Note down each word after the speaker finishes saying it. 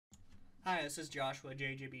Hi, this is Joshua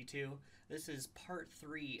JJB2. This is part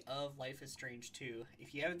 3 of Life is Strange 2.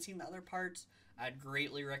 If you haven't seen the other parts, I'd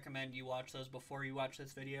greatly recommend you watch those before you watch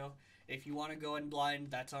this video. If you want to go in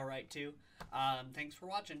blind, that's alright too. Thanks for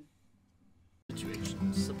watching.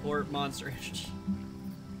 Situation. Support Monster Energy.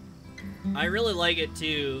 I really like it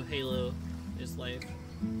too, Halo is life.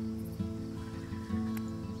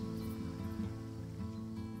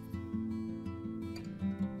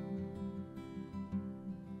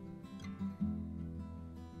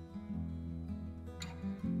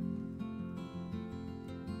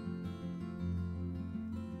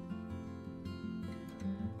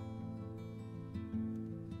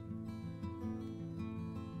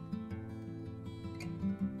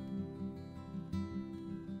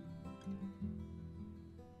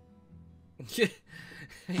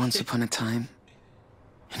 Once upon a time,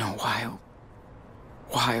 in a wild,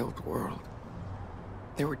 wild world,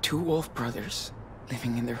 there were two wolf brothers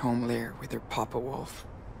living in their home lair with their papa wolf.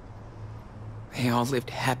 They all lived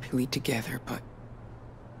happily together, but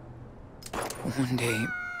one day,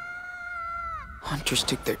 hunters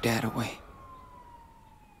took their dad away.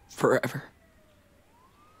 Forever.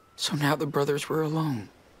 So now the brothers were alone,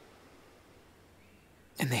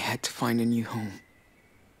 and they had to find a new home.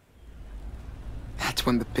 That's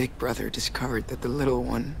when the big brother discovered that the little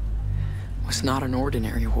one was not an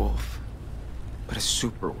ordinary wolf, but a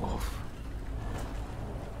super wolf.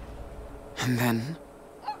 And then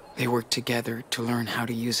they worked together to learn how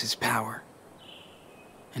to use his power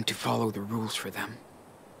and to follow the rules for them.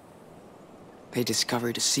 They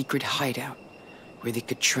discovered a secret hideout where they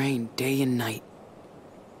could train day and night.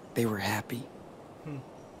 They were happy.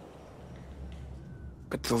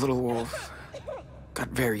 But the little wolf got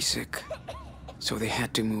very sick. So they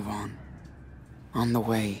had to move on. On the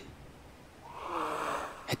way,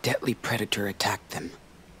 a deadly predator attacked them.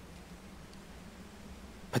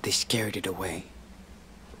 But they scared it away.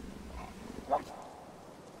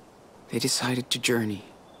 They decided to journey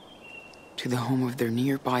to the home of their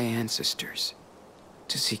nearby ancestors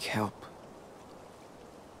to seek help.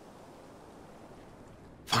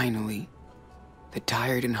 Finally, the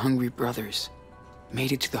tired and hungry brothers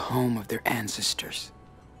made it to the home of their ancestors.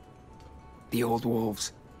 The old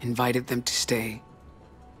wolves invited them to stay.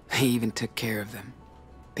 They even took care of them.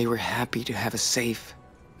 They were happy to have a safe,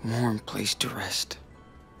 warm place to rest.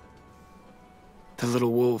 The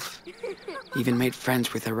little wolf even made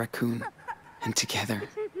friends with a raccoon, and together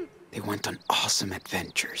they went on awesome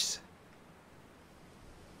adventures.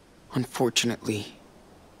 Unfortunately,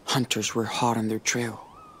 hunters were hot on their trail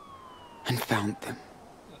and found them.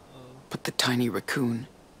 But the tiny raccoon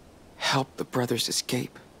helped the brothers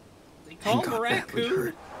escape. And got badly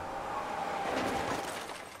hurt.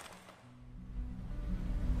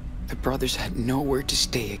 The brothers had nowhere to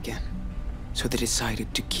stay again, so they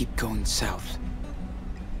decided to keep going south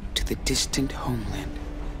to the distant homeland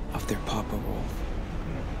of their papa wolf.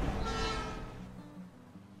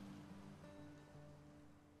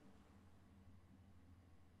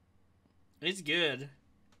 It's good.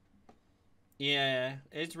 Yeah,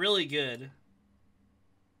 it's really good.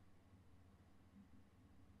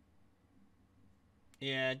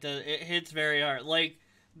 Yeah, it does. It hits very hard. Like,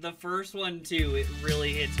 the first one, too, it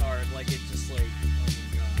really hits hard. Like, it just, like, oh my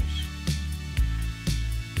gosh.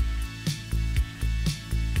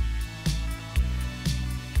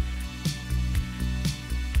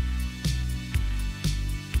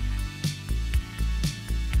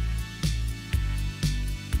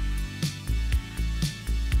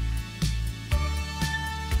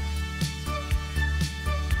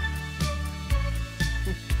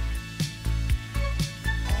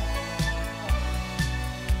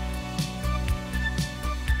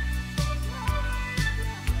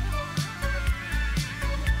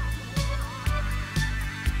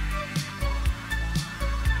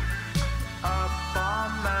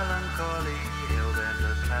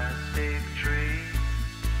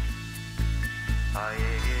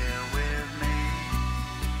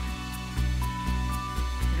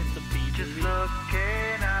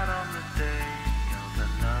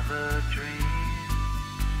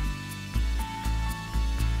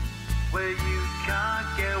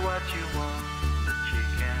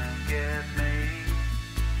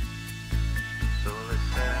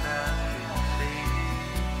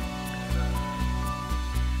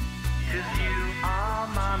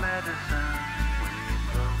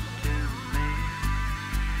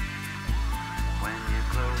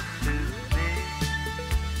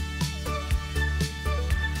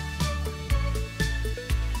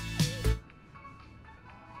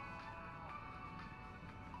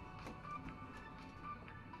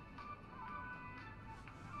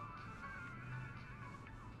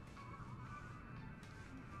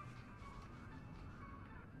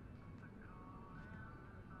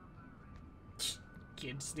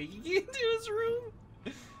 Kid sneaking into his room.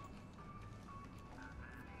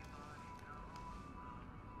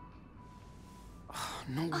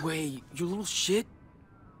 No way, you little shit.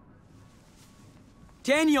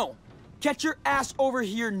 Daniel, get your ass over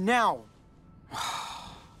here now.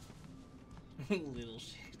 Little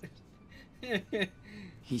shit.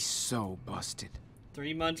 He's so busted.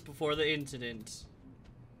 3 months before the incident.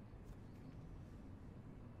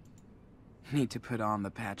 Need to put on the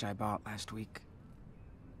patch I bought last week.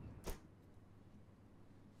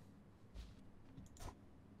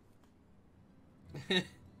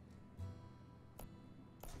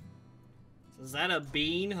 Is that a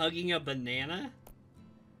bean hugging a banana?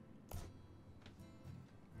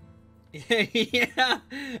 Yeah,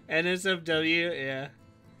 NSFW, yeah.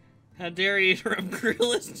 How dare you interrupt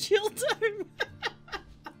Gorilla's chill time?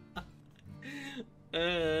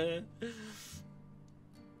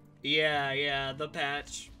 Yeah, the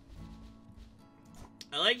patch.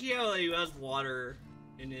 I like how he has water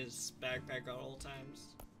in his backpack at all times.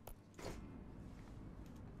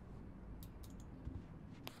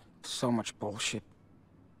 So much bullshit.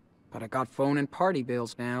 But I got phone and party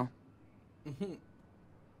bills now.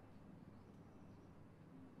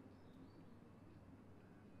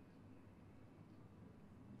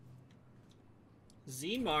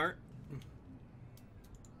 Z-Mart.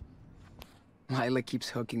 Lila keeps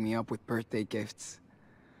hooking me up with birthday gifts.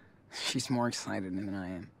 She's more excited than I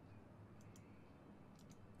am.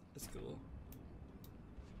 That's cool.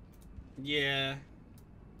 Yeah.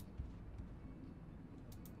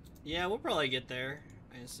 Yeah, we'll probably get there,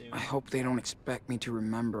 I assume. I hope they don't expect me to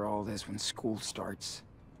remember all this when school starts.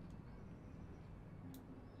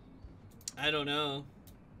 I don't know.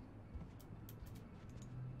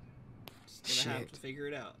 Just gonna have to figure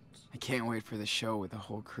it out. I can't wait for the show with the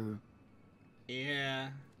whole crew. Yeah.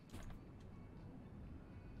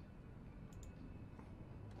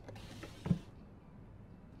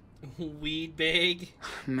 Weed bag.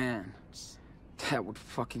 Man, that would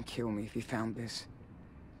fucking kill me if he found this.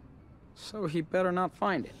 So he better not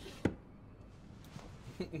find it.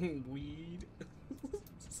 Weed.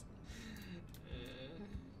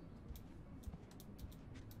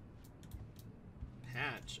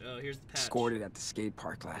 Patch. Oh, here's the patch. Scored it at the skate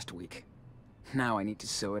park last week. Now I need to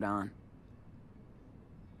sew it on.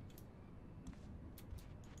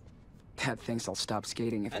 Dad thinks I'll stop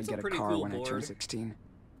skating if I get a car cool when board. I turn 16.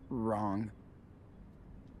 Wrong.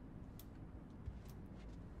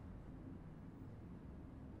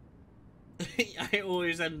 I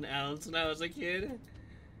always had an ounce when I was a kid.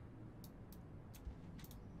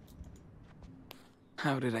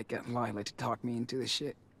 How did I get Lila to talk me into this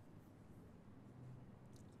shit?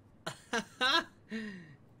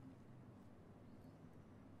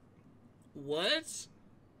 What?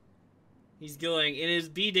 He's going in his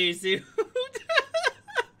B-Day suit.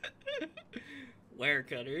 Wire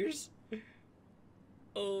cutters.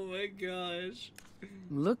 Oh my gosh.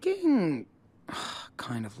 Looking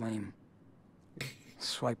kind of lame.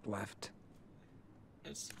 Swipe left.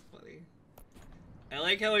 That's funny. I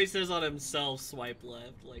like how he says on himself, swipe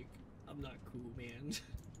left. Like, I'm not cool, man.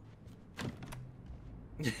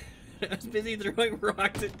 I was busy throwing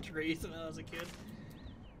rocks at trees when I was a kid.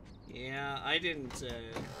 Yeah, I didn't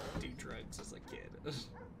do drugs as a kid.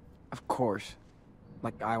 Of course.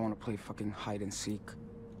 Like I want to play fucking hide and seek.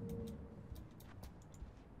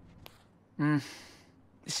 Isn't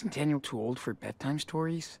Daniel too old for bedtime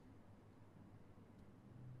stories?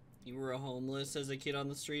 You were a homeless as a kid on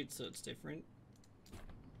the street, so it's different.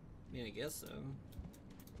 I mean, I guess so.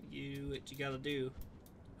 What you gotta do.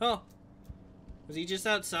 Oh! Was he just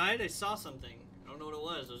outside? I saw something. I don't know what it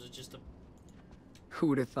was. Was it just a... Who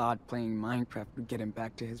would have thought playing Minecraft would get him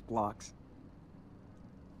back to his blocks?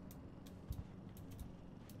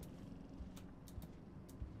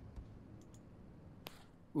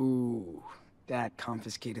 Ooh, Dad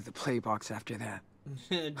confiscated the play box after that.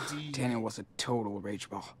 Daniel was a total rage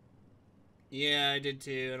ball. Yeah, I did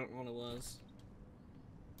too. I don't know what it was.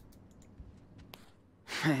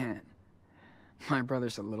 Man, my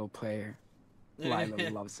brother's a little player. Lila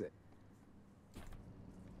loves it.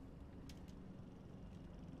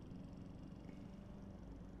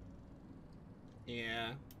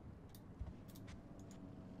 Yeah.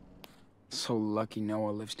 So lucky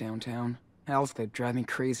Noah lives downtown. Else they'd drive me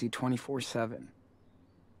crazy 24/7.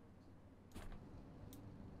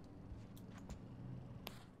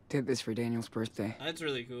 Did this for Daniel's birthday. That's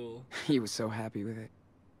really cool. He was so happy with it.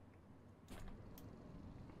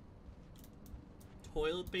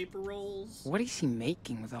 Toilet paper rolls? What is he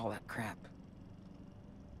making with all that crap?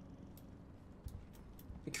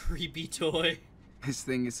 Creepy toy. This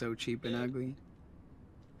thing is so cheap and ugly.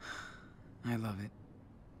 I love it.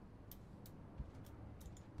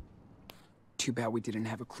 Too bad we didn't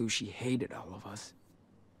have a clue she hated all of us.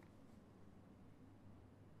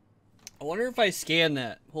 I wonder if I scan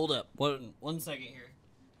that. Hold up. One second here.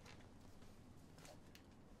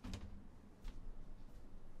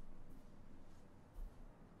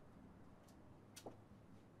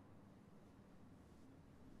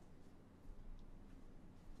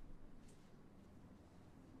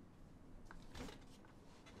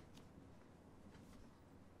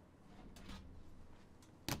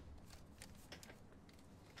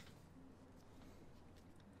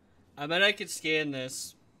 I bet I could scan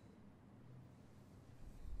this.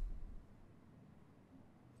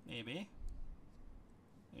 Maybe.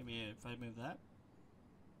 Maybe if I move that.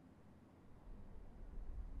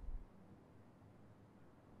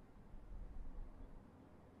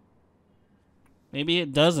 Maybe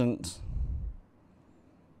it doesn't.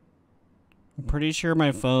 I'm pretty sure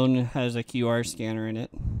my phone has a QR scanner in it.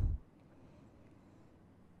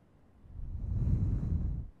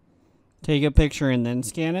 Take a picture and then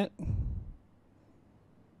scan it.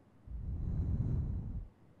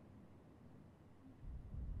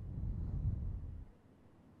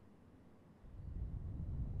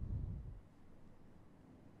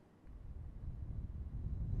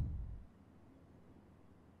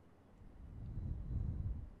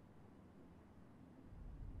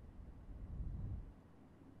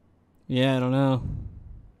 Yeah, I don't know.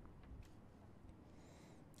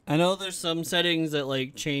 I know there's some settings that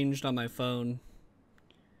like changed on my phone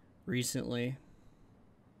recently.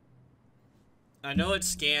 I know it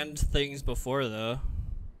scanned things before though.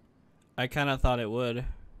 I kind of thought it would.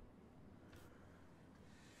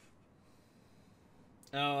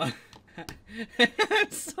 Oh.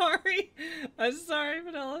 I'm sorry. I'm sorry,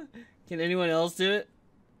 Vanilla. Can anyone else do it?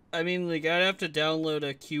 I mean, like, I'd have to download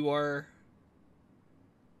a QR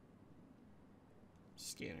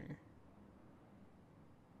scanner.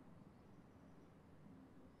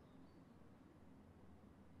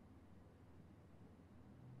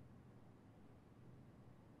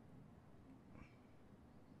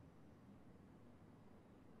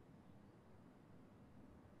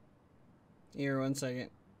 Here, 1 second.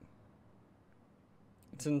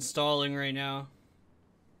 It's installing right now.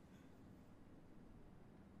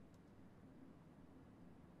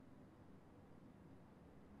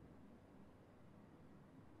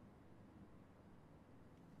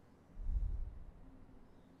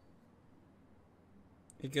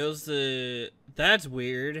 It goes to... That's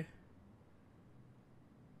weird.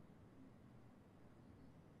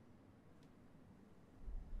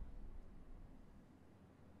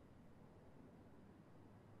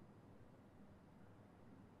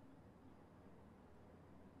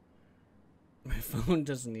 My phone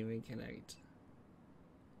doesn't even connect.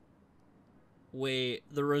 Wait,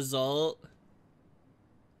 the result...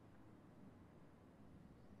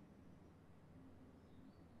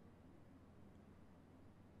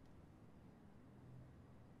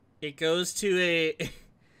 It goes to a...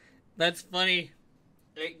 That's funny.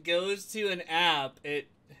 It goes to an app. It...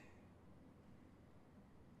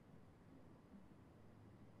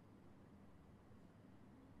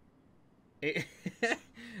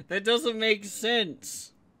 That doesn't make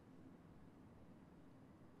sense.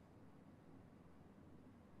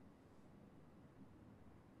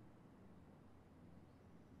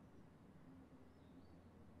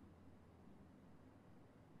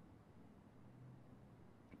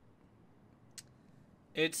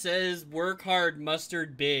 It says, work hard,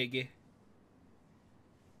 mustard big.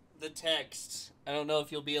 The text. I don't know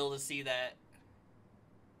if you'll be able to see that.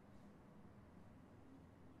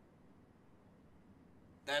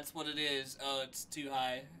 That's what it is. Oh, it's too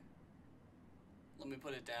high. Let me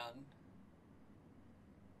put it down.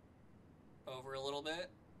 Over a little bit.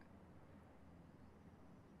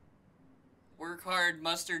 Work hard,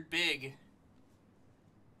 mustard big.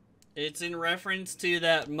 It's in reference to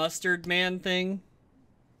that mustard man thing.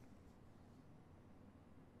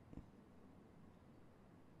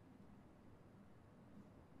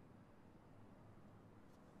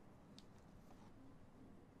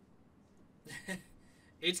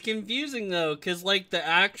 It's confusing though, cause like the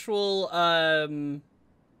actual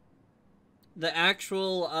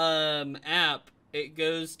app, it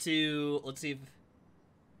goes to, let's see if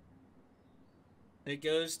it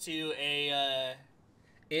goes to a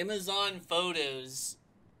Amazon Photos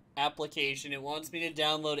application. It wants me to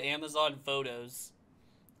download Amazon Photos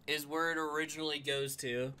is where it originally goes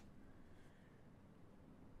to.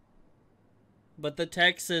 But the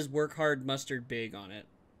text says work hard, mustard big on it.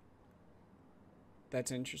 That's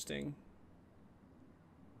interesting.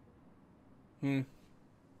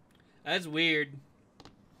 That's weird.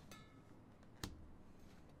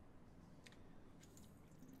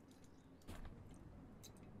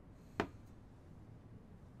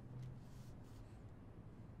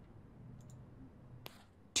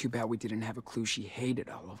 Too bad we didn't have a clue she hated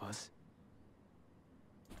all of us.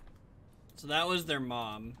 So that was their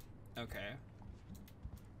mom. Okay.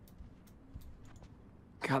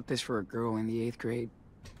 Got this for a girl in the 8th grade.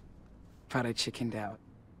 But I chickened out.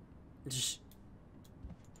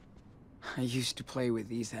 I used to play with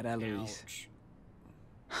these at Ellery's. Ouch.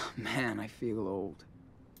 Man, I feel old.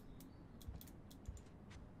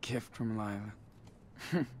 Gift from Lila.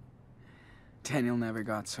 Daniel never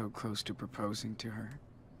got so close to proposing to her.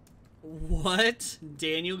 What?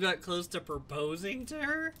 Daniel got close to proposing to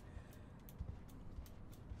her?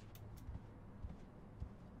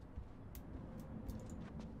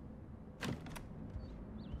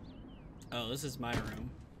 Oh, this is my room.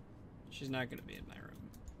 She's not gonna be in my room.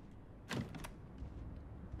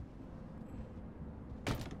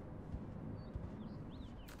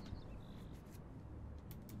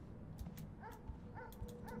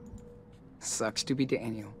 Sucks to be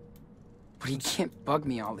Daniel. But he can't bug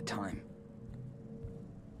me all the time.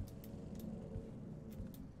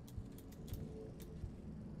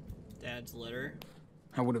 Dad's litter.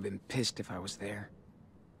 I would have been pissed if I was there.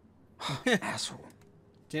 Asshole.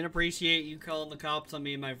 Didn't appreciate you calling the cops on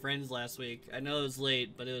me and my friends last week. I know it was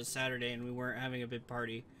late, but it was Saturday and we weren't having a big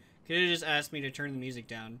party. Could have just asked me to turn the music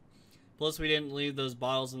down. Plus, we didn't leave those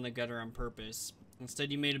bottles in the gutter on purpose.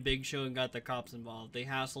 Instead, you made a big show and got the cops involved. They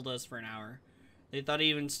hassled us for an hour. They thought I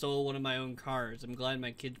even stole one of my own cars. I'm glad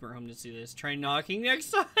my kids were home to see this. Try knocking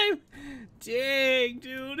next time? Dang,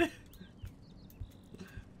 dude.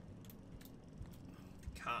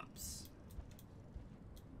 Cops.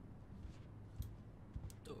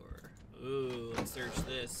 Door. Ooh, let's search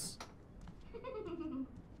this.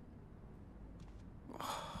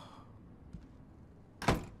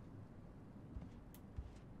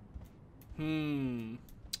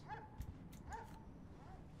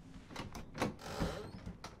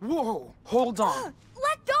 Whoa, hold on.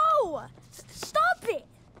 Let go! Stop it!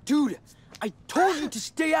 Dude, I told you to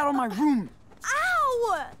stay out of my room.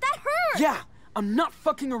 Ow! That hurt! Yeah, I'm not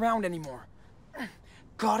fucking around anymore.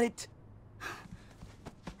 Got it?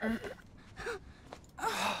 Are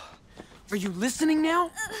you listening now?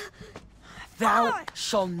 Thou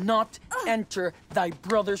shalt not enter thy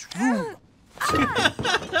brother's room.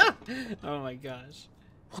 Oh my gosh.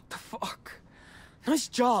 What the fuck? Nice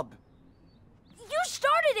job. You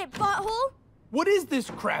started it, butthole! What is this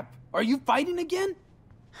crap? Are you fighting again?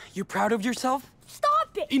 You proud of yourself?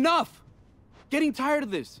 Stop it! Enough! Getting tired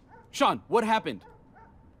of this. Sean, what happened?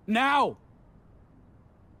 Now!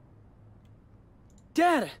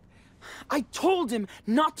 Dad, I told him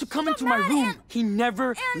not to come into my mad room. and- He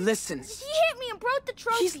never listens. He hit me and broke the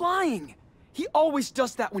trophy. He's lying. He always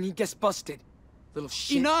does that when he gets busted. Little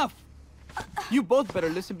shit. Enough! You both better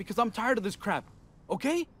listen because I'm tired of this crap.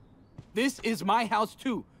 Okay? This is my house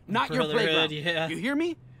too, not your Brotherhood, playground. yeah. You hear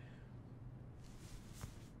me?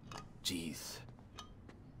 Jeez.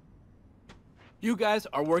 You guys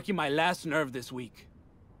are working my last nerve this week.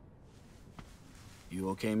 You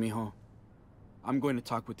okay, mijo? I'm going to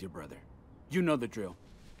talk with your brother. You know the drill.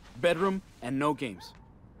 Bedroom and no games.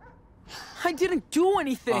 I didn't do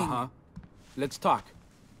anything. Uh-huh. Let's talk.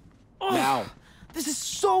 Ugh, Now. This is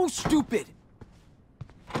so stupid.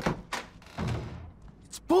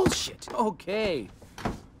 It's bullshit. Okay.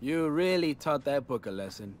 You really taught that book a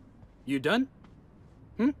lesson. You done?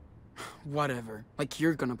 Whatever. Like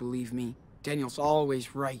you're gonna believe me. Daniel's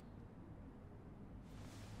always right.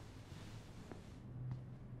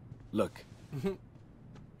 Look.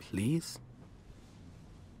 Please?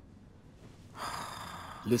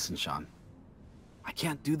 Listen, Sean. I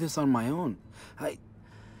can't do this on my own. I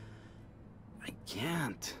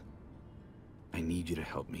can't. I need you to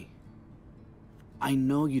help me. I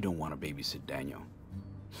know you don't want to babysit Daniel.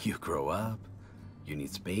 You grow up, you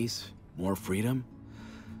need space, more freedom.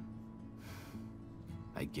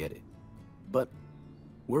 I get it. But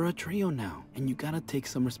we're a trio now, and you gotta take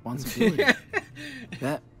some responsibility.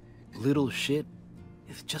 That little shit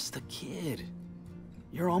is just a kid.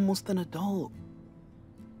 You're almost an adult.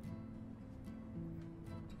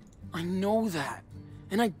 I know that.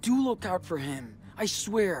 And I do look out for him. I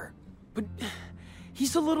swear. But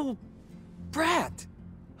he's a little brat.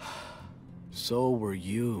 So were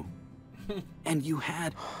you. And you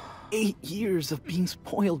had 8 years of being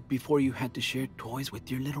spoiled before you had to share toys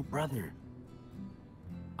with your little brother.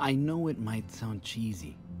 I know it might sound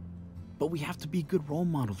cheesy, but we have to be good role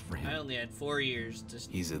models for him. I only had 4 years to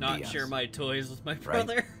He's a not Diaz. share my toys with my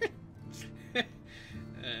brother.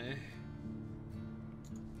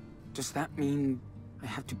 Does that mean I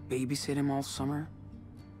have to babysit him all summer?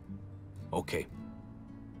 Okay.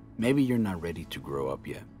 Maybe you're not ready to grow up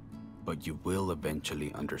yet, but you will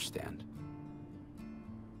eventually understand.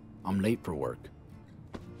 I'm late for work.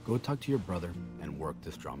 Go talk to your brother and work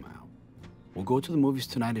this drama out. We'll go to the movies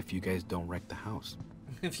tonight if you guys don't wreck the house.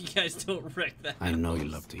 If you guys don't wreck that. I know you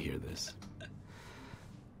love to hear this.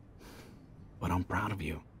 But I'm proud of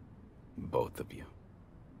you. Both of you.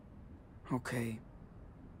 Okay.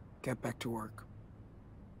 Get back to work.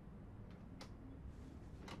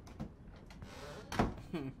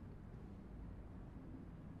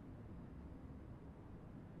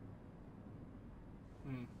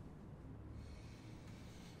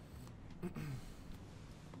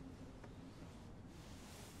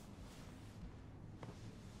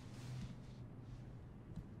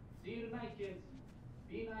 See you tonight, kids.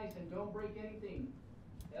 Be nice and don't break anything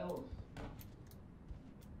else.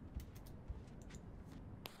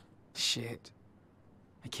 Shit.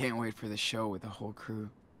 I can't wait for the show with the whole crew.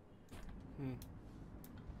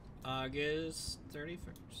 August 31st.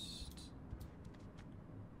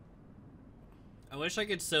 I wish I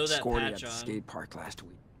could sew that Scored it patch at the on. skate park last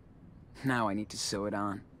week. Now I need to sew it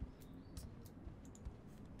on.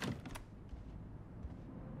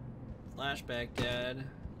 Flashback, Dad.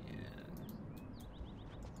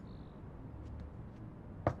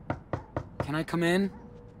 Yeah. Can I come in?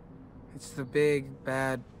 It's the big,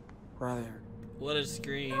 bad brother. What a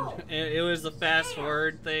screen. It was the fast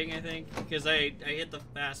forward thing, I think. Because I hit the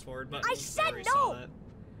fast forward button. I said whenever I saw no! that.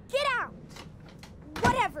 Get out!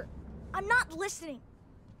 Whatever. I'm not listening.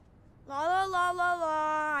 La la la la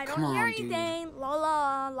la. I don't Come hear on, dude. anything. La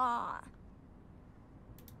la la.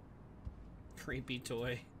 Creepy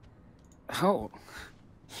toy. Oh,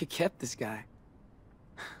 you kept this guy.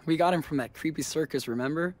 We got him from that creepy circus,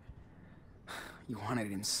 remember? You wanted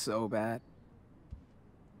him so bad.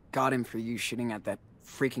 Got him for you shooting at that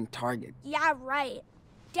freaking target. Yeah, right.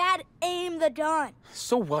 Dad aimed the gun.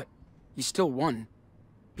 So what? You still won.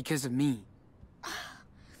 Because of me.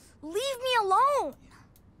 Leave me alone.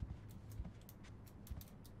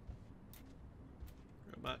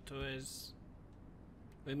 Robot toys.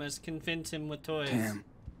 We must convince him with toys. Damn.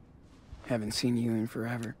 Haven't seen you in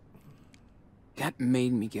forever. That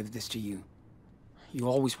made me give this to you. You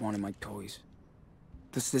always wanted my toys.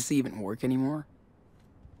 Does this even work anymore?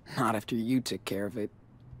 Not after you took care of it.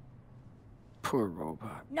 Poor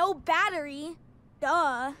robot. No battery.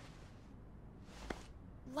 Duh.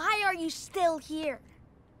 Why are you still here?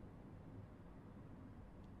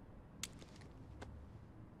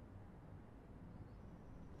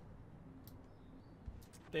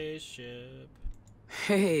 Spaceship.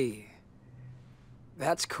 Hey.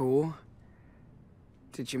 That's cool.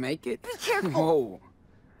 Did you make it? Be careful. Whoa.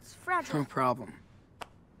 It's fragile. No problem.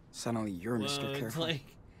 Suddenly you're Whoa, Mr. it's Careful. like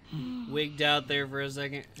wigged out there for a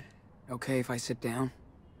second. Okay if I sit down?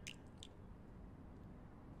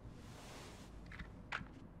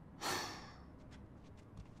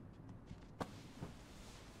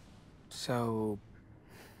 So,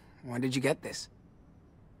 when did you get this?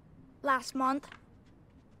 Last month,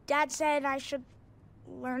 Dad said I should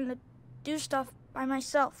learn to do stuff by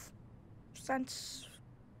myself. Since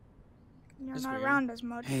you're That's not weird. around as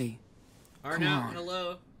much. Hey, Arnout, Come on.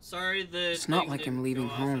 hello. Sorry the It's not thing like I'm didn't leaving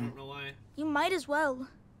go off. home. I don't know why. You might as well.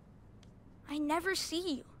 I never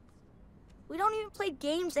see you. We don't even play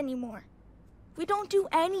games anymore. We don't do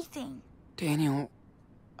anything. Daniel,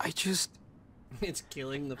 It's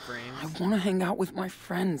killing the I frames. want to hang out with my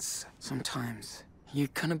friends sometimes. You're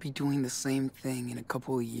gonna be doing the same thing in a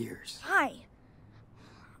couple of years. Hi.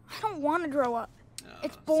 I don't want to grow up. Oh,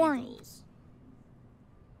 It's boring. seagulls.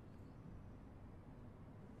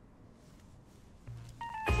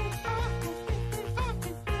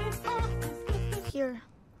 Here.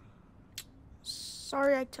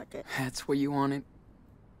 Sorry I took it. That's what you wanted?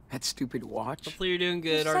 That stupid watch? Hopefully you're doing You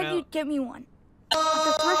good, said Arnout. you'd give me one. At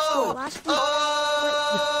the thrift store last week.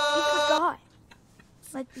 But you forgot.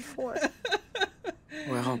 Like before.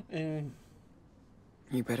 Well, Mm.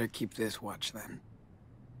 you better keep this watch then.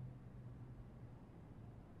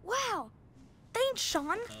 Wow. Thanks,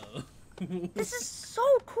 Sean. Oh. This is so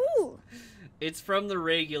cool. It's from the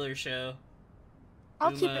regular show.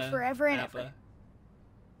 I'll keep Uma it forever and Appa. ever.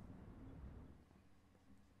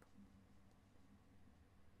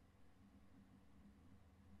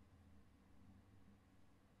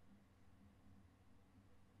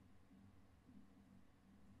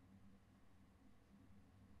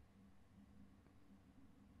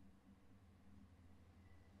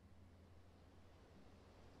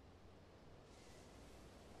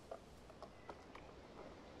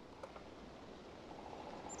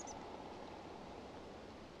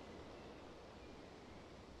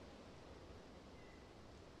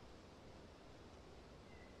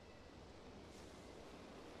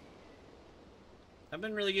 I've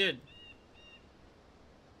been really good.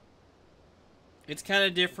 It's kind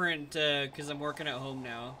of different because I'm working at home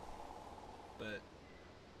now, but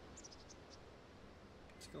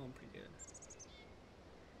it's going pretty good.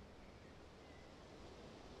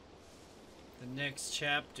 The next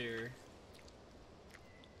chapter.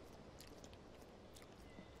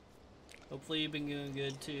 Hopefully you've been doing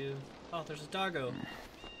good too. Oh, there's a doggo.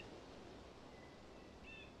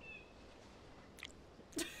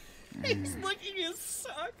 He's licking his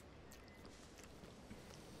sock.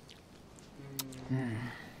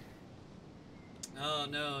 Oh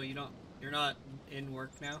no, you're not in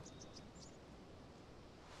work now?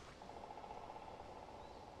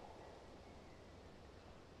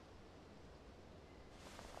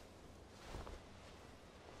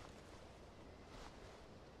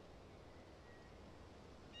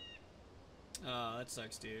 Oh, that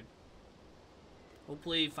sucks, dude.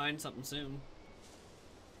 Hopefully you find something soon.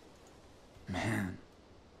 Man,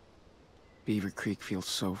 Beaver Creek feels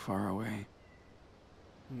so far away.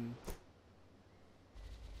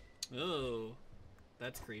 Oh,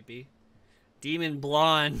 that's creepy. Demon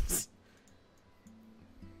blondes.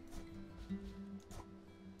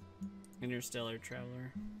 Interstellar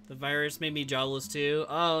traveler. The virus made me jobless too.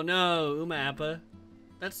 Oh no, Uma Appa.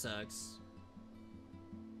 That sucks.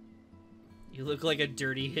 You look like a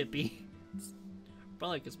dirty hippie.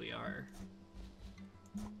 Probably because we are.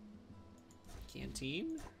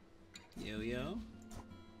 Canteen. Yo-yo.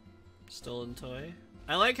 Stolen toy.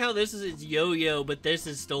 I like how this is its yo-yo, but this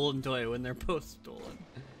is stolen toy when they're both stolen.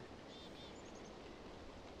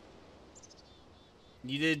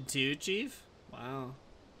 You did too, Chief? Wow.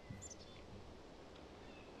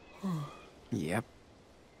 Yep.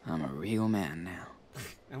 I'm a real man now.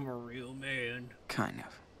 I'm a real man. Kind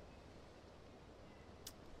of.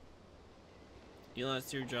 You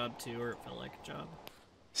lost your job too, or it felt like a job?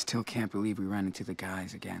 Still can't believe we ran into the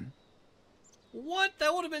guys again. What?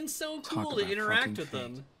 That would have been so cool Talk to about interact fucking with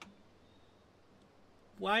fate. them.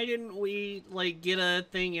 Why didn't we, like, get a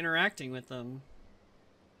thing interacting with them?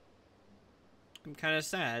 I'm kind of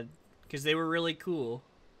sad, because they were really cool.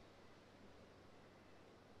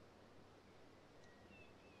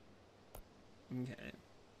 Okay.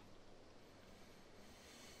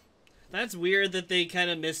 That's weird that they kind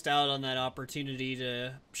of missed out on that opportunity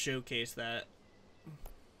to showcase that.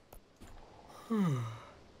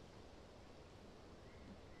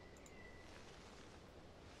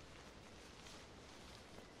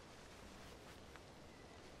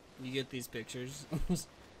 You get these pictures.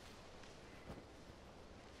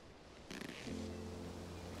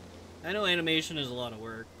 I know animation is a lot of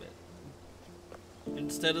work, but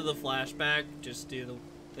instead of the flashback, just do the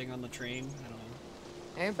thing on the train. I don't know.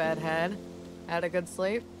 Hey, bedhead. Had a good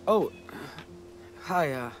sleep? Oh,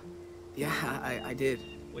 hi, yeah, I did.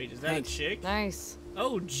 Wait, is that Thanks. a chick? Nice.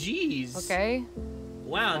 Oh, jeez. Okay.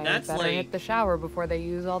 Wow, I that's better like hit the shower before they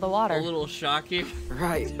use all the water. a little shocking.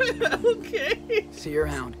 Right. Okay. See you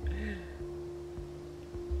around.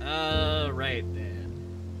 Right then.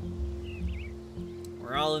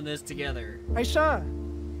 We're all in this together. Hey,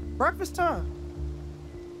 Sean, breakfast time.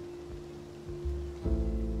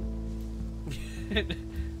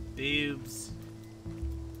 Boobs.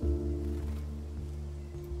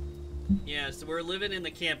 Yeah, so we're living in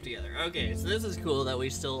the camp together. Okay, so this is cool that we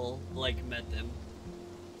still, like, met them.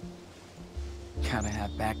 Gotta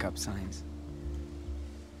have backup signs.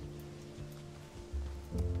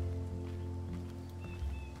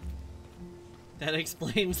 That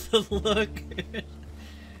explains the look.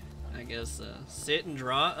 I guess, sit and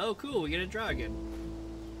draw. Oh, cool, we get to draw again.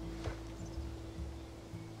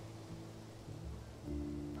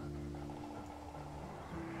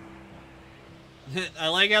 I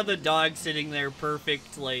like how the dog's sitting there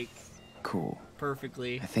perfect, like, Cool.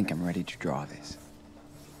 perfectly. I think I'm ready to draw this.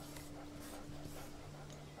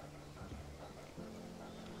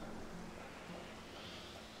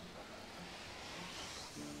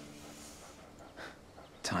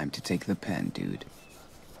 Time to take the pen, dude.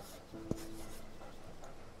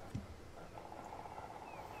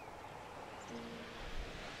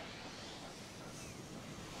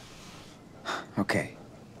 Okay,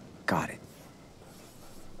 got it.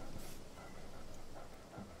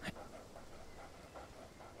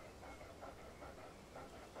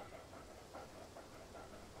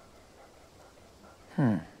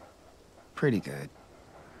 Pretty good.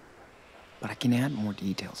 But I can add more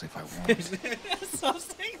details if I want. Stop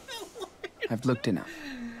saying that word. I've looked enough.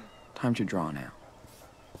 Time to draw now.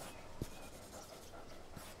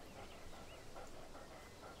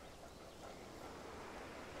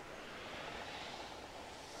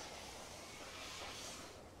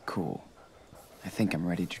 Cool. I think I'm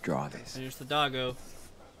ready to draw this. There's the doggo.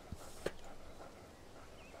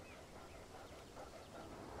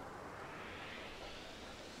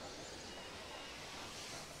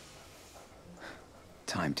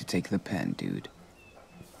 Time to take the pen, dude.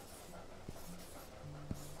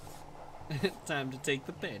 Time to take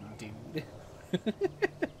the pen, dude.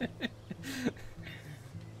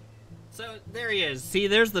 So, there he is. See,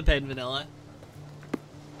 there's the pen, Vanilla.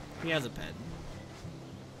 He has a pen.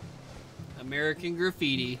 American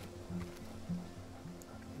Graffiti.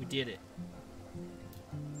 We did it.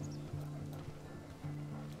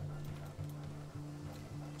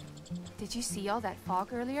 Did you see all that fog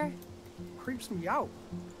earlier? Creeps me out.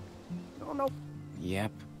 I don't know.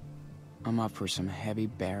 Yep. I'm up for some heavy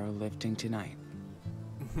barrel lifting tonight.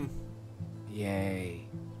 Yay.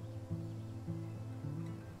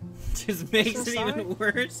 Just makes it even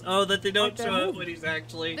worse. Oh, that they don't Like that show up movie. when he's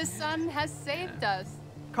actually... The sun has saved us.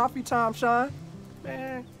 Coffee time, Sean.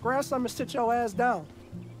 Man, grab some and sit your ass down.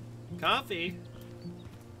 Coffee?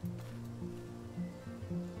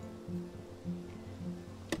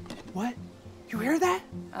 What? You hear that?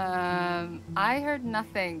 I heard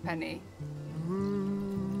nothing, Penny.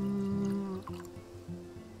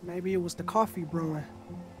 Maybe it was the coffee brewing.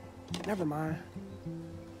 Never mind.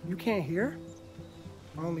 You can't hear?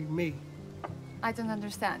 Only me. I don't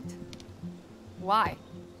understand. Why?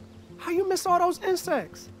 How you miss all those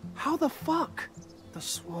insects? How the fuck? The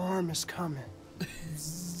swarm is coming.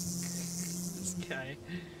 This guy.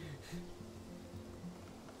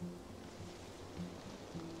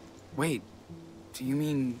 Wait, do you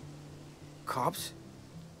mean cops?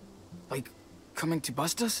 Like, coming to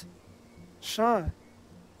bust us? Sean,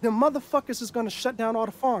 them motherfuckers is gonna shut down all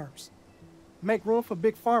the farms. Make room for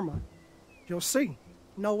Big Pharma. You'll see.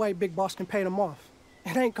 No way Big Boss can pay them off.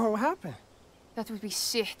 It ain't gonna happen. That would be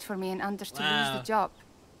shit for me and Anders to Wow. lose the job.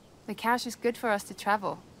 The cash is good for us to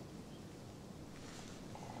travel.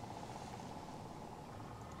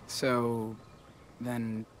 So,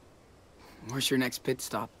 then, where's your next pit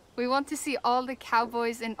stop? We want to see all the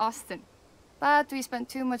cowboys in Austin. But we spent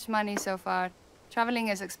too much money so far. Traveling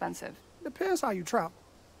is expensive. Depends how you travel.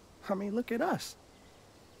 I mean, look at us.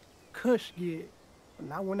 Cush gig. But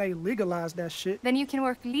not when they legalize that shit. Then you can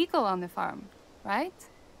work legal on the farm, right?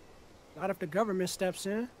 Not if the government steps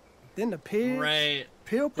in. Then the pigs. Right.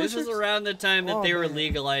 Pill This pushers. was around the time that Oh, they were man.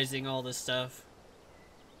 legalizing all this stuff.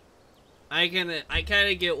 I kind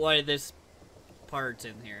of get why this part's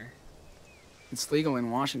in here. It's legal in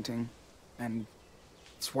Washington, and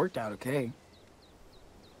it's worked out okay.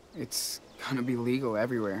 It's gonna be legal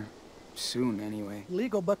everywhere. Soon, anyway.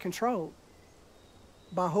 Legal but controlled.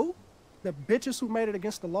 By who? The bitches who made it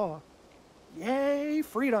against the law. Yay,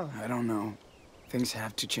 freedom. I don't know. Things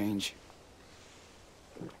have to change.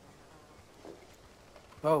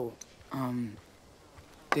 Oh,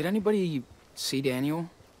 did anybody see Daniel?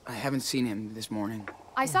 I haven't seen him this morning.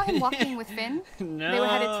 I saw him walking with Finn. No. They were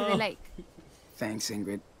headed to the lake. Thanks,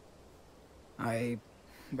 Ingrid. I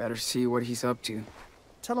better see what he's up to.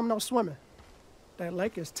 Tell him no swimming. That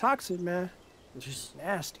lake is toxic, man. Just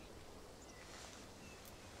Nasty.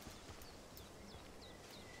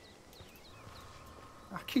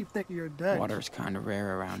 I keep thinking you're Dutch. Water's kind of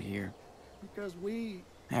rare around here. Because we...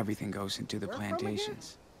 Everything goes into the Where from again?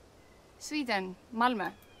 plantations. Sweden,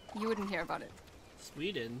 Malmö. You wouldn't hear about it.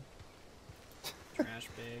 Sweden. Trash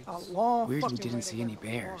A bags. long Weird we fucking way didn't to see any live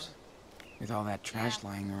on bears. With all that trash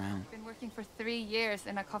lying around. Been working for 3 years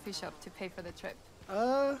in a coffee shop to pay for the trip.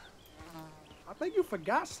 I think you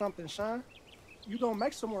forgot something, Sean. You gonna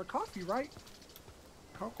make some more coffee, right?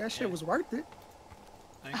 Hope that shit was worth it.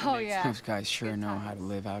 I can Oh, make yeah. Those guys sure Good know how to times.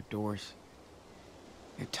 live outdoors.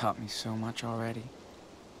 They've taught me so much already.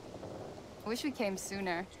 I wish we came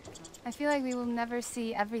sooner. I feel like we will never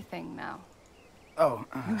see everything now. Oh,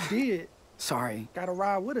 You did. sorry. Gotta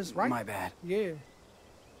ride with us, right? My bad. Yeah.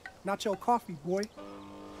 Not your coffee, boy.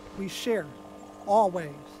 We share. Always.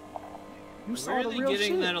 You saw Where are the they real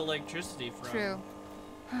getting shit. that electricity from? True.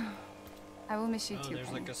 I will miss you Oh, too, there's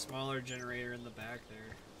Penny. like a smaller generator in the back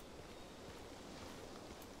there.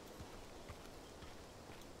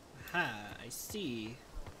 Aha, I see.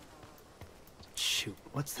 Shoot,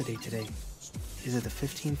 what's the date today? Is it the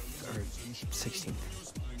 15th or 16th?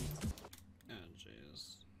 Oh,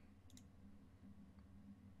 jeez.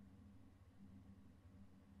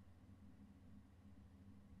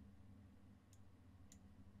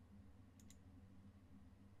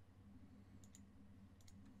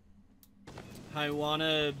 I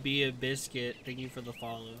wanna be a biscuit. Thank you for the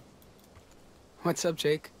follow. What's up,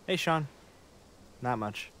 Jake? Hey, Sean. Not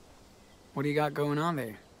much. What do you got going on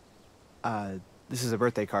there? This is a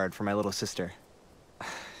birthday card for my little sister.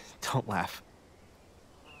 Don't laugh.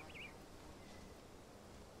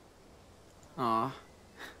 Aw,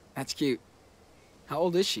 that's cute. How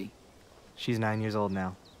old is she? She's 9 years old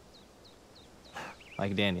now.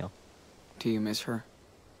 Like Daniel. Do you miss her?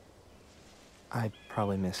 I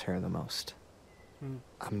probably miss her the most. Hmm.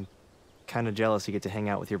 I'm kind of jealous you get to hang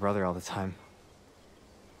out with your brother all the time.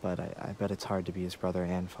 But I bet it's hard to be his brother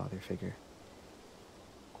and father figure.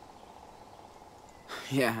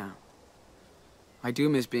 Yeah. I do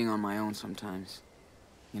miss being on my own sometimes.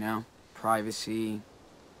 You know? Privacy,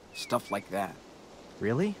 stuff like that.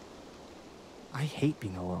 Really? I hate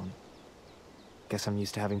being alone. Guess I'm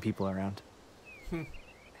used to having people around.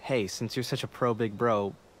 Hey, since you're such a pro big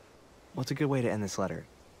bro, what's a good way to end this letter?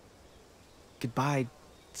 Goodbye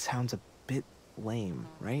sounds a bit lame,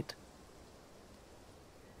 right?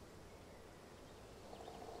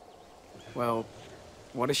 Well,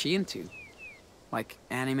 what is she into? Like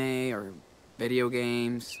anime or video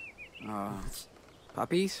games?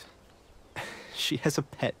 Puppies? She has a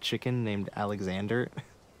pet chicken named Alexander.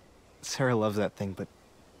 Sarah loves that thing, but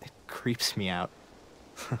it creeps me out.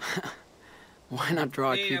 Why not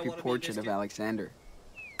draw a Hey, I creepy wanna be portrait of biscuit. Alexander?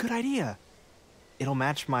 Good idea. It'll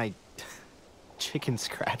match my chicken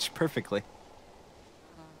scratch perfectly.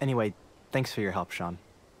 Anyway, thanks for your help, Sean.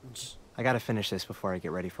 I gotta finish this before I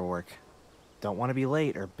get ready for work. Don't want to be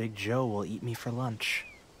late or Big Joe will eat me for lunch.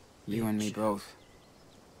 You and me both.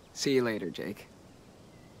 See you later, Jake.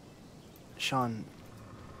 Sean,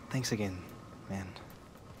 thanks again, man.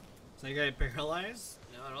 Is that guy paralyzed?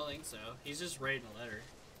 No, I don't think so. He's just writing a letter.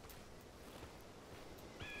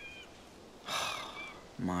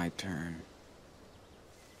 My turn.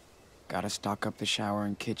 Gotta stock up the shower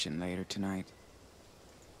and kitchen later tonight.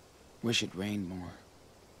 Wish it rained more.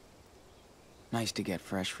 Nice to get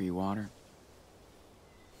fresh free water.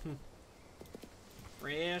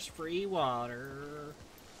 Fresh free water.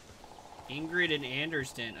 Ingrid and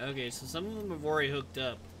Anderson. Okay, so some of them have already hooked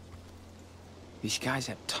up. These guys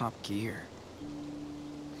have top gear.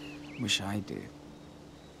 Wish I did.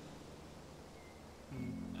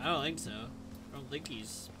 I don't think so. I don't think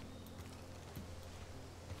he's...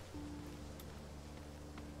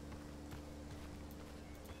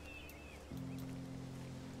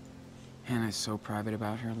 Hannah's so private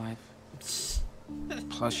about her life.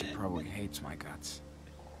 Plus, she probably hates my guts.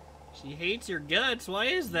 She hates your guts. Why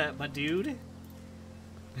is that, my dude?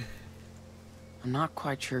 I'm not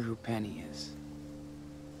quite sure who Penny is.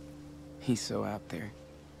 He's so out there.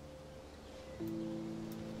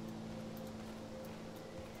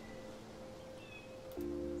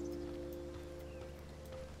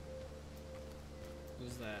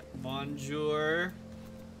 Who's that? Bonjour.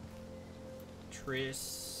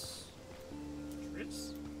 Tris.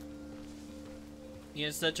 Tris? He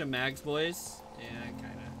has such a Max voice. Yeah, kinda.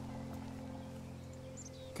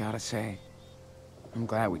 Gotta say, I'm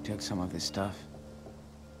glad we took some of this stuff.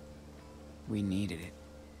 We needed it.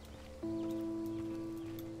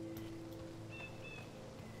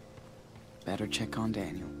 Better check on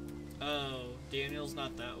Daniel. Oh, Daniel's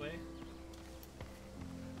not that way?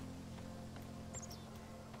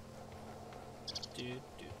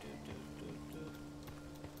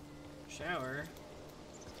 Shower?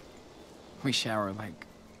 We shower like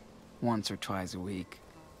once or twice a week.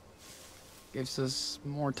 Gives us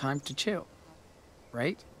more time to chill,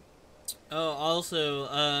 right? Oh,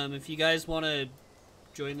 also, if you guys want to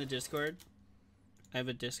join the Discord, I have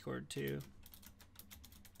a Discord too.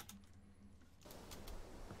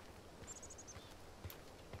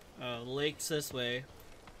 Oh, the lake's this way.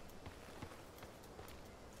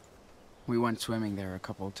 We went swimming there a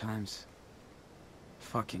couple of times.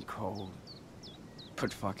 Fucking cold,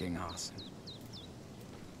 but fucking awesome.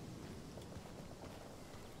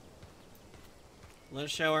 Less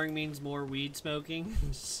showering means more weed smoking.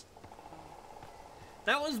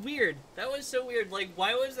 That was weird. That was so weird. Like,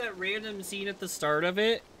 why was that random scene at the start of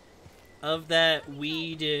it? Of that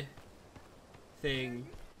weed thing.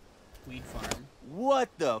 Weed farm. What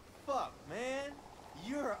the fuck, man?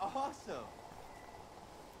 You're awesome.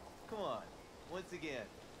 Come on, once again.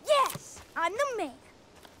 Yes, I'm the man.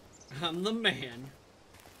 I'm the man.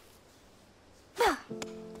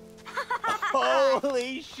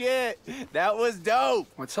 Holy shit, that was dope.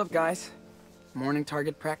 What's up, guys? Morning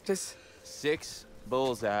target practice? 6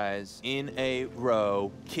 bullseyes in a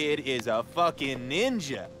row. Kid is a fucking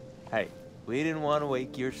ninja. Hey, we didn't want to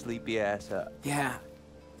wake your sleepy ass up. Yeah,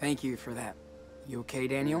 thank you for that. You okay,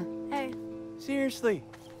 Daniel? Hey, Seriously,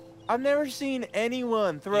 I've never seen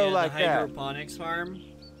anyone throw Yeah, like the that. hydroponics farm.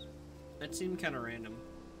 That seemed kind of random.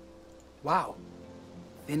 Wow.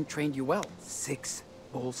 Finn trained you well. 6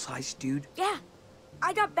 bull-sized dude. yeah,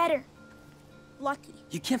 I got better. Lucky.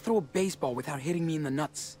 You can't throw a baseball without hitting me in the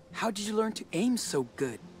nuts. How did you learn to aim so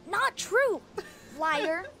good? Not true,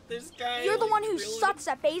 liar. This guy. You're the like, one who really- sucks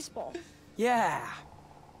at baseball. Yeah,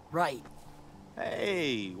 right.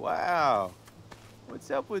 Hey, wow.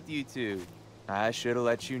 What's up with you two? I should have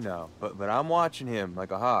let you know, but I'm watching him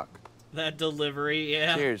like a hawk. That delivery,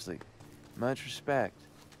 yeah. Seriously, much respect.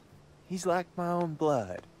 He's like my own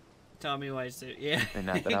blood. Tommy Wiseau, yeah. And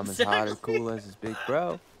not that I'm as hot or cool as his big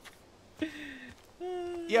bro.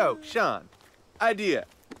 Yo, Sean, idea.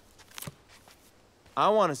 I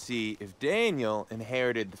want to see if Daniel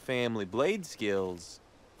inherited the family blade skills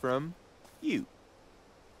from you.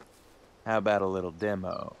 How about a little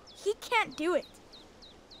demo? He can't do it.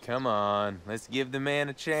 Come on, let's give the man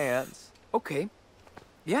a chance. Okay.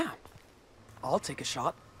 Yeah. I'll take a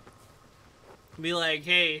shot. Be like,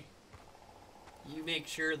 hey, you make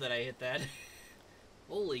sure that I hit that.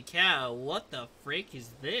 Holy cow, what the frick is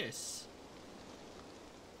this?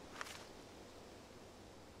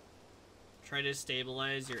 Try to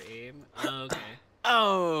stabilize your aim. Okay.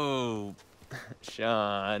 Oh,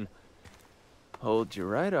 Sean. Hold your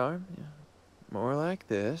right arm. Yeah. More like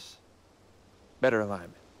this. Better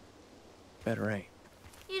alignment. Better aim.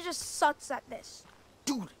 He just sucks at this.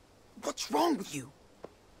 Dude, what's wrong with you?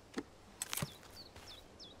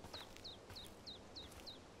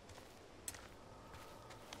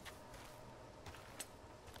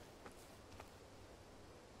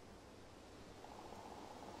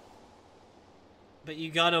 But you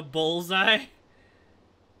got a bullseye?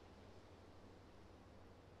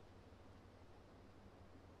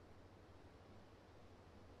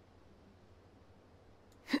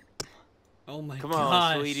 Oh my Come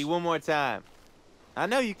gosh. on, sweetie, one more time. I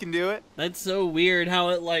know you can do it. That's so weird how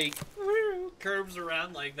it like curves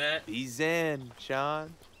around like that. Be zen,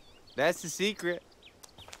 Sean. That's the secret.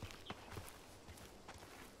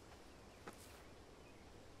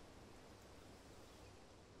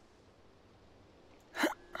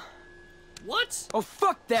 What? Oh,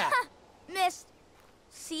 fuck that! Missed.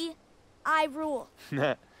 See? I rule.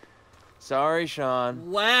 Sorry,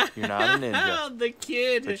 Sean. Wow. You're not a ninja. The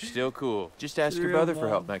kid. But you're still cool. Just ask your Threw brother him for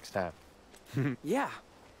help off. next time. Yeah.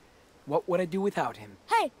 What would I do without him?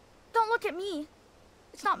 Hey, don't look at me.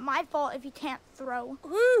 It's not my fault if you can't throw.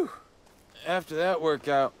 Woo! After that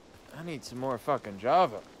workout, I need some more fucking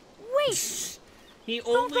Java. Wait! He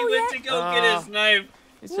Don't only go went yet. to go get his knife.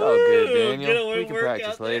 It's all good, Woo! Daniel. Get a We can workout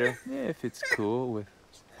practice there. later. Yeah, if it's cool with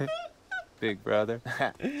Big Brother.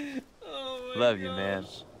 Oh my Love you, man.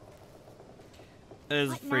 gosh. That is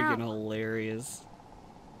What freaking now? hilarious.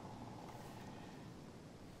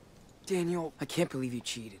 Daniel, I can't believe you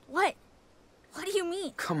cheated. What? What do you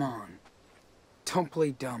mean? Come on. Don't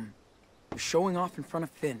play dumb. You're showing off in front of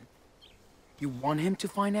Finn. You want him to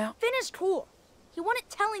find out? Finn is cool. He wouldn't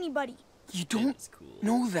tell anybody. You don't That's cool.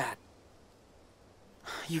 know that.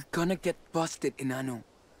 You're gonna get busted, Inanno.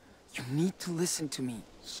 You need to listen to me.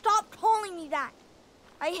 Stop calling me that.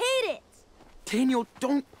 I hate it. Daniel,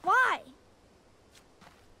 don't... Why?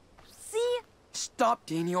 See? Stop,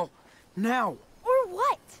 Daniel. Now. Or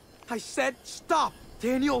what? I said stop,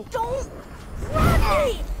 Daniel. Don't grab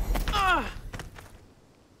me!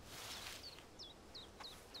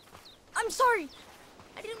 I'm sorry.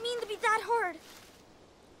 I didn't mean to be that hard.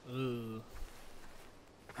 Ooh.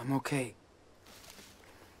 I'm okay.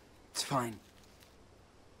 It's fine.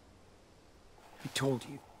 I told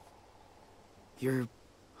you. You're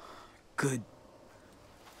good.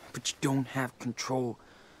 But you don't have control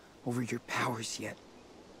over your powers yet.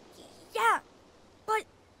 Yeah, but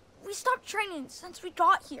we stopped training since we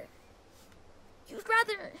got here. You'd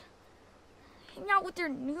rather hang out with your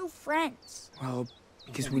new friends. Well,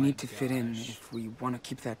 because Oh we my need to fit in gosh. if we want to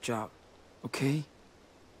keep that job. Okay?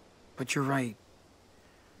 But you're right.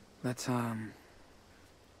 Let's,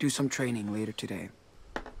 do some training later today.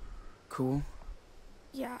 Cool?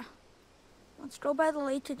 Yeah. Let's go by the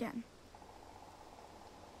lake again.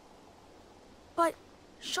 But,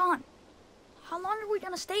 Sean, how long are we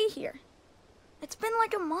gonna stay here? It's been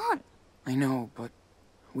like a month. I know, but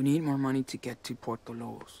we need more money to get to Puerto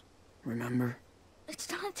Los. Remember? It's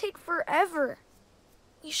gonna take forever.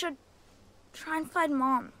 We should try and find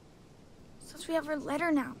Mom. Since we have her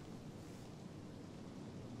letter now.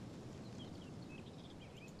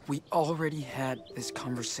 We already had this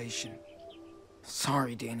conversation.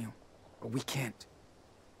 Sorry, Daniel, but we can't.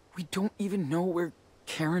 We don't even know where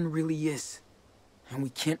Karen really is. And we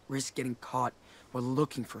can't risk getting caught while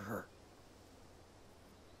looking for her.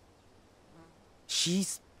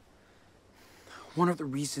 She's one of the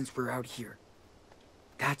reasons we're out here.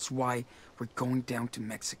 That's why we're going down to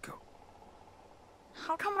Mexico.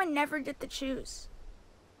 How come I never get to choose?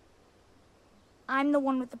 I'm the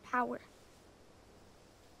one with the power.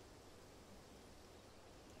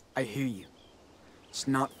 I hear you. It's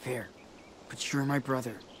not fair, but you're my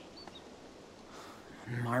brother.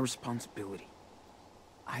 And my responsibility.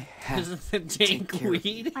 I have Isn't the to take dank care of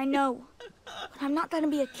you. weed? I know. I'm not gonna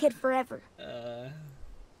be a kid forever.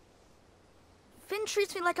 Finn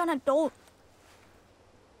treats me like an adult.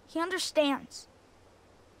 He understands.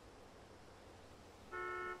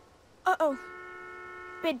 Uh-oh.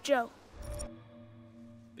 Big Joe.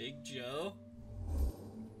 Big Joe?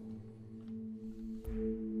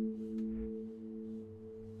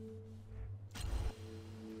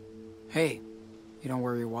 Hey, you don't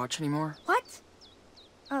wear your watch anymore? What?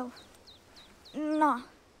 Oh. Nah.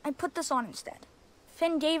 I put this on instead.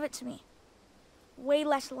 Finn gave it to me. Way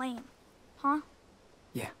less lame. Huh?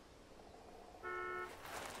 Yeah.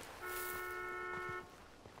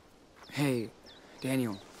 Hey,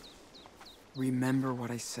 Daniel. Remember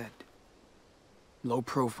what I said. Low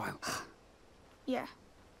profile. Yeah.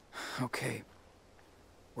 Okay.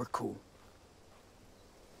 We're cool.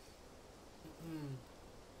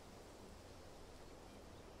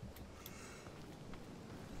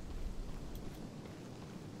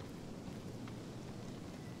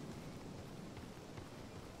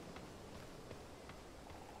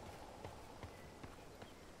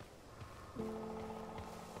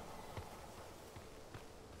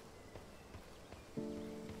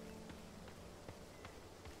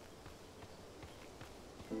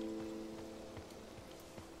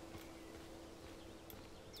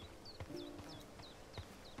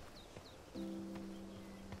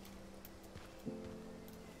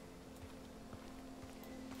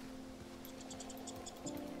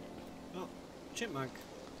 Oh, chipmunk.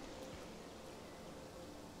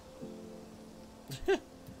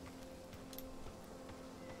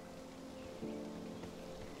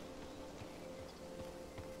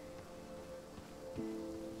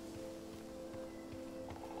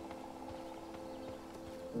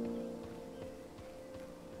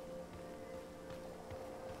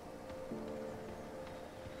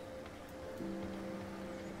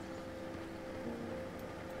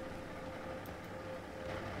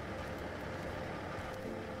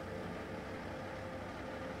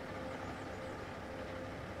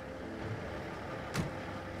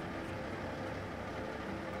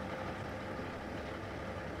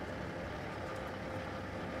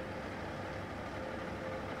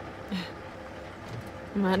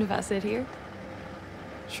 Mind if I sit here?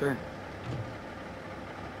 Sure.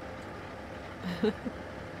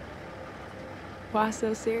 Why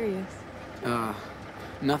so serious?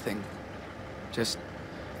 Nothing. Just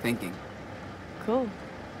thinking. Cool.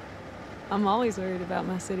 I'm always worried about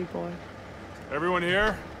my city boy. Everyone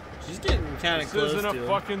here? She's getting kind of close This to isn't a him.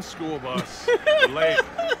 fucking school bus. We're late.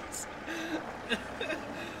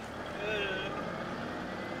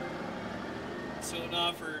 Showing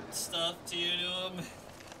off her stuff to him.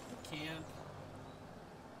 Can't.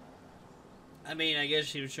 I mean, I guess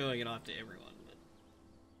she was showing it off to everyone, but.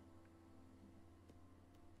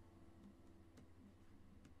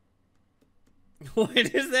 Why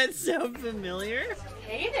does that sound familiar?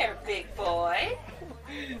 Hey there, big boy.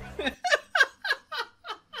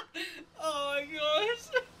 Oh my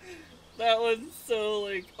gosh. That was so,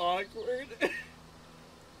 like, awkward.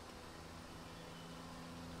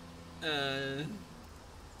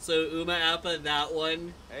 So Uma Appa, that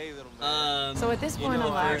one. Hey, little man. So at this you point, know,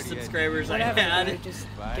 I'm like, for subscribers whatever, I had, dude, just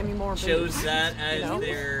give me more chose booze. that as You know?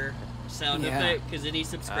 their sound Yeah. effect, because any I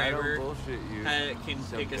subscriber don't bullshit you. can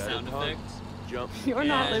Some pick a gutter sound punk effect jumped You're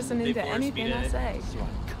not And listening they to forced me anything to- I say. so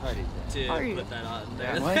I cut it down. to Are you? put that on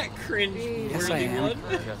there. What? That cringe Yes, I worthy am. one.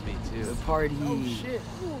 Cut me too. The party. Oh shit.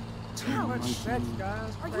 Too much monkey. sex,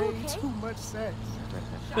 guys. Are you Way okay? too much sex.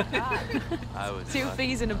 I was 2 lucky.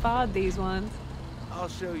 fees in a pod, these ones. I'll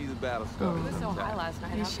show you the battle Oh. scar. It was so high last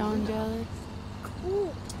night. Is Sean jealous?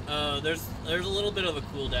 Cool. There's a little bit of a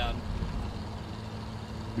cooldown.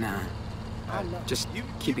 Nah. I know. Just You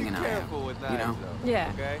keeping be an eye careful out. with You knives, know? though,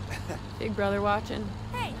 Yeah. Okay. Big brother watching.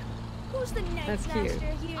 Hey, who's the next That's master cute.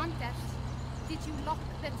 here? Anders, did you lock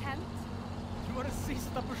the tent?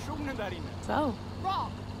 So,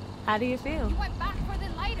 Wrong. how do you feel? You went back for the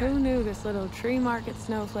lighter. Who knew this little tree market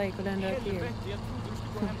snowflake would end up here?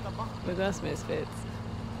 With us misfits.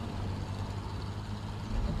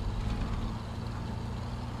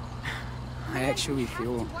 I actually You have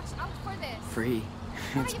feel to watch out for this. free.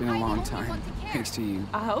 It's been a long time. Thanks to you.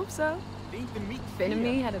 I hope so. Finn and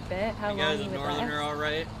me had a bet how You long guys we a would northerner, last.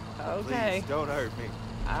 alright? Okay. Please don't hurt me.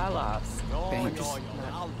 I lost. Thanks.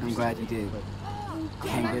 I'm glad you did.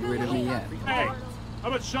 Can't get rid of me yet. Hey, how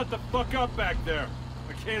about shut the fuck up back there?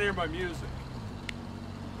 I can't hear my music.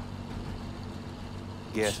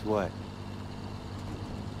 Guess what?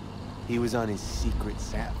 He was on his secret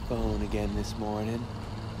sat phone again this morning.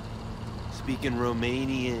 Speaking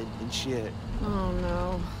Romanian and shit. Oh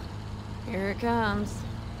no. Here it comes.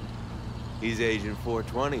 He's Agent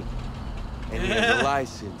 420. and he has a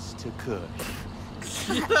license to cook.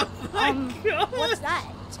 What's that?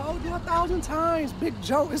 Told you 1,000 times, Big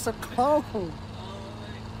Joe is a clone.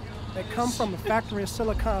 They come from a factory in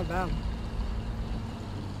Silicon Valley.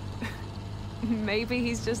 Maybe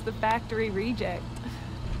he's just the factory reject.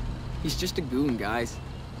 He's just a goon, guys.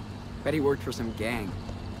 Bet he worked for some gang.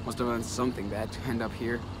 Must have done something bad to end up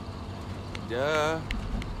here. Duh.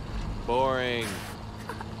 Boring.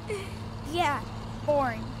 Yeah,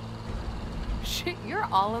 boring. Shit, you're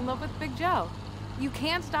all in love with Big Joe. You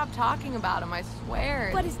can't stop talking about him, I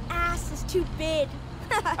swear. But his ass is too big.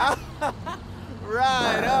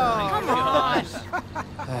 Right on. Come on.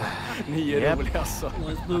 Yep.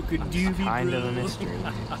 Let's look a doobie, Kind of a bro. mystery.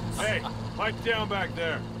 Hey, pipe down back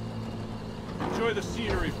there. Enjoy the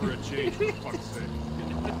scenery for a change, for fuck's sake.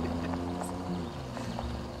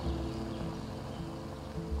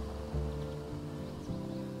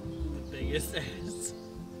 The biggest ass.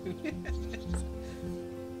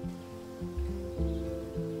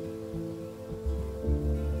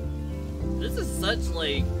 This is such,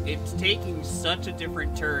 like, it's taking such a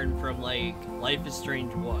different turn from, like, Life is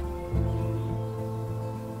Strange 1.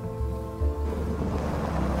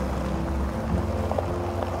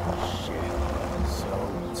 Shit,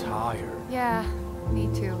 so tired. Yeah, me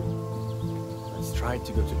too. Let's try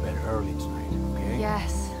to go to bed early tonight, okay?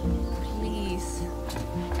 Yes, please.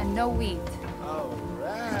 And no weed. All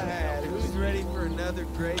right. Who's ready for another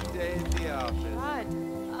great day at the office? Shut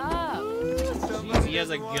up. Jeez, he has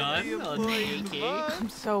a gun? A AK? I'm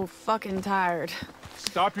so fucking tired.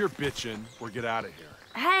 Stop your bitching or get out of here.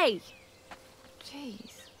 Hey!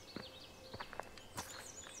 Jeez.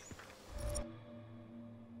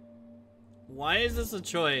 Why is this a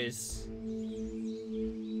choice?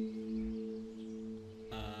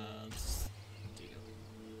 Let's do.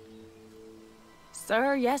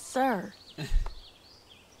 Sir, yes, sir.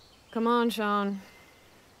 Come on, Sean.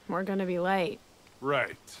 We're gonna be late.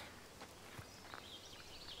 Right.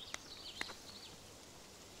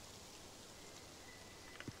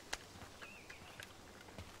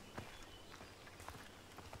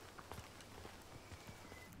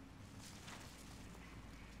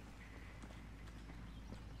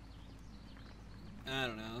 I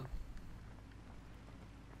don't know.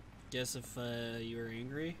 Guess if you were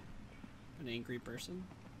angry? An angry person?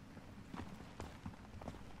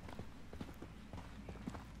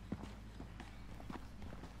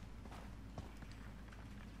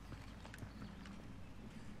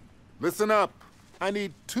 Listen up. I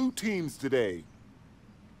need 2 teams today.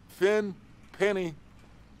 Finn, Penny,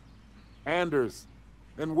 Anders,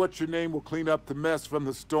 and what's your name will clean up the mess from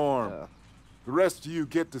the storm. The rest of you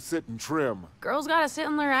get to sit and trim. Girls gotta sit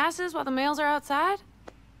on their asses while the males are outside?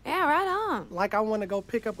 Yeah, right on. Like I want to go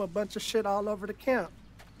pick up a bunch of shit all over the camp.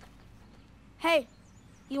 Hey,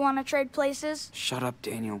 you want to trade places? Shut up,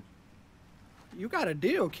 Daniel. You got a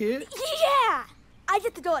deal, kid. Yeah! I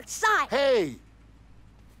get to go outside. Hey!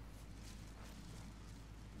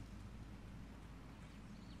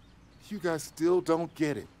 You guys still don't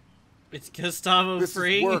get it. It's Gustavo This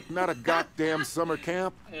Fring. is work, not a goddamn summer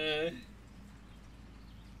camp.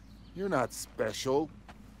 You're not special.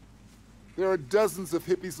 There are dozens of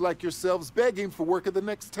hippies like yourselves begging for work in the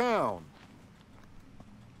next town.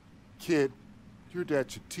 Kid, your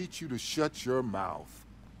dad should teach you to shut your mouth.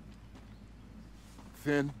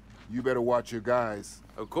 Finn, you better watch your guys.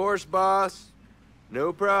 Of course, boss.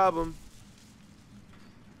 No problem.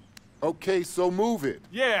 Okay, so move it.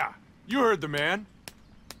 Yeah, you heard the man.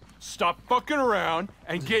 Stop fucking around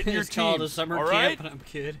and get in your It's called a teams, summer all camp right? and I'm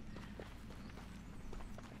kid.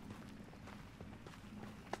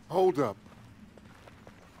 Hold up.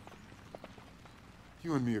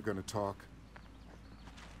 You and me are gonna talk.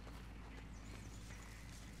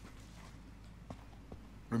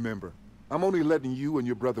 Remember, I'm only letting you and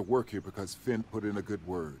your brother work here because Finn put in a good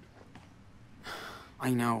word. I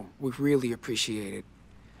know. We really appreciate it.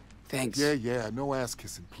 Thanks. Yeah, no ass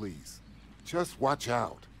kissing, please. Just watch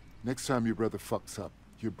out. Next time your brother fucks up,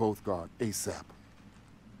 you're both gone ASAP.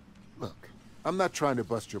 Look, I'm not trying to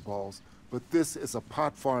bust your balls, but this is a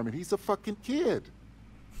pot farm and he's a fucking kid.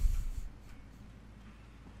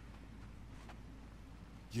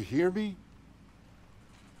 You hear me?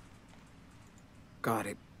 Got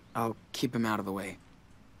it. I'll keep him out of the way.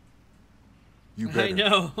 You better. I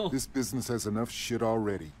know. This business has enough shit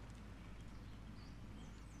already.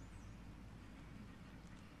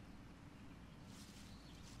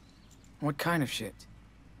 What kind of shit?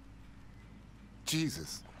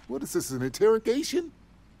 Jesus, what is this, an interrogation?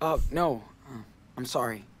 No. I'm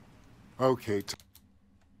sorry. Okay.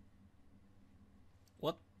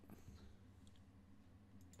 What?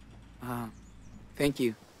 Thank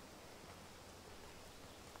you.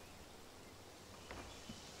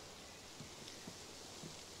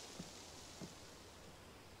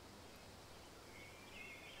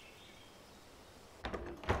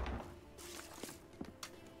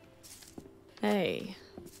 Hey.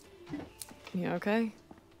 You okay?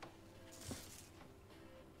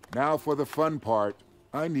 Now for the fun part.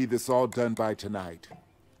 I need this all done by tonight.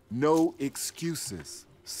 No excuses.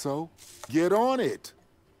 So, get on it.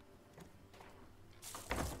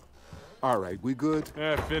 All right, we good?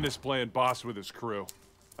 Finn is playing boss with his crew.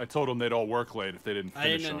 I told him they'd all work late if they didn't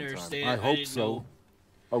finish on time. I didn't understand. I hope didn't so. know.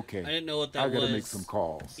 Okay. I didn't know what that was. I gotta make some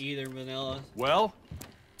calls. Either, Vanilla. Well,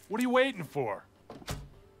 what are you waiting for?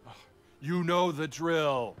 You know the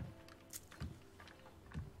drill.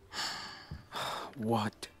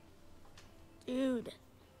 What? Dude,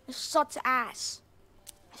 this sucks ass.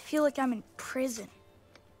 I feel like I'm in prison.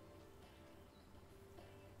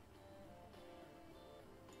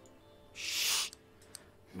 Shh.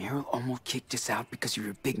 Meryl almost kicked us out because of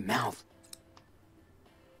your big mouth.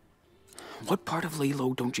 What part of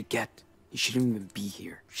Lalo don't you get? You shouldn't even be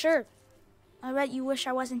here. Sure. I bet you wish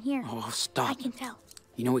I wasn't here. Oh, stop. I can tell.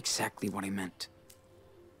 You know exactly what I meant.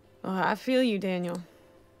 Oh, I feel you, Daniel.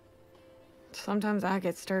 Sometimes I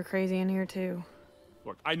get stir crazy in here too.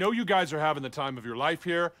 Look, I know you guys are having the time of your life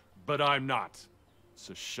here, but I'm not.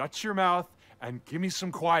 So shut your mouth and give me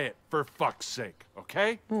some quiet, for fuck's sake,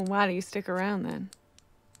 okay? Well, why do you stick around then?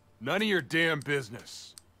 None of your damn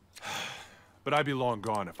business. But I'd be long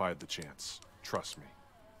gone if I had the chance. Trust me.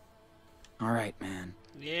 All right, man.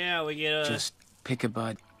 Yeah, we get a... Just pick a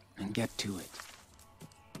bud and get to it.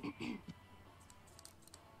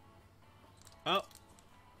 Oh.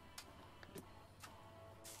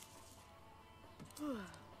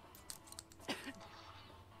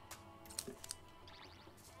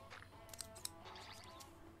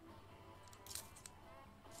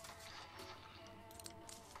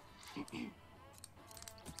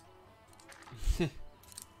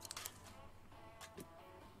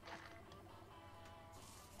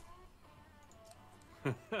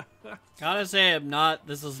 Gotta say,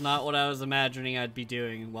 this is not what I was imagining I'd be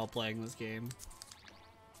doing while playing this game.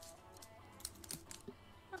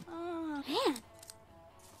 Man,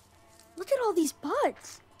 look at all these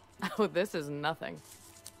buds. Oh, this is nothing.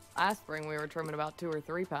 Last spring we were trimming about 2 or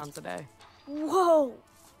 3 pounds a day. Whoa,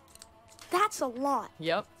 that's a lot.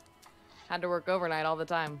 Yep. Had to work overnight all the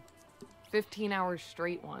time. 15 hours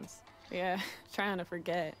straight once. Yeah, trying to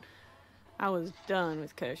forget. I was done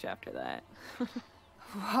with Kush after that.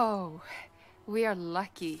 Whoa, we are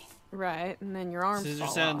lucky. Right, and then your arms Scissor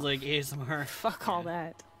fall sounds off. like ASMR. Fuck all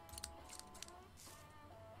that.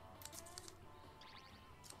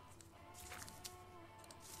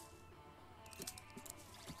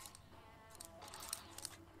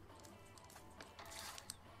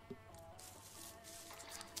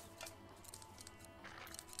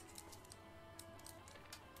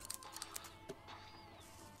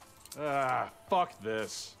 Fuck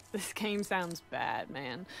this. This game sounds bad,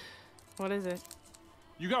 man. What is it?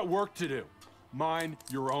 You got work to do. Mind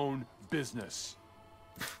your own business.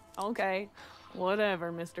 Okay,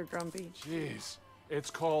 whatever, Mr. Grumpy. Jeez. It's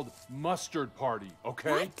called Mustard Party, okay?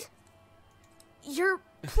 What? You're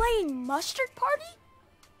playing Mustard Party?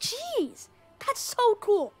 Jeez, that's so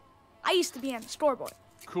cool. I used to be on the scoreboard.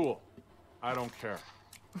 Cool. I don't care.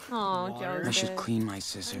 Oh, Joseph. I should clean my Are you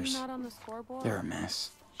scissors. not on the scoreboard? They're a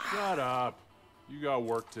mess. Shut up. You got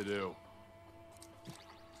work to do.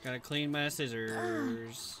 Gotta clean my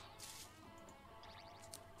scissors.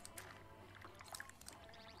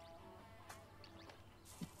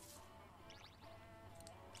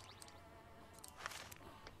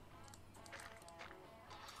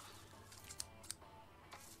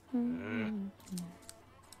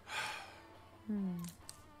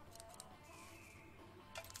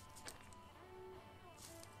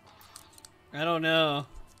 I don't know.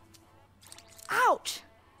 Ouch!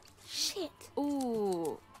 Shit.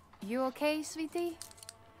 Ooh, you okay, sweetie?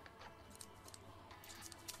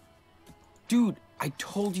 Dude, I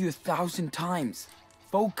told you 1,000 times.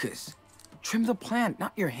 Focus. Trim the plant,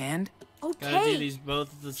 not your hand. Gotta do Okay. these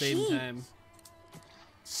both at the same Jeez. time.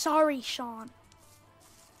 Sorry, Sean.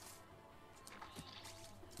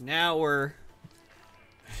 Now we're...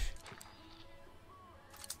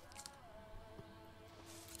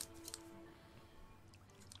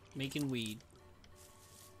 making weed.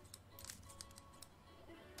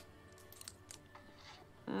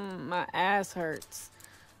 My ass hurts.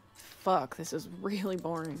 Fuck, this is really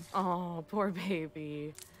boring. Oh, poor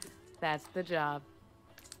baby. That's the job.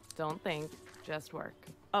 Don't think, just work.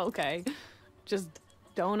 Okay. Just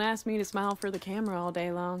don't ask me to smile for the camera all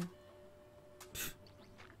day long.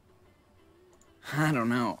 I don't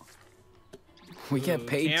know. We get Ooh,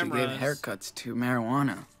 paid to give cameras. haircuts to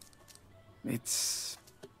marijuana. It's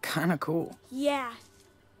kind of cool. Yeah.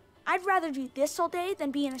 I'd rather do this all day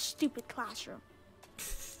than be in a stupid classroom.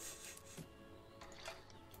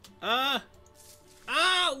 What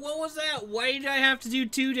was that? Why did I have to do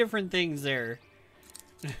two different things there?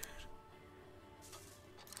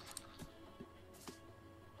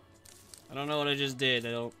 I don't know what I just did.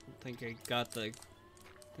 I don't think I got the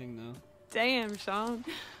thing though. Damn, Sean.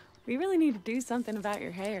 We really need to do something about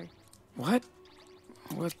your hair. What?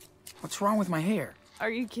 What's wrong with my hair? Are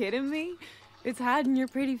you kidding me? It's hiding your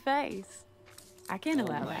pretty face. I can't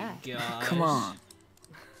allow that. Gosh. Come on.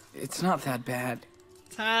 It's not that bad.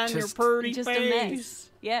 It's hiding your Just- pretty Just face. a mess.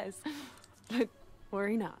 Yes. But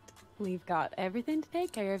worry not. We've got everything to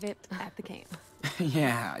take care of it at the camp.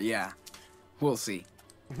 Yeah. We'll see.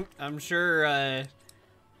 I'm sure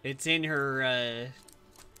it's in her.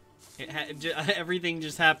 Everything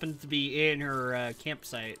just happens to be in her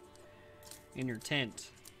campsite, in her tent.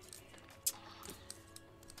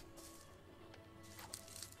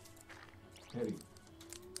 Hetty.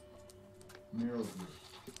 Meryl here.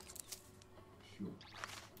 Sure.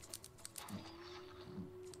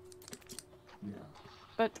 Yeah.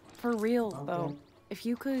 But for real, though, if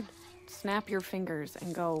you could snap your fingers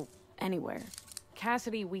and go anywhere.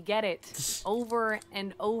 Cassidy, we get it. Over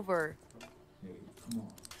and over. Hey, come on.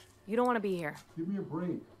 You don't want to be here. Give me a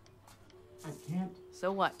break. I can't.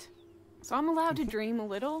 So what? So I'm allowed to dream a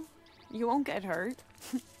little? You won't get hurt.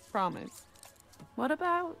 Promise. What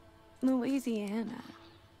about Louisiana?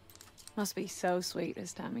 Must be so sweet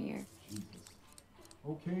this time of year. Jesus.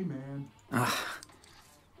 Okay, man.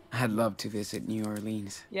 I'd love to visit New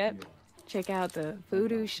Orleans. Yep. Check out the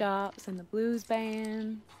voodoo shops and the blues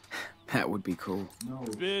band. That would be cool. No.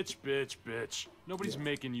 Bitch. Nobody's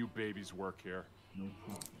making you babies work here. No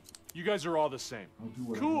problem. You guys are all the same. I'll do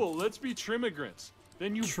what I Cool, let's be trimmigrants.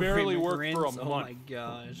 Then you barely work for a Trimmigrants? month. Oh my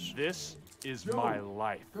gosh. This is Joe. my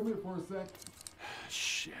life. Come here for a sec.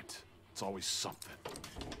 Shit. It's always something.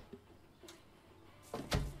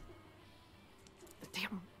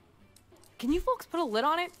 Damn. Can you folks put a lid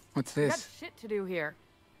on it? What's We got this? shit to do here.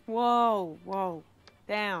 Whoa.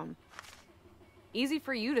 Down. Easy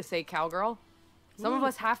for you to say, cowgirl. Some of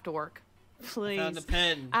us have to work. Please. Found a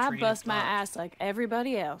pen. I Train of bust my thought. ass like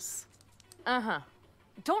everybody else. Uh-huh.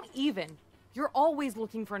 Don't even. You're always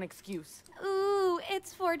looking for an excuse. Ooh,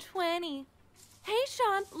 it's 420. Hey,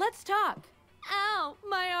 Sean, let's talk. Ow,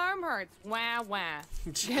 my arm hurts. Wah.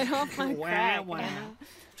 Get off my Wah, crack, wah. Hannah.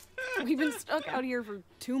 We've been stuck out here for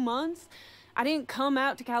 2 months. I didn't come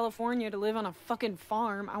out to California to live on a fucking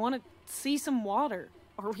farm. I want to see some water.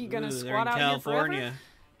 Are we gonna Ooh, they're squat in out California. here forever?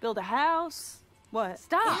 Build a house? What?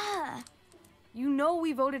 Stop. Yeah. You know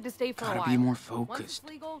we voted to stay for a Gotta while. be more Once focused. it's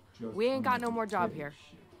legal, Just we ain't got no another more job petty here.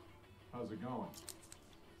 shit. How's it going?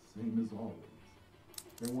 Same as always.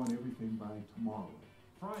 They want everything by tomorrow.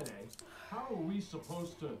 Friday? How are we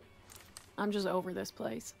supposed to... I'm just over this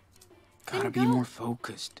place. Gotta Then be go. more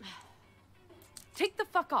focused. Take the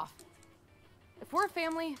fuck off. If we're a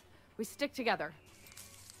family, we stick together.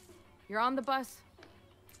 You're on the bus,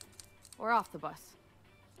 or off the bus.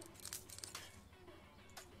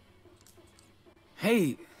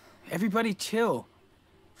 Hey, everybody chill.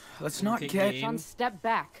 Let's not Okay, get... Gabe. Sean, step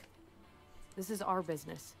back. This is our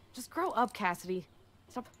business. Just grow up, Cassidy.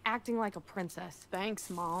 Stop acting like a princess. Thanks,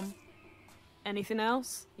 Mom. Anything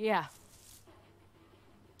else? Yeah.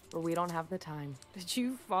 But we don't have the time. Did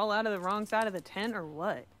you fall out of the wrong side of the tent or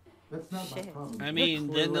what? That's not my Shit. problem. I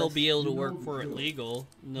mean, then they'll be able to You know work the for it drill. legal,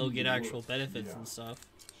 and they'll get actual benefits Yeah. and stuff.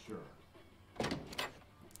 Sure.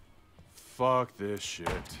 Fuck this shit.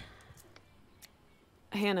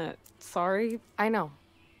 Hannah, sorry. I know.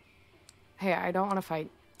 Hey, I don't want to fight.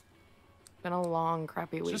 Been a long,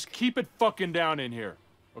 crappy week. Just keep it fucking down in here,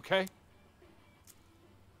 okay?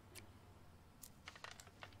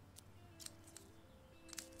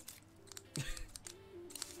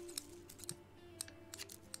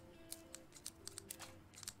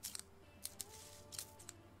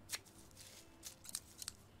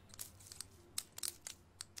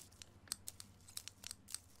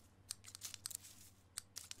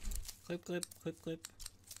 Clip.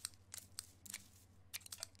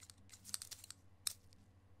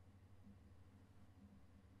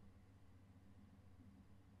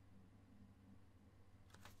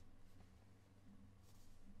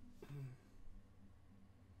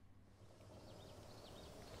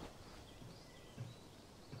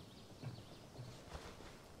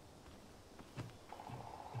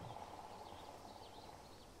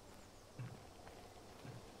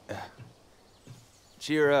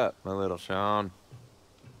 Cheer up, my little Sean.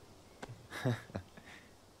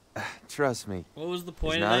 Trust me, What was the it's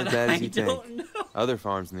point not of as that? bad as I you don't think. know. Other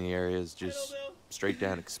farms in the area is just know. straight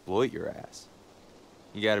down exploit your ass.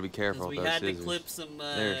 You gotta be 'Cause careful we with those had to scissors. clip some,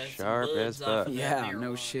 They're some sharp as buds off fuck. of that Yeah,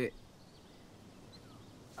 no marijuana. shit.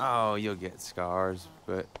 Oh, you'll get scars,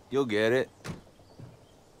 but you'll get it.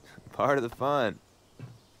 Part of the fun.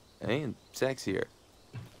 And sexier.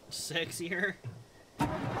 Sexier?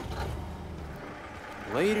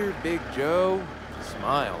 Later, Big Joe.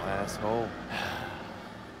 Smile, asshole.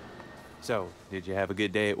 So, did you have a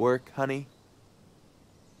good day at work, honey?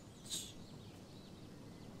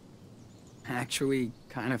 Actually,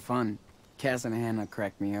 kind of fun. Cass and Hannah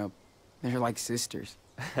cracked me up. They're like sisters.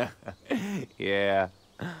 Yeah.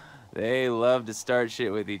 They love to start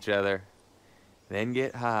shit with each other. Then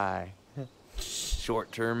get high.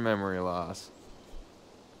 Short-term memory loss.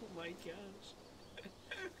 Oh my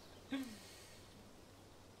gosh.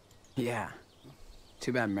 Yeah.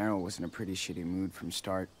 Too bad Merrill was in a pretty shitty mood from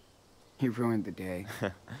start. He ruined the day.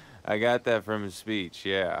 I got that from his speech,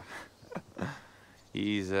 yeah.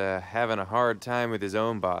 He's having a hard time with his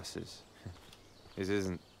own bosses. This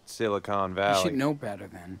isn't Silicon Valley. You should know better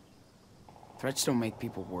then. Threats don't make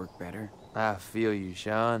people work better. I feel you,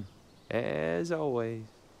 Sean. As always.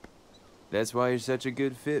 That's why you're such a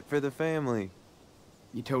good fit for the family.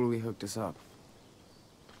 You totally hooked us up.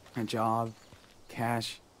 A job,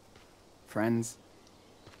 cash, friends,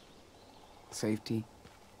 safety.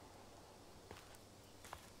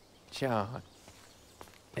 Sean,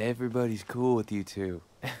 everybody's cool with you two.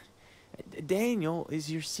 Daniel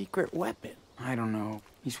is your secret weapon. I don't know.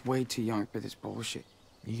 He's way too young for this bullshit.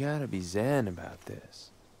 You gotta be zen about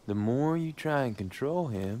this. The more you try and control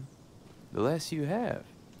him, the less you have.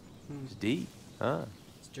 It's deep, huh?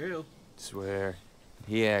 It's true. Swear,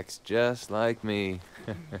 he acts just like me.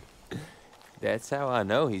 That's how I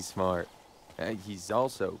know he's smart. He's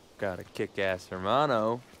also got a kick-ass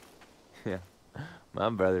hermano. Yeah,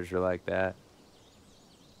 my brothers are like that.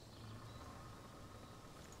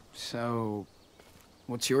 So,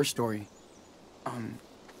 what's your story?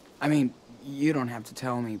 I mean, you don't have to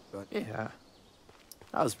tell me, but... Yeah,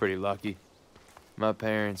 I was pretty lucky. My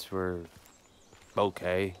parents were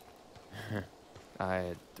okay. I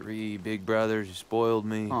had 3 big brothers who spoiled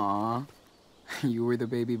me. Aw, you were the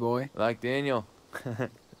baby boy? Like Daniel.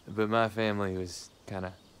 But my family was kind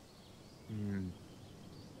of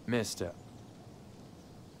messed up.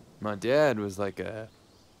 My dad was like a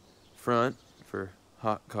front for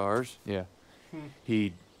hot cars. Yeah.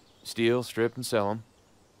 He'd steal, strip, and sell them.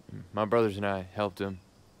 My brothers and I helped him.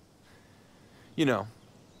 You know,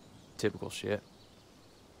 typical shit.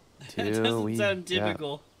 That doesn't sound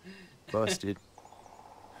typical. Busted.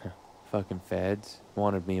 Fucking feds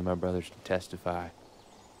wanted me and my brothers to testify.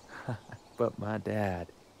 But my dad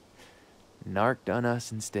narked on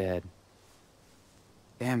us instead.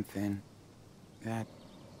 Damn, Finn. That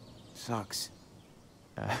sucks.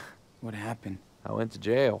 What happened? I went to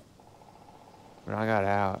jail. When I got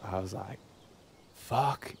out, I was like,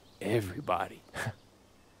 fuck everybody.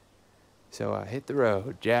 So I hit the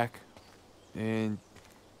road, Jack. And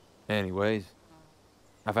anyways,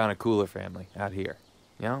 I found a cooler family out here.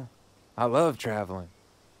 You know, I love traveling,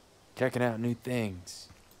 checking out new things.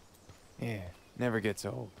 Yeah, never gets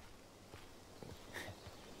old.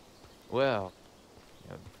 Well,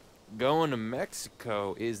 going to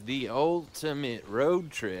Mexico is the ultimate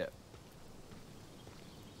road trip.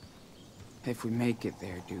 If we make it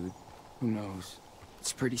there, dude, who knows?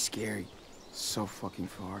 It's pretty scary. So fucking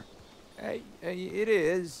far. Hey, it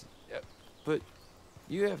is. But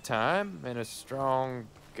you have time and a strong,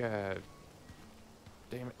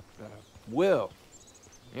 will.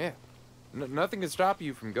 Yeah. Nothing can stop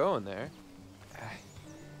you from going there.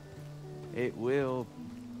 It will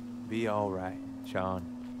be all right,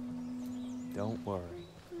 Sean. Don't worry.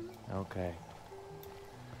 Okay.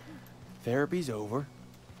 Therapy's over.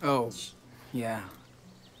 Oh, yeah.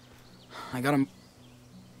 I got him.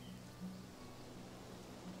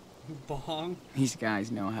 Bong? These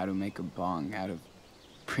guys know how to make a bong out of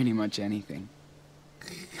pretty much anything.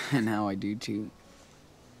 And now I do too.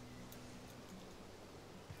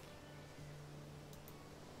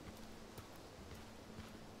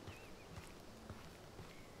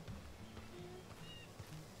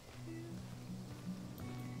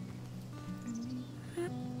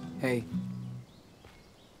 Hey.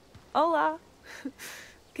 Hola.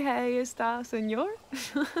 ¿Qué está, señor?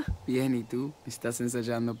 Bien, ¿y tú? ¿Estás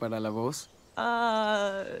ensayando para la voz?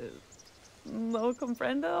 No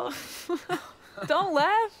comprendo. Don't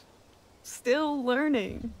laugh. Still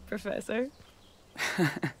learning, Professor.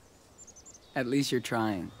 At least you're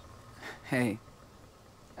trying. Hey,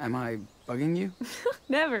 am I bugging you?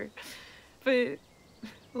 Never. But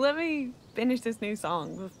let me finish this new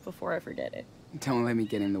song before I forget it. Don't let me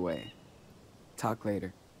get in the way. Talk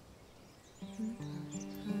later.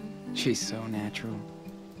 She's so natural.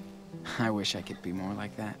 I wish I could be more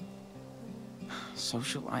like that.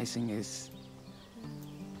 Socializing is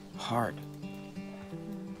hard.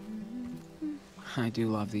 I do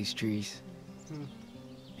love these trees.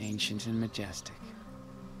 Ancient and majestic.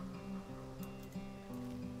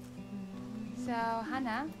 So,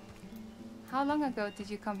 Hannah, how long ago did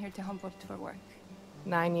you come here to Humboldt for work?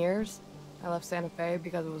 9 years. I left Santa Fe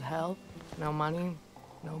because it was hell. No money,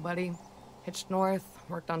 nobody. Hitched north,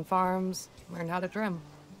 worked on farms, learned how to trim.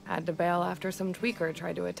 Had to bail after some tweaker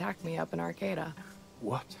tried to attack me up in Arcata.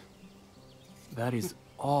 What? That is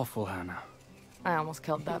awful, Hannah. I almost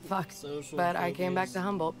killed that fuck. But I came back to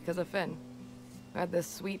Humboldt because of Finn. I had this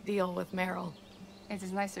sweet deal with Meryl. It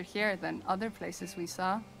is nicer here than other places we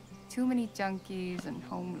saw. Too many junkies and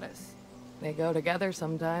homeless. They go together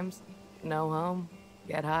sometimes. No home,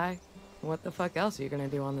 get high. What the fuck else are you gonna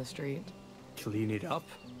do on the street? Clean it up?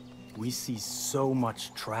 We see so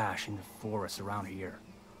much trash in the forest around here.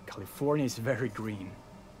 California is very green,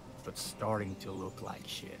 but starting to look like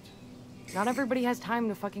shit. Not everybody has time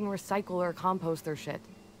to fucking recycle or compost their shit.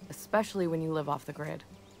 Especially when you live off the grid.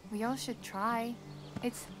 We all should try.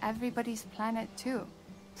 It's everybody's planet too.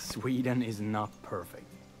 Sweden is not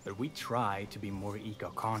perfect, but we try to be more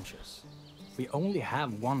eco-conscious. We only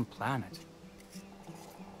have one planet.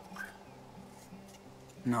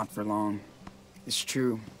 Not for long. It's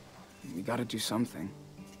true. We gotta do something.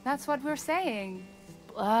 That's what we're saying.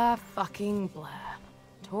 Blah fucking blah.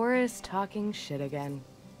 Tourists talking shit again.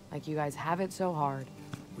 Like you guys have it so hard.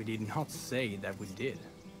 We did not say that we did.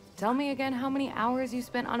 Tell me again how many hours you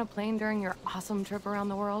spent on a plane during your awesome trip around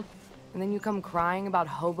the world, and then you come crying about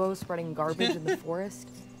hobos spreading garbage in the forest?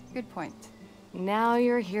 Good point. Now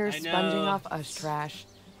you're here sponging off us trash.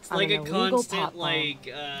 It's like a constant, like,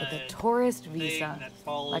 with a tourist visa, that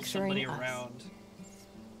follows lecturing somebody us. around.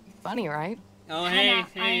 Funny, right? Oh, Hannah,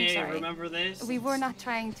 hey, I'm sorry. remember this? We were not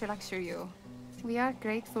trying to lecture you. We are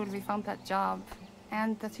grateful we found that job,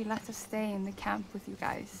 and that you let us stay in the camp with you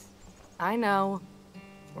guys. I know.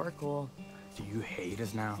 We're cool. Do you hate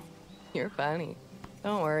us now? You're funny.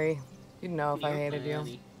 Don't worry. You'd know if I hated you.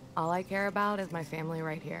 funny. All I care about is my family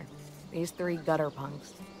right here. These 3 gutter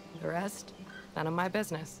punks. The rest, none of my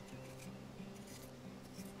business.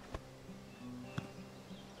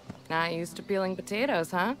 Not used to peeling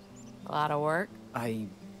potatoes, huh? A lot of work. I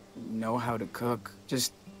know how to cook,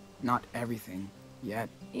 just not everything yet.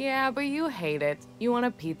 Yeah, but you hate it. You want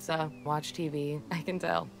a pizza, watch TV. I can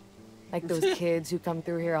tell. Like those kids who come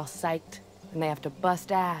through here all psyched, and they have to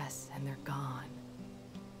bust ass, and they're gone.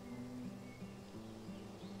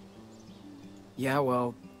 Yeah,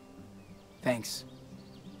 well, thanks.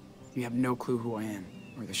 You have no clue who I am,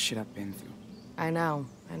 or the shit I've been through. I know.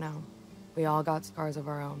 We all got scars of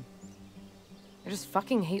our own. I just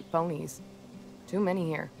fucking hate phonies. Too many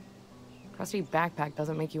here. Crusty backpack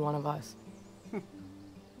doesn't make you one of us.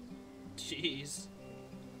 Jeez.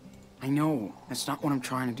 I know, that's not what I'm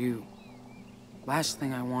trying to do. Last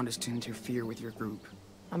thing I want is to interfere with your group.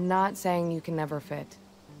 I'm not saying you can never fit.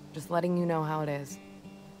 Just letting you know how it is.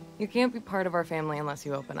 You can't be part of our family unless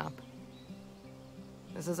you open up.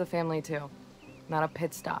 This is a family too, not a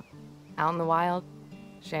pit stop. Out in the wild,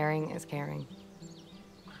 sharing is caring.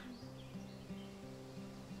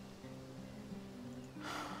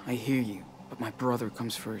 I hear you, but my brother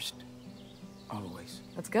comes first. Always.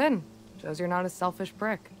 That's good. Shows you're not a selfish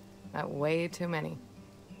prick. Met way too many.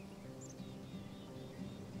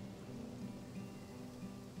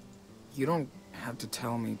 You don't have to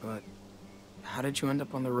tell me, but how did you end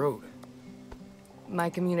up on the road? My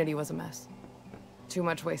community was a mess. Too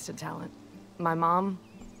much wasted talent. My mom,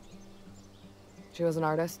 she was an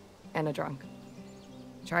artist and a drunk.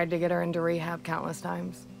 Tried to get her into rehab countless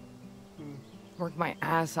times. Worked my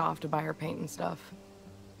ass off to buy her paint and stuff.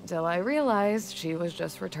 Until I realized she was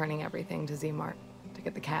just returning everything to Z-Mart to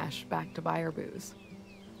get the cash back to buy her booze.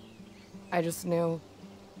 I just knew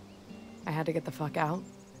I had to get the fuck out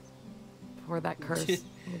before that curse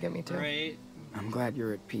would get me too. Right. I'm glad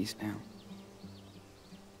you're at peace now.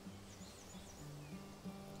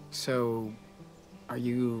 So, are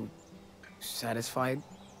you satisfied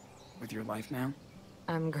with your life now?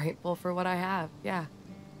 I'm grateful for what I have, yeah.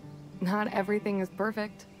 Not everything is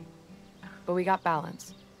perfect, but we got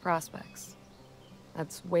balance, prospects.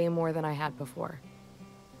 That's way more than I had before.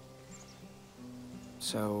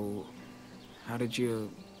 So, how did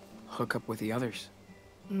you hook up with the others?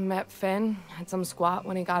 Met Finn at some squat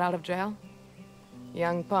when he got out of jail.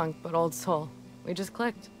 Young punk, but old soul. We just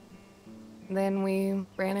clicked. Then we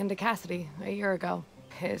ran into Cassidy a year ago,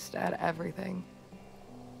 pissed at everything.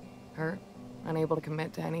 Hurt, unable to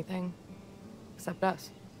commit to anything, except us.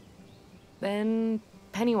 Then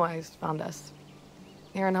Pennywise found us,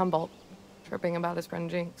 here in Humboldt, tripping about his friend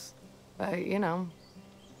Jinx. But, you know,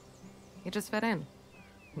 you just fit in.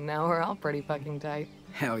 Now we're all pretty fucking tight.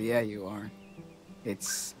 Hell yeah, you are.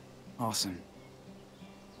 It's awesome.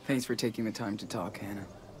 Thanks for taking the time to talk, Hannah.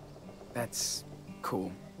 That's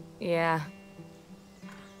cool. Yeah.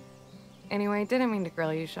 Anyway, didn't mean to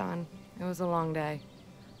grill you, Sean. It was a long day.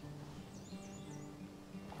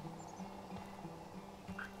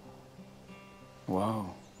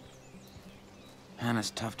 Whoa.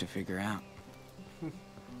 Hannah's tough to figure out.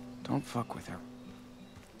 Don't fuck with her.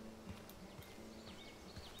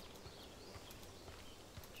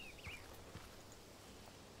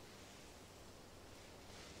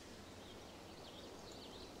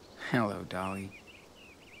 Hello, Dolly.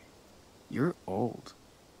 You're old.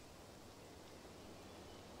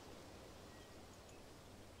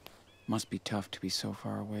 Must be tough to be so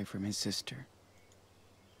far away from his sister.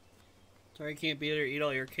 Sorry I can't be there, eat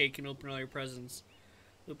all your cake and open all your presents.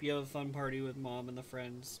 Hope you have a fun party with Mom and the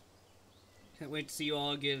friends. Can't wait to see you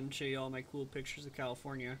all again and show you all my cool pictures of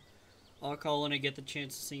California. I'll call when I get the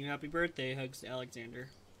chance to sing you happy birthday. Hugs, Alexander.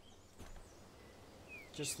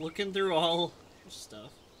 Just looking through all your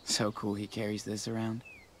stuff. So cool he carries this around.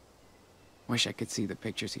 Wish I could see the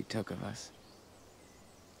pictures he took of us.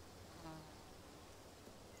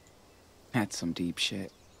 That's some deep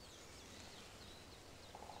shit.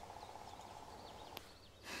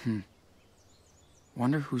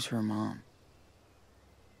 Wonder who's her mom.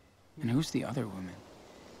 And who's the other woman?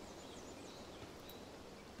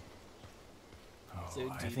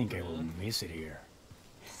 Oh, I think I will miss it here.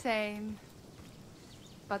 Same.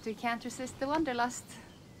 But we can't resist the wanderlust.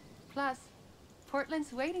 Plus,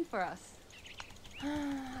 Portland's waiting for us.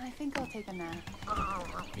 I think I'll take a nap.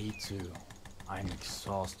 Me too. I'm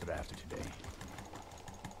exhausted after today.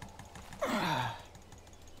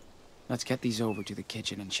 Let's get these over to the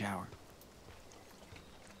kitchen and shower.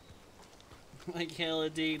 Like hella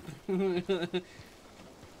deep.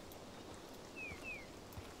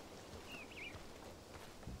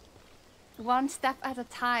 One step at a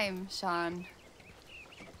time, Sean.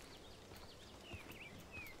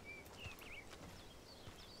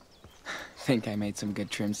 Think I made some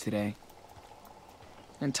good trims today.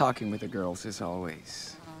 And talking with the girls is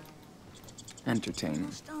always entertaining.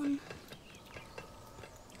 Almost done.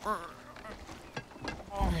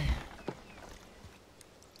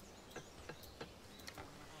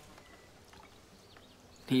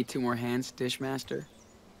 Need 2 more hands, Dishmaster?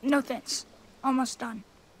 No thanks. Almost done.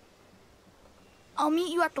 I'll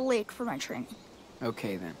meet you at the lake for my training.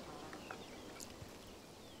 Okay then.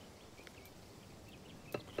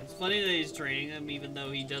 It's funny that he's training him even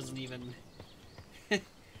though he doesn't even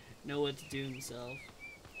know what to do himself.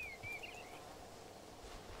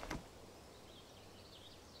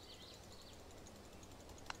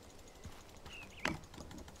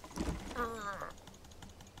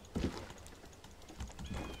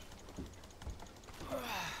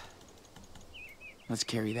 Let's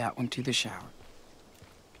carry that one to the shower.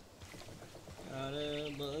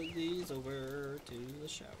 Gotta lug these over to the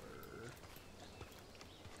shower.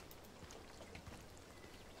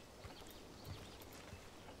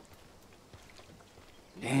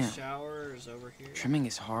 Damn. The shower is over here. Trimming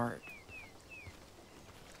is hard.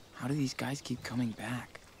 How do these guys keep coming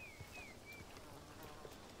back?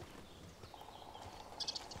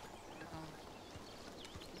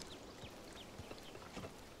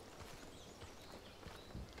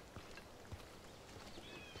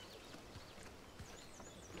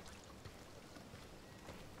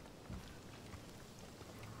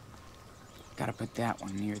 Gotta put that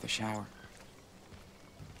one near the shower.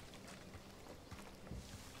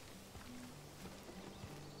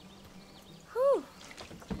 Whew.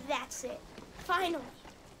 That's it. Finally.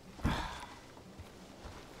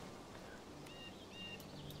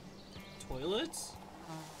 Toilets?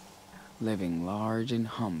 Living large and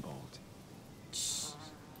humbled. Gross.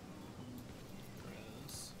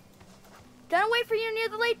 Gonna wait for you near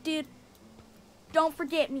the lake, dude. Don't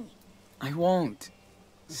forget me. I won't.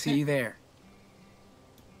 See you there.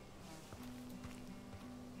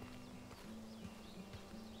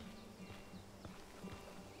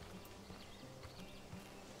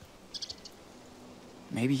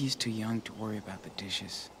 Maybe he's too young to worry about the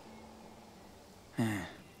dishes.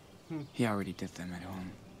 He already did them at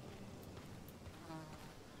home.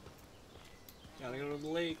 Gotta go to the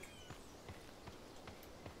lake.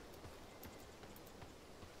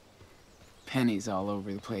 Penny's all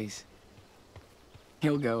over the place.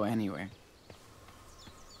 He'll go anywhere.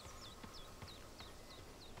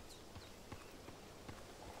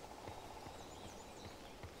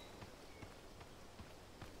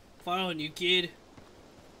 Following you, kid.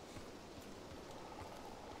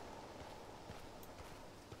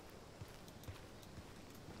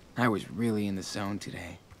 I was really in the zone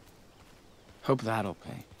today. Hope that'll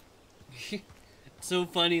pay. So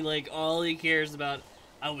funny, like, all he cares about,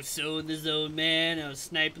 I was so in the zone, man. I was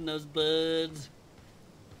sniping those buds.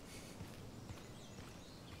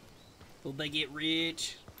 Hope I get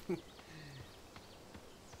rich.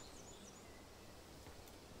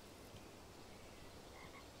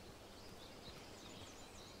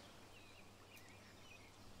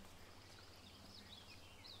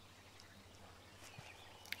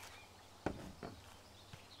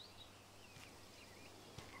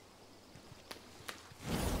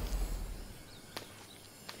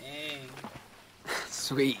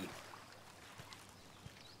 Sweet.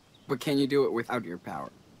 But can you do it without your power?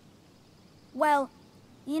 Well,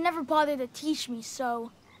 you never bothered to teach me,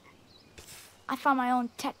 so I found my own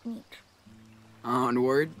technique.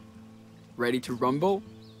 Onward. Ready to rumble?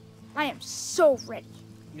 I am so ready.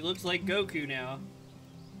 He looks like Goku now.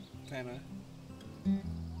 Kinda.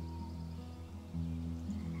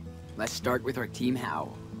 Let's start with our team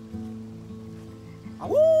howl.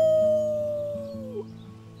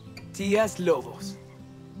 T.S. Lobos.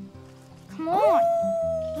 Come on.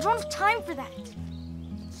 We don't have time for that.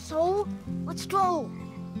 So, let's go.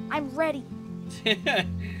 I'm ready.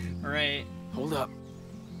 Right. Hold up.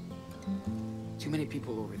 Too many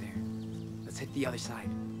people over there. Let's hit the other side.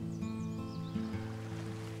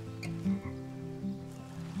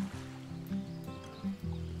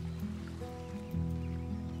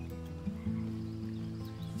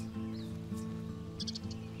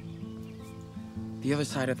 The other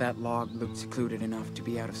side of that log looked secluded enough to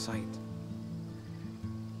be out of sight.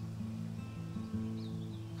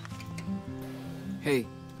 Hey,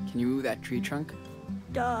 can you move that tree trunk?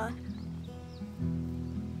 Duh.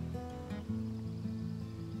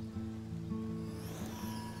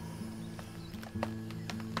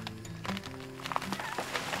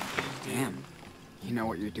 Damn, you know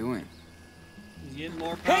what you're doing. He's getting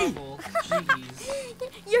more powerful.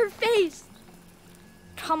 Jeez. Your face!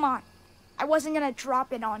 Come on. I wasn't gonna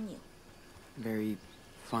drop it on you. Very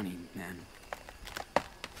funny, man.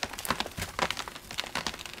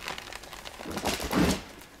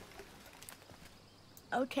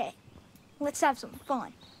 Okay, let's have some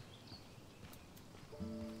fun.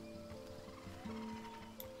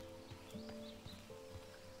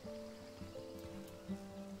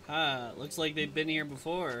 Huh, looks like they've been here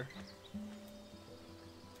before.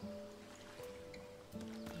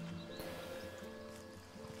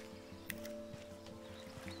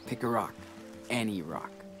 Pick a rock. Any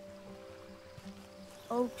rock.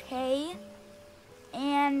 Okay,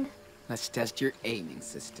 and Let's test your aiming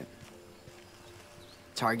system.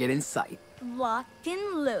 Target in sight. locked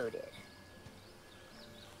and loaded.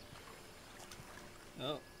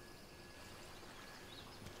 Oh.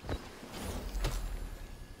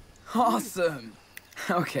 Awesome!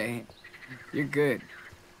 Okay, you're good.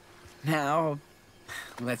 Now,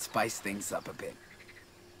 let's spice things up a bit.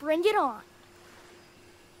 Bring it on.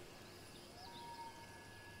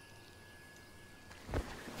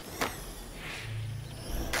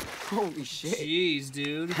 Holy shit. Jeez,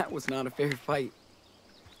 dude. That was not a fair fight.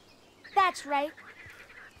 That's right.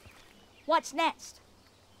 What's next?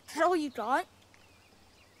 That all you got?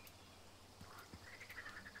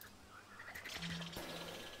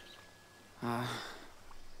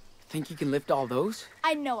 Think you can lift all those?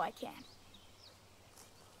 I know I can.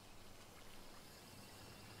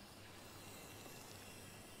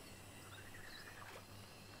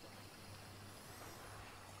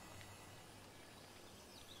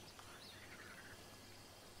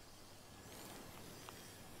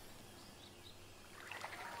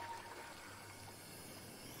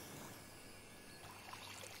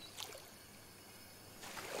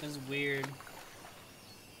 That's weird.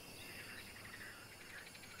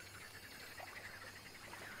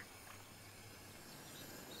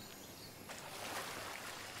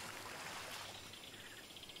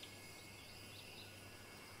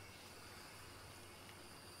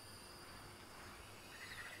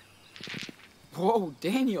 Whoa,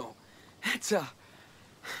 Daniel.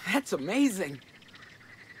 That's amazing.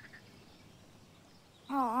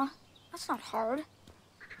 Aw, that's not hard.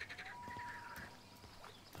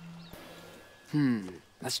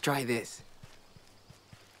 Let's try this.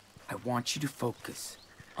 I want you to focus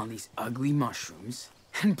on these ugly mushrooms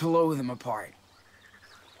and blow them apart.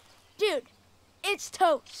 Dude, it's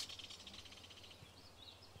toast.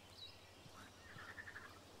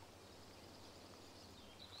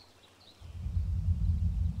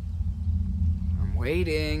 I'm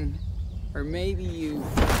waiting. Or maybe you...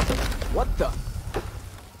 What the?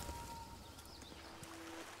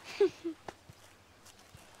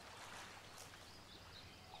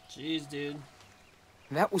 Jeez, dude.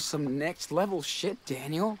 That was some next level shit,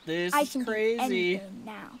 Daniel. This I is can do crazy. anything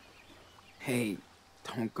now. Hey,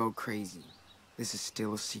 don't go crazy. This is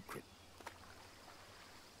still a secret.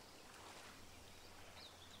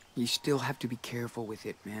 You still have to be careful with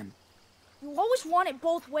it, man. You always want it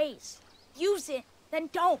both ways. Use it, then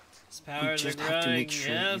don't. His You powers just are have to growing, make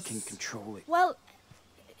sure yes. you can control it. Well,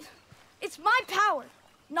 it's my power,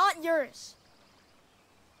 not yours.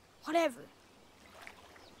 Whatever.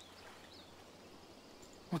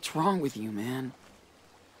 What's wrong with you, man?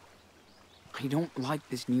 I don't like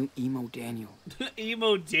this new emo Daniel.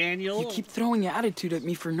 Emo Daniel? You keep throwing attitude at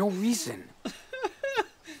me for no reason.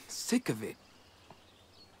 Sick of it.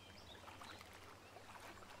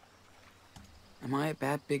 Am I a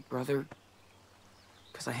bad big brother?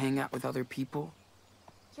 Because I hang out with other people?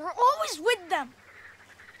 You're always with them.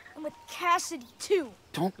 And with Cassidy, too.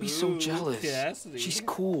 Don't be so jealous. Cassidy. She's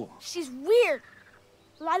cool. She's weird.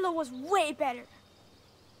 Lila was way better.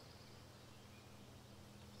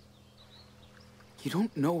 You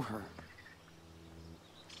don't know her.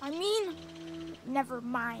 I mean, never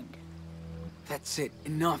mind. That's it.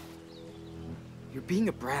 Enough. You're being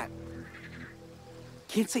a brat.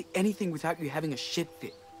 Can't say anything without you having a shit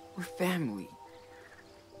fit. We're family.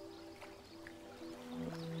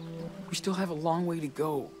 We still have a long way to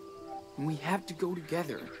go. And we have to go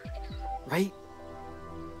together. Right?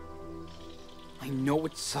 I know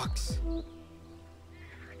it sucks.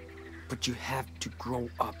 But you have to grow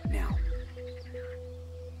up now.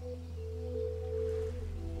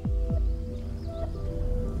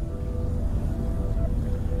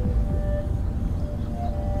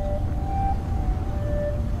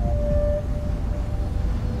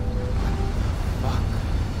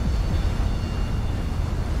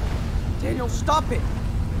 Daniel, stop it!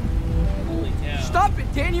 Holy cow. Stop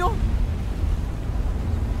it, Daniel!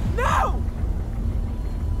 No!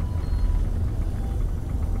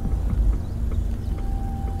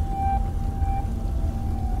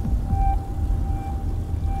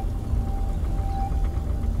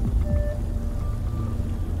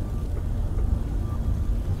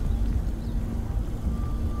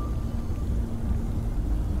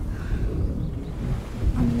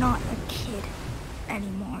 I'm not a kid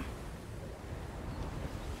anymore.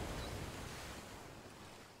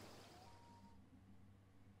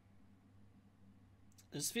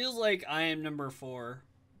 This feels like I am number 4.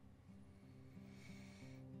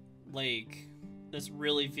 Like, this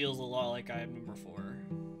really feels a lot like I am number 4.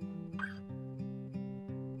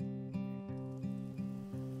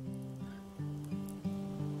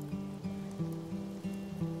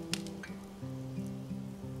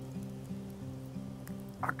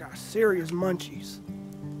 I got serious munchies.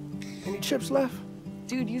 Any chips left?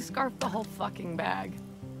 Dude, you scarfed the whole fucking bag.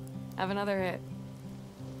 Have another hit.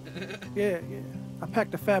 Yeah. I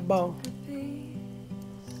packed a fat bowl.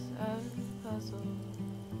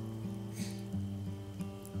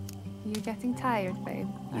 You getting tired, babe?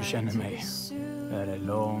 Du känner mig. Det är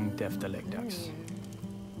långt efter läggdags.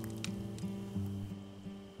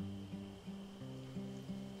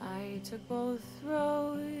 I took both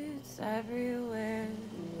roads everywhere.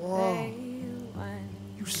 Whoa. They went.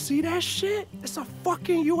 You see that shit? It's a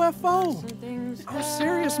fucking UFO. I'm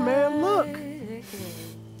serious, man. Look.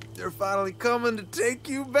 They're finally coming to take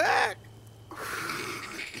you back.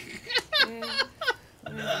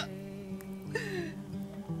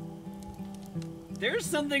 There's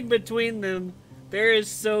something between them. There is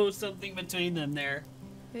something between them there.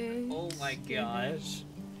 Oh my gosh.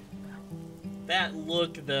 That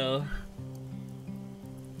look, though.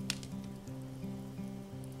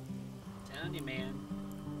 Telling you, man.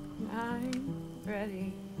 I'm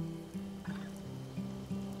ready.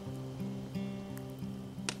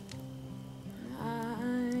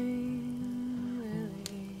 I'm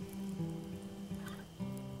really.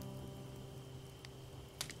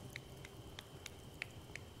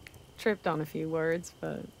 Tripped on a few words,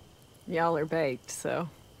 but y'all are baked, so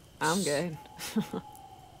I'm good.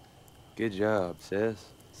 Good job, sis.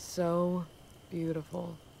 So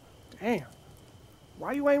beautiful. Damn.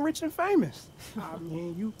 Why you ain't rich and famous? I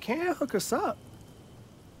mean, you can hook us up.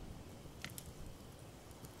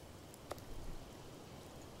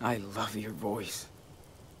 I love your voice.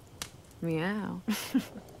 Meow.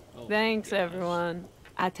 Oh Thanks, my gosh. everyone.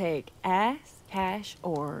 I take ass, cash,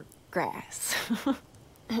 or grass.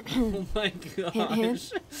 Oh my Hint,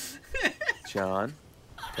 gosh. hint. John,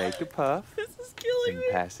 take a puff This is killing and me.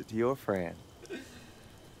 pass it to your friend.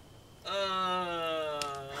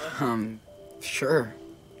 Sure.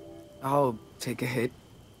 I'll take a hit.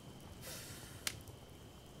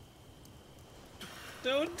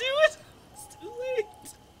 Don't do it. It's too late.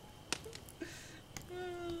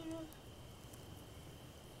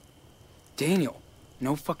 Daniel,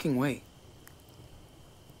 no fucking way.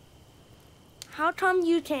 How come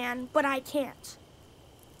you can, but I can't?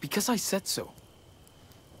 Because I said so.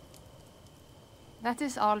 That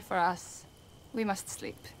is all for us. We must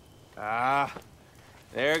sleep. Ah,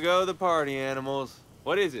 there go the party animals.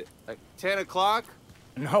 What is it, like 10 o'clock?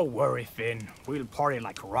 No worry, Finn. We'll party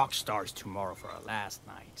like rock stars tomorrow for our last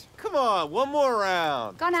night. Come on, one more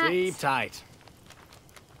round. Good night. Sleep tight.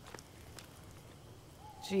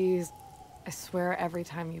 Jeez, I swear every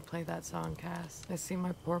time you play that song, Cass, I see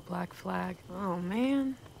my poor black flag. Oh,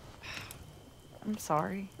 man. I'm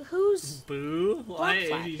sorry. Who's... Boo? Why Black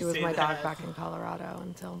flag. did you He was say my that? dog back in Colorado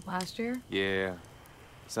until last year. Yeah,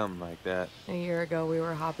 something like that. A year ago, we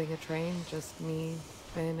were hopping a train, just me,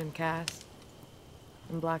 Finn, and Cass.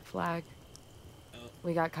 And Black Flag.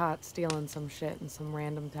 We got caught stealing some shit in some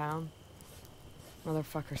random town.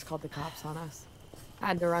 Motherfuckers called the cops on us.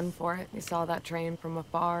 Had to run for it. We saw that train from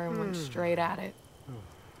afar and went straight at it.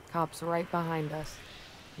 Cops right behind us.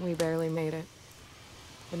 We barely made it.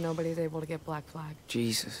 But nobody's able to get Black Flag.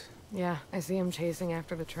 Jesus. Yeah, I see him chasing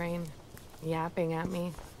after the train, yapping at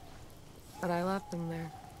me. But I left him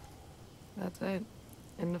there. That's it.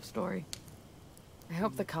 End of story. I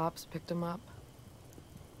hope the cops picked him up.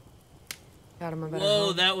 Got him a better Whoa,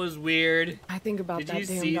 home. that was weird. I think about Did that you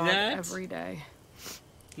damn see dog that? every day.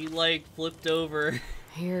 He like flipped over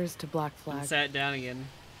Here's to Black and Flag. sat down again.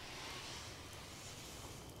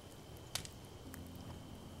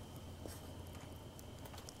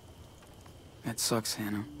 That sucks,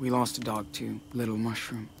 Hannah. We lost a dog too, Little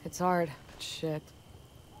Mushroom. It's hard, but shit.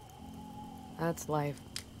 That's life.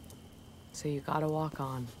 So you gotta walk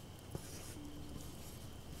on.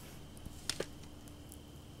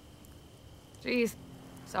 Jeez.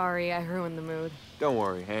 Sorry, I ruined the mood. Don't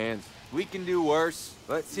worry, Hans. We can do worse.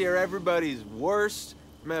 Let's hear everybody's worst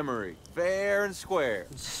memory. Fair and square.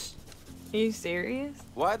 Are you serious?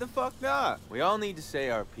 Why the fuck not? We all need to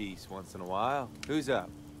say our piece once in a while. Who's up?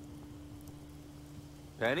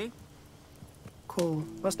 Penny? Cool.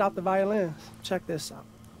 Bust out the violins. Check this out.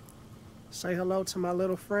 Say hello to my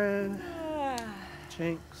little friend,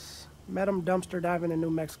 Jinx. Met him dumpster diving in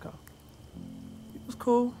New Mexico. He was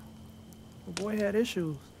cool. The boy had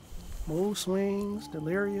issues. Mood swings,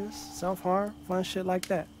 delirious, self-harm, fun shit like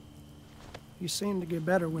that. He seemed to get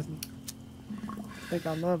better with me. I think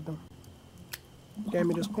I loved him. Gave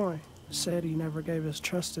me this coin. Said he never gave his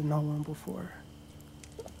trust to no one before.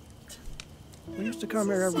 We used to come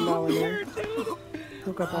here every now and then,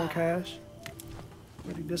 hook up on cash,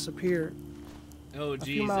 but he disappeared. Oh A few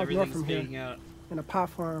geez, miles north everything's from here. fading out. In a pot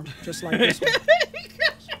farm just like this one.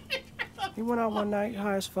 He went out one night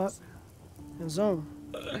high as fuck and zoom.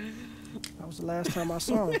 That was the last time I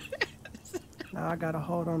saw him. Now I gotta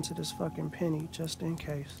hold on to this fucking penny just in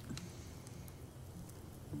case.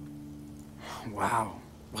 Wow.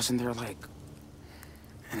 Wasn't there like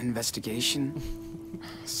an investigation?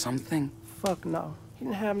 Something? Fuck no. He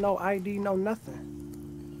didn't have no ID, no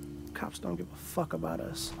nothing. Cops don't give a fuck about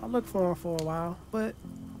us. I looked for him for a while, but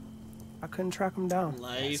I couldn't track him down. That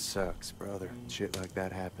Life. sucks, brother. Shit like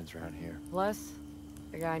that happens around here. Plus,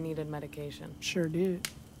 the guy needed medication. Sure did.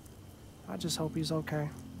 I just hope he's okay.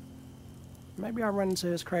 Maybe I'll run into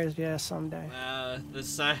his crazy ass someday.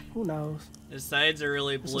 Who knows? The sides are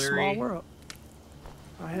really It's blurry. a small world.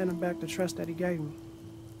 I hand him back the trust that he gave me.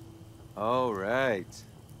 All right.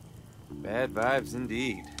 Bad vibes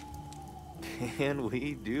indeed. Can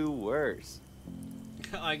we do worse?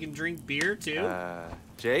 I can drink beer too.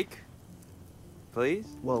 Jake? Please?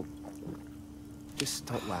 Well, just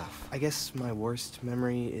don't laugh. I guess my worst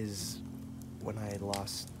memory is when I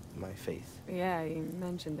lost my faith. Yeah, you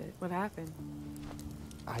mentioned it. What happened?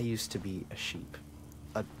 I used to be a sheep.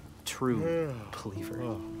 A true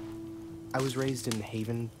believer. I was raised in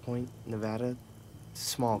Haven Point, Nevada.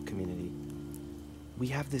 Small community. We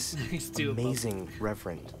have this amazing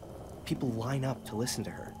reverend. People line up to listen to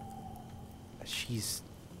her. She's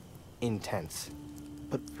intense.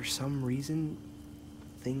 But for some reason,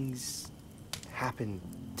 things happened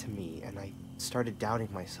to me, and I started doubting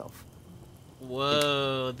myself.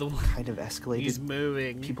 Whoa, the kind of escalated. He's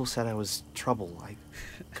moving. People said I was trouble. I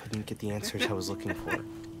couldn't get the answers I was looking for.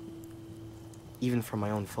 Even from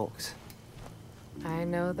my own folks. I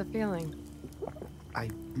know the feeling. I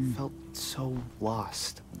felt so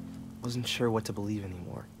lost. Wasn't sure what to believe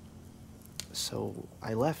anymore. So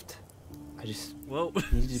I left. I just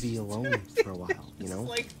needed to be alone for a while, you know?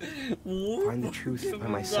 Find the truth by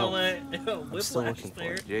myself. I'm still looking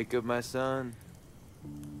for it. Jacob, my son.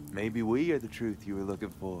 Maybe we are the truth you were looking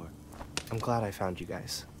for. I'm glad I found you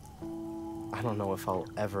guys. I don't know if I'll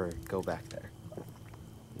ever go back there.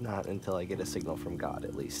 Not until I get a signal from God,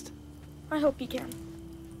 at least. I hope you can.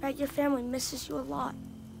 Bet your family misses you a lot.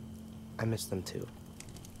 I miss them too.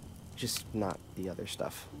 Just not the other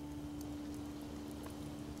stuff.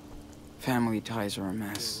 Family ties are a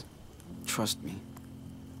mess. Trust me.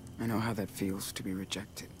 I know how that feels to be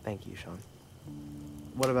rejected. Thank you, Sean.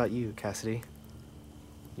 What about you, Cassidy?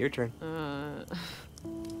 Your turn.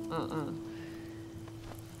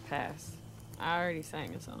 Pass. I already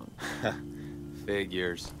sang a song.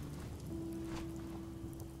 Figures.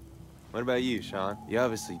 What about you, Sean? You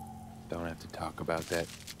obviously don't have to talk about that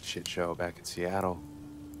shit show back in Seattle.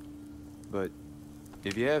 But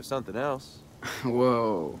if you have something else...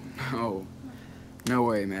 Whoa, no. No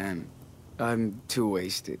way, man. I'm too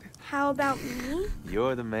wasted. How about me?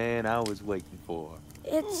 You're the man I was waiting for.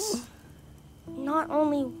 It's not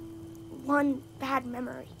only one bad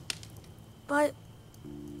memory, but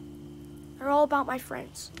they're all about my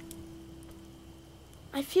friends.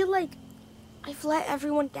 I feel like I've let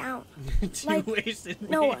everyone down. Too like wasted,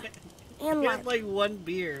 man. Noah and You Len had like one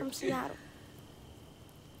beer. from Seattle.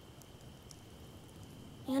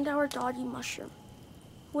 And our doggy Mushroom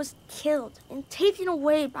was killed and taken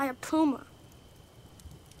away by a puma.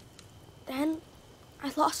 Then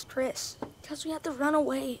I lost Chris because we had to run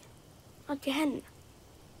away again.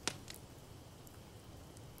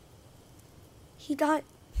 He got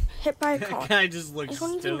hit by a car. That guy just looks I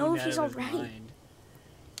don't even know if stoned he's out of his alright. mind.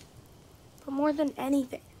 But more than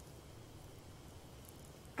anything,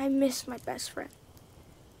 I miss my best friend,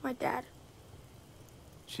 my dad.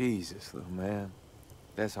 Jesus, little man.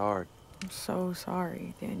 That's hard. I'm so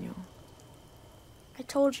sorry, Daniel. I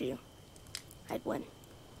told you I'd win.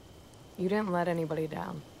 You didn't let anybody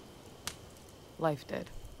down. Life did.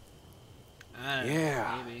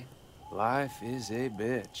 Yeah. Maybe. Life is a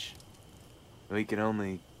bitch. We can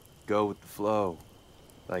only go with the flow.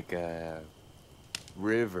 Like a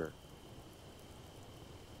river.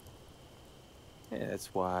 Yeah,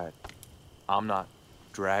 that's why I'm not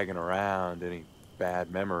dragging around any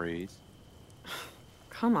bad memories.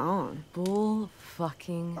 Come on. Bull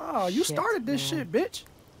fucking Oh, you shit, started this man. shit, bitch.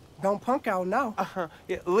 Don't punk out now.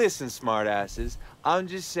 Yeah, listen, smartasses. I'm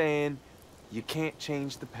just saying you can't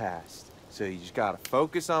change the past. So you just gotta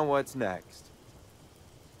focus on what's next.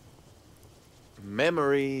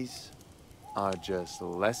 Memories are just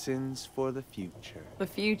lessons for the future. The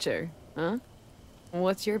future, huh?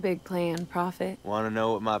 What's your big plan, Prophet? Wanna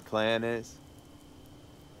know what my plan is?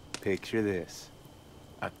 Picture this.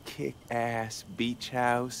 A kick-ass beach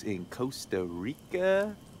house in Costa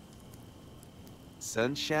Rica.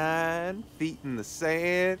 Sunshine, feet in the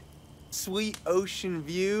sand, sweet ocean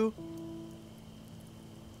view.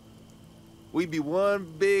 We'd be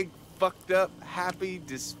one big, fucked up, happy,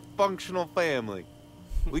 dysfunctional family.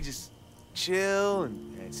 We just chill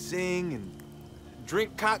and sing and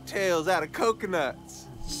drink cocktails out of coconuts.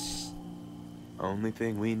 Only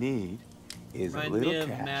thing we need is a Reminds me little of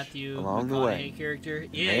cash Matthew along the McConaughey way. character.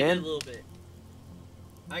 Yeah, And a little bit.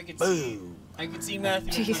 I could boom. I could see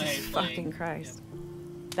Matthew Jesus McConaughey fucking playing. Christ.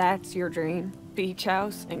 That's your dream? Beach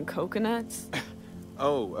house and coconuts?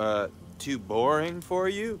 Oh, too boring for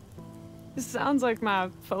you? This sounds like my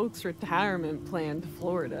folks' retirement plan to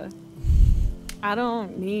Florida. I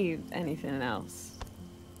don't need anything else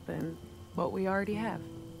than what we already have.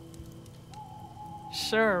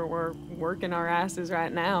 Sure, we're working our asses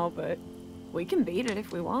right now, but we can beat it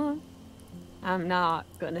if we want. I'm not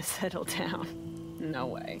gonna settle down. No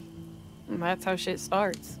way. And that's how shit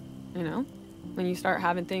starts, you know? When you start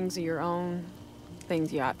having things of your own,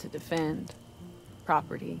 things you have to defend.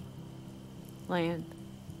 Property, land,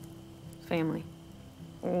 family.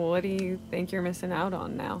 What do you think you're missing out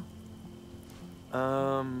on now?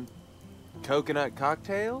 Coconut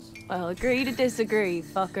cocktails? Well, agree to disagree,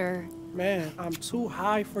 fucker. Man, I'm too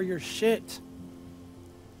high for your shit.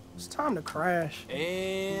 It's time to crash.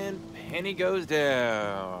 And penny goes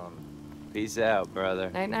down. Peace out, brother.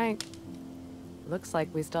 Night night. Looks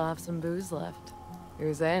like we still have some booze left.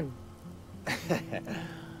 Who's in?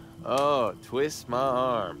 Oh, twist my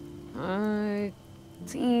arm. A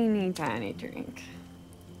teeny tiny drink.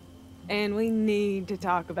 And we need to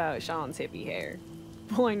talk about Sean's hippie hair.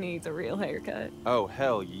 Boy needs a real haircut. Oh,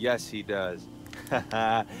 hell yes he does.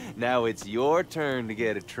 Now it's your turn to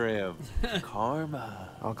get a trim. Karma.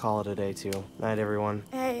 I'll call it a day too. Night, everyone.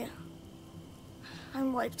 Hey,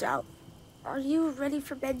 I'm wiped out. Are you ready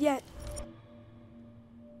for bed yet?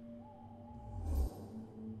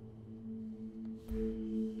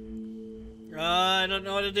 I don't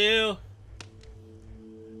know what to do.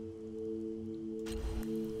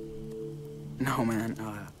 No, man.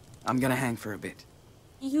 I'm gonna hang for a bit.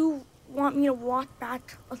 You want me to walk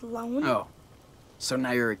back alone? Oh. So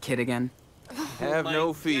now you're a kid again? Have my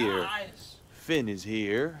no fear. gosh. Finn is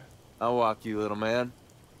here. I'll walk you, little man.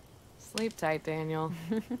 Sleep tight, Daniel.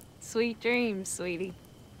 Sweet dreams, sweetie.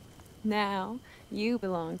 Now, you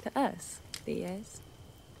belong to us, Diaz.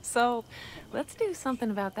 So, let's do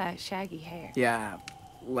something about that shaggy hair. Yeah,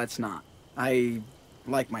 let's not. I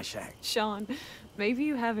like my shag. Sean, maybe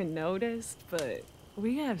you haven't noticed, but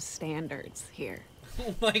we have standards here.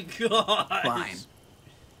 Oh my god. Fine.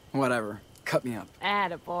 Whatever. Cut me up.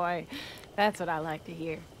 Attaboy. That's what I like to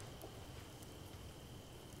hear.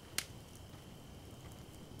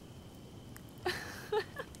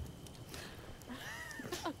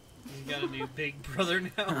 He's got a new big brother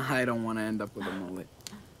now. I don't want to end up with a mullet.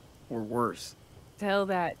 Or worse. Tell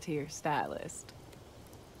that to your stylist.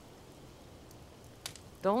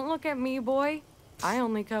 Don't look at me, boy. I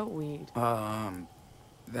only cut weed.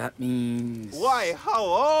 That means... Why,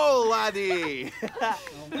 hello, laddie! Oh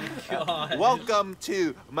my god. Welcome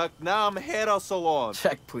to McNam Hair Salon.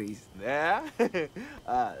 Check, please. Yeah?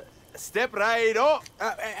 Step right up.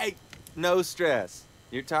 Hey, no stress.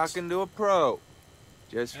 You're talking to a pro.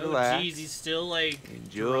 Just Oh relax. jeez, he's still like...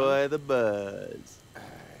 Enjoy the buzz. All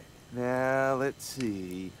right. Now, let's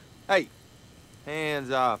see. Hey,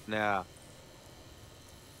 hands off now.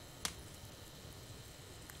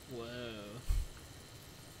 Whoa.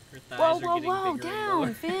 Her thighs are getting bigger and lower.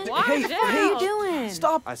 down, Finn. Hey, What are you doing?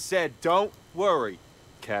 Stop! I said don't worry,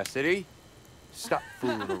 Cassidy. Stop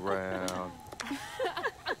fooling around.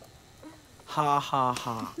 Ha ha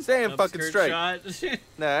ha. Stand fucking Upskirt straight. shot.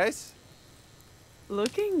 Nice.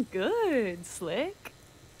 Looking good, Slick.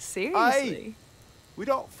 Seriously. We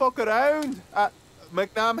don't fuck around at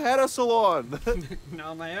McNam Hair Salon.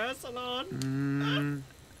 Now my hair salon.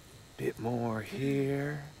 Bit more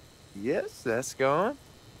here. Yes, that's gone.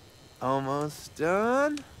 Almost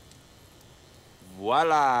done.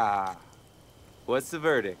 Voila. What's the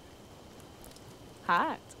verdict?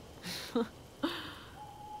 Hot.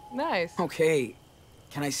 Nice. Okay.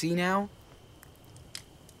 Can I see now?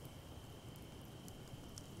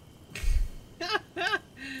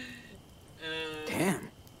 Damn.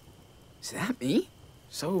 Is that me?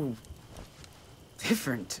 So...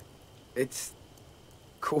 different. It's...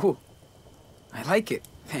 cool. I like it.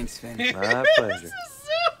 Thanks, Finn. My pleasure.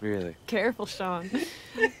 Really. Careful, Sean.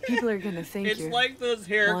 People are gonna think It's you're... like those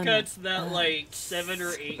haircuts that like 7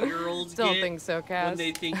 or 8-year-olds Don't get think so, Cass. when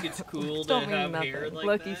they think it's cool to Don't mean have nothing. hair like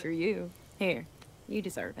Lucky that. for you. Here, you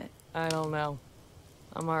deserve it. I don't know.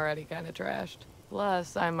 I'm already kind of trashed.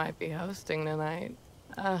 Plus, I might be hosting tonight.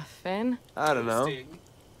 Finn? I don't know. Hosting.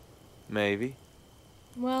 Maybe.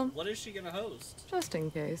 Well, What is she gonna host? just in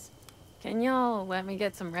case. Can y'all let me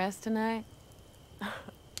get some rest tonight?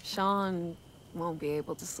 Sean won't be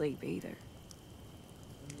able to sleep either.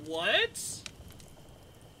 What?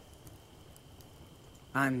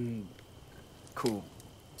 I'm... cool.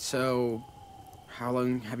 So... how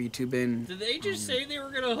long have you two been... Did they just say they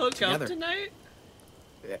were gonna hook together. up tonight?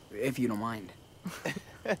 If you don't mind.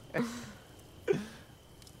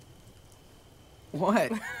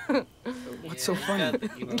 What? What's so funny?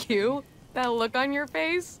 You? That look on your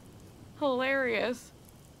face? Hilarious.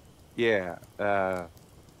 Yeah,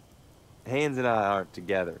 Haynes and I aren't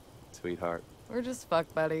together, sweetheart. We're just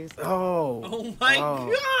fuck buddies. Oh. Oh my gosh!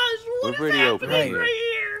 What We're is pretty open happening here.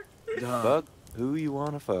 right here? Duh. Fuck who you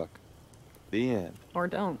wanna fuck. The end. Or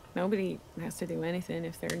don't. Nobody has to do anything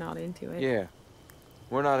if they're not into it. Yeah.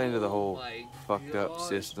 We're not into the Oh whole my fucked up gosh,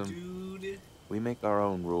 system. Dude. We make our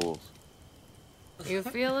own rules. You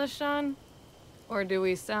feel us, Sean? Or do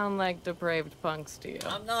we sound like depraved punks to you?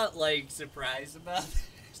 I'm not like surprised about this.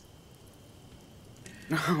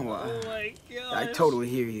 Oh, Oh my gosh. I totally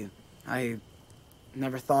hear you. I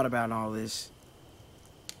never thought about all this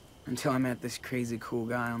until I met this crazy cool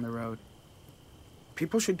guy on the road.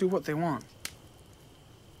 People should do what they want,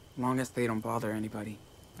 long as they don't bother anybody.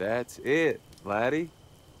 That's it, laddie.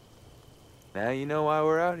 Now you know why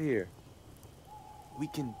we're out here. We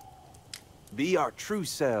can be our true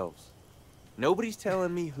selves. Nobody's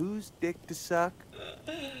telling me whose dick to suck.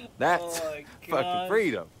 That's Oh my fucking gosh.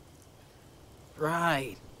 freedom.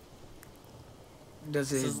 Right. Does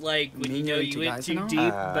This it is like when you mean know you're you into went guys too and all?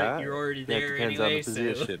 deep, but you're already That there depends anyway. on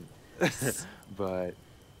the position. But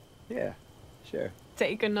yeah, sure.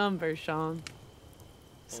 Take a number, Sean.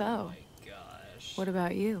 So, So, oh my gosh. what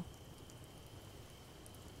about you?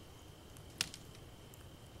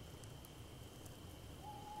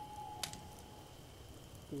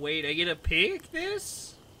 Wait, I get to pick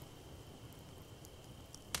this?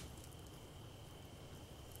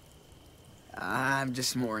 I'm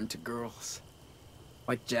just more into girls.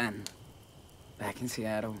 Like Jen. Back in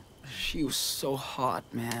Seattle. She was so hot,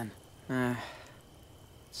 man.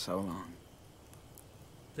 So long.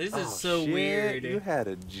 This is Oh, so shit, weird. You had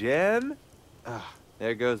a gen? Ah,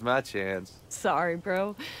 there goes my chance. Sorry,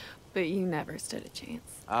 bro, but you never stood a chance.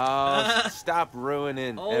 Oh, stop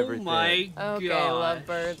ruining everything. Oh my Okay, god.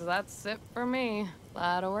 lovebirds, that's it for me.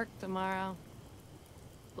 Lot of work tomorrow.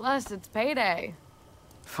 Plus, it's payday.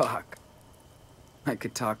 Fuck. I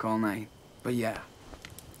could talk all night, but yeah.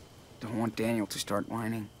 Don't want Daniel to start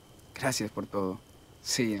whining. Gracias por todo.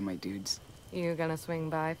 See ya, my dudes. You gonna swing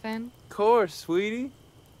by, Finn? Of course, sweetie.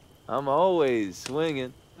 I'm always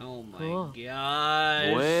swinging. Oh my Cool.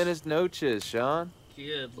 gosh. Buenas noches, Sean.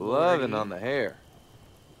 Good Loving lordy. on the hair.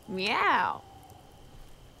 Meow.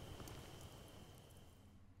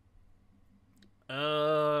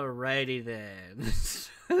 Alrighty then.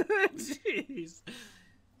 Jeez.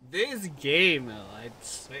 This game, though, I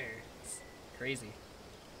swear, it's crazy.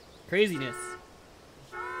 Craziness.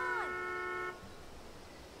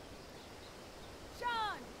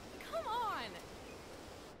 Sean, come on.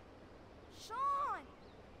 Sean!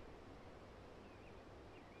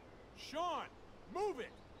 Sean, move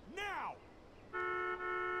it now.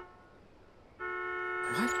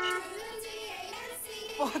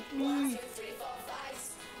 Fuck me.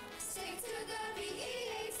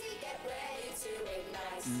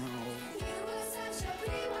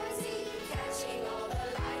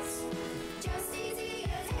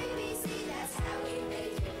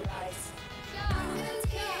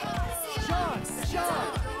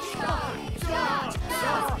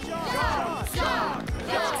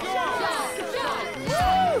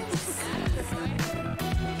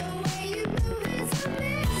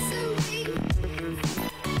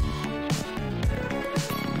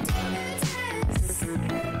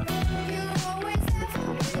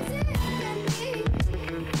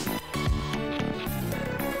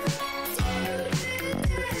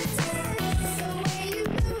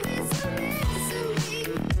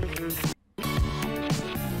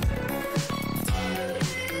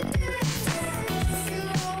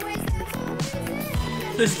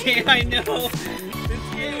 This game, I know.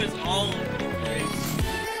 This game is all over the place.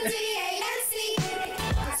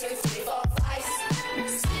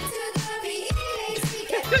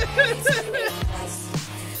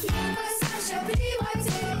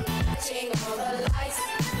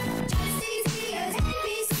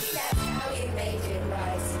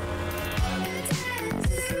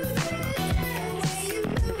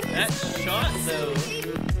 That shot, though.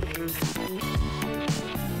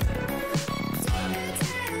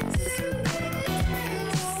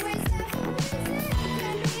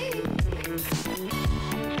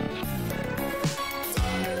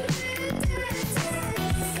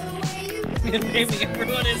 Maybe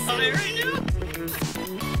everyone is high right now?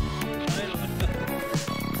 I don't know.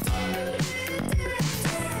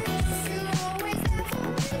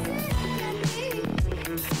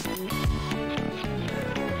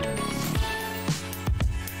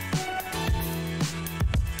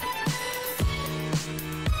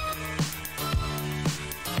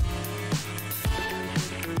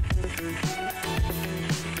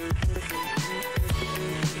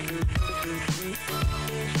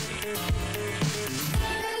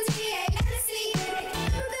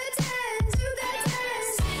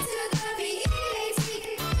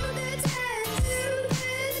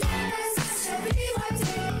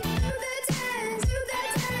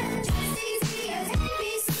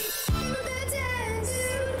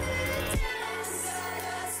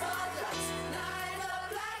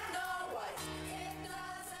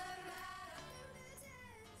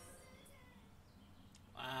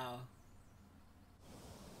 Wow.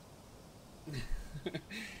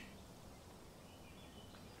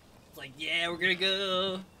 It's like, yeah, we're gonna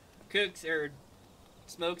go cook or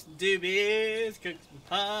smoke some doobies, cook some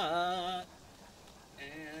pot,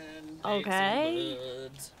 and make Okay. some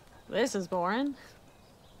buds. This is boring.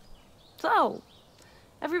 So,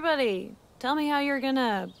 everybody, tell me how you're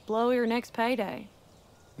gonna blow your next payday.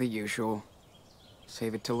 The usual.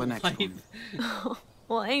 Save it till the next one.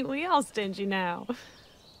 Well, ain't we all stingy now?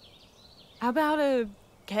 How about a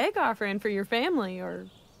keg offering for your family, or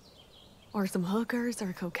some hookers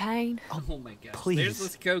or cocaine? Oh my gosh. Please. There's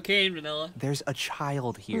this cocaine, Vanilla. There's a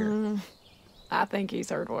child here. I think he's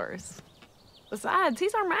heard worse. Besides,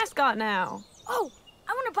 he's our mascot now. Oh,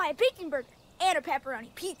 I want to buy a bacon burger and a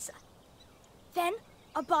pepperoni pizza. Then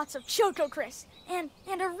a box of Choco Crisp and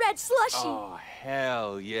a red slushie. Oh,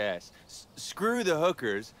 hell yes. Screw the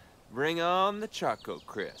hookers. Bring on the Choco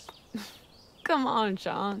Crisp. Come on,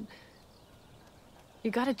 Sean. You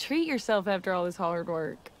gotta treat yourself after all this hard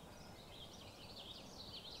work.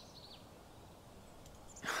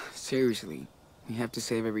 Seriously, we have to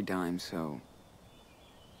save every dime, so...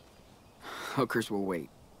 Hookers will wait.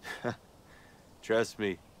 Trust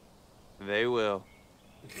me, They will.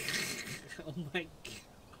 Oh my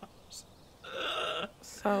gosh.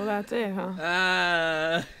 So that's it,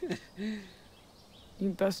 huh? You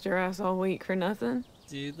bust your ass all week for nothing?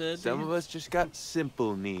 Do the Some of us just got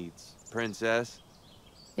simple needs, princess.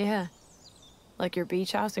 Yeah. Like your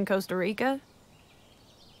beach house in Costa Rica?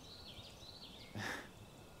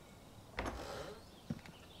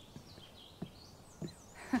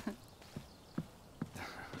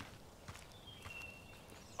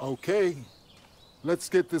 Okay, let's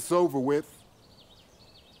get this over with.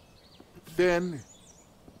 Finn,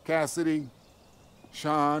 Cassidy,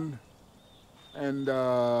 Sean, and,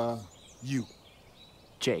 you.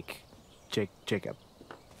 Jacob.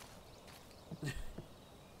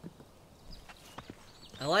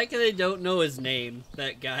 I like how they don't know his name,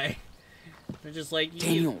 that guy. They're just like,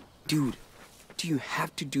 Daniel, dude, do you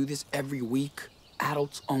have to do this every week?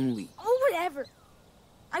 Adults only. Oh, whatever.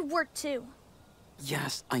 I work too.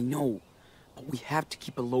 Yes, I know, but we have to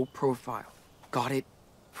keep a low profile. Got it?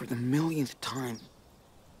 For the millionth time.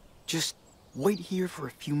 Just wait here for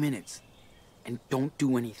a few minutes, and don't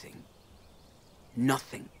do anything.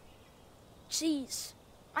 Nothing. Jeez,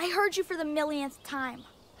 I heard you for the millionth time.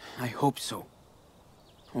 I hope so.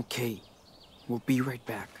 Okay, we'll be right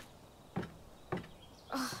back.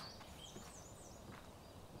 Ugh.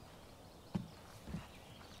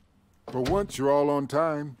 For once, you're all on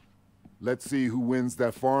time. Let's see who wins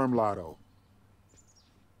that farm lotto.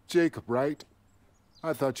 Jacob, right?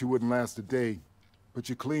 I thought you wouldn't last a day, but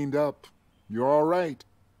you cleaned up. You're all right.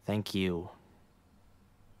 Thank you.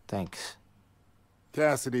 Thanks.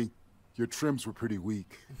 Cassidy, your trims were pretty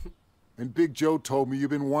weak. And Big Joe told me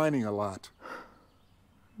you've been whining a lot.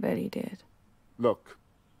 Bet he did. Look,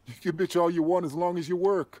 you can bitch all you want as long as you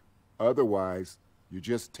work. Otherwise, you're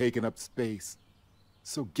just taking up space.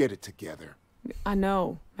 So get it together. I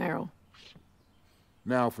know, Meryl.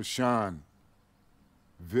 Now for Sean.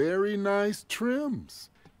 Very nice trims.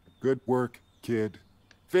 Good work, kid.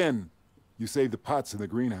 Finn, you saved the pots in the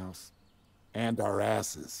greenhouse. And our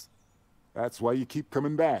asses. That's why you keep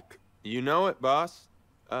coming back. You know it, boss.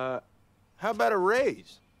 How about a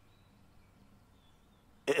raise?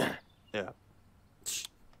 Yeah.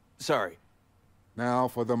 Sorry. Now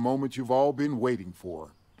for the moment you've all been waiting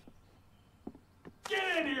for.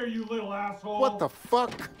 Get in here, you little asshole! What the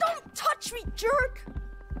fuck? Don't touch me, jerk!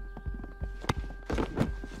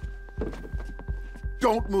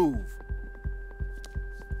 Don't move.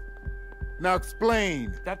 Now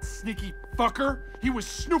explain. That sneaky fucker? He was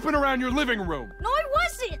snooping around your living room. No, I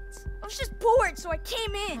wasn't! I was just bored, so I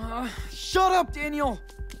came in. Shut up, Daniel!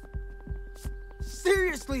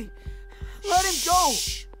 Seriously, let him go!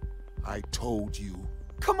 Shh. I told you.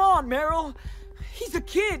 Come on, Meryl! He's a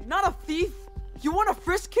kid, not a thief! You want to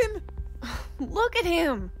frisk him? Look at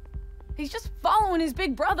him! He's just following his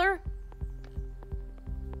big brother.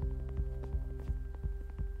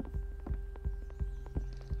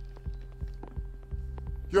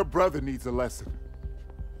 Your brother needs a lesson.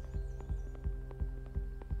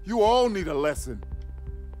 You all need a lesson.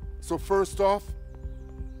 So first off,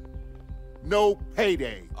 no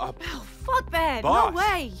payday. Oh, fuck that! Boss. No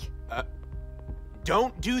way!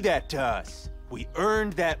 Don't do that to us. We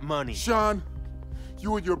earned that money. Sean,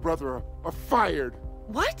 you and your brother are fired.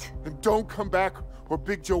 What? And don't come back or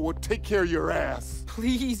Big Joe will take care of your ass.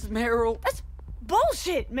 Please, Meryl. That's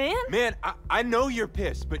bullshit, man! Man, I know you're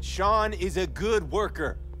pissed, but Sean is a good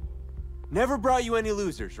worker. Never brought you any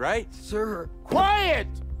losers, right? Sir. Quiet!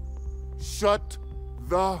 Shut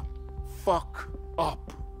the fuck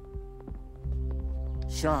up.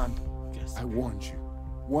 Sean, I warned you.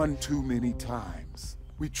 One too many times.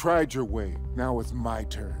 We tried your way. Now it's my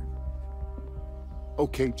turn.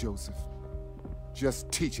 Okay, Joseph. Just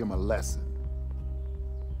teach him a lesson.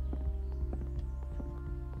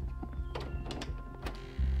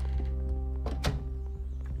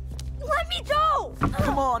 Let me go!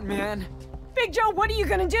 Come on, man. Big Joe, what are you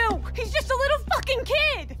gonna do? He's just a little fucking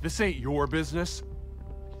kid! This ain't your business.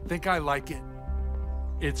 Think I like it?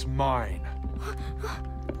 It's mine.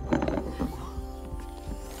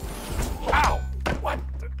 Ow! What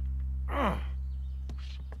the?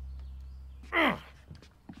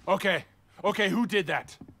 Okay, who did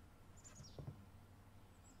that?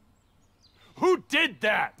 Who did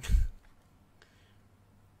that?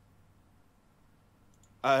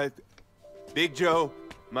 Big Joe,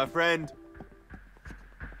 my friend.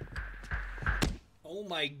 Oh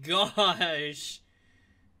my gosh.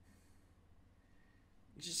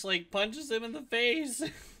 Just like punches him in the face.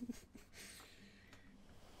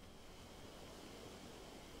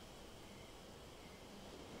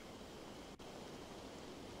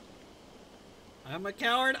 I'm a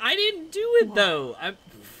coward. I didn't do it though.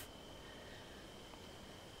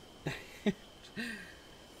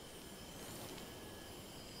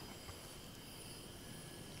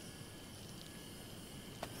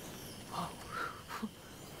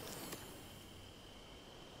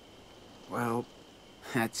 Well,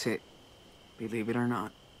 that's it. Believe it or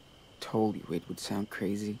not. Told you it would sound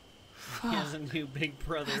crazy. He has a new big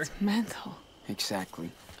brother. That's mental.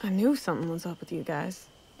 Exactly. I knew something was up with you guys.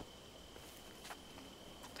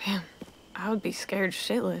 Damn, I would be scared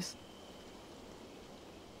shitless.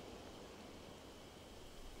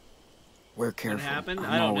 We're careful. What happened? I'm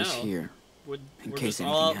I don't always know. here. We're in just case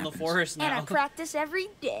anything all out in happens. the forest now. And I practice every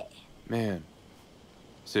day. Man.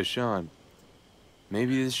 So, Sean,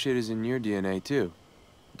 maybe this shit is in your DNA, too.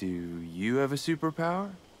 Do you have a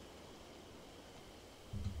superpower?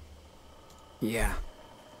 Yeah.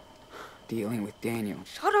 Dealing with Daniel.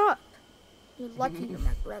 Shut up. You're lucky you're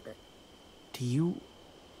my brother. Do you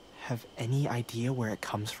have any idea where it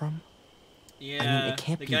comes from? Yeah, I mean, it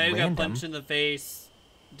can't the be guy who random. got punched in the face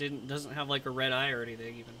doesn't have like a red eye or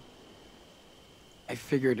anything even. I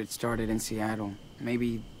figured it started in Seattle.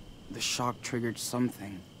 Maybe the shock triggered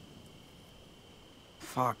something.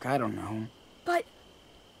 Fuck, I don't know. But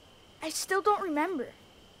I still don't remember.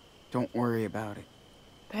 Don't worry about it.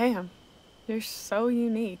 Damn, you're so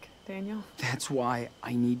unique, Daniel. That's why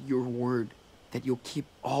I need your word that you'll keep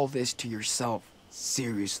all this to yourself.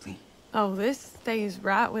 Seriously. Oh, this stays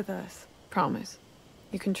right with us. Promise.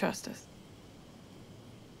 You can trust us.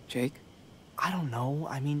 Jake? I don't know.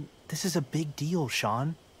 I mean, this is a big deal,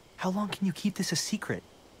 Sean. How long can you keep this a secret?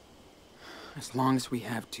 As long as we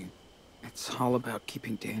have to. It's all about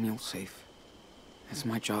keeping Daniel safe. That's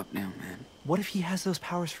my job now, man. What if he has those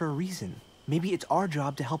powers for a reason? Maybe it's our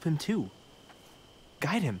job to help him too.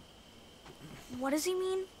 Guide him. What does he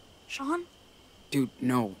mean, Sean? Dude,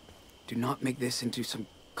 no. Do not make this into some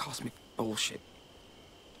cosmic bullshit.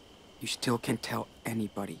 You still can't tell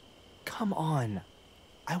anybody. Come on.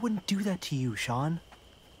 I wouldn't do that to you, Sean.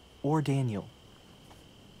 Or Daniel.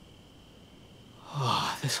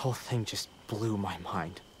 Oh, this whole thing just blew my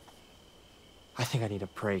mind. I think I need a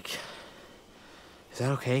break. Is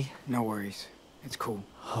that okay? No worries. It's cool.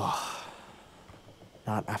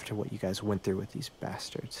 Not after what you guys went through with these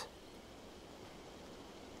bastards.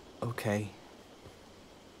 Okay.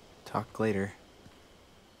 Talk later.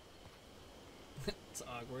 It's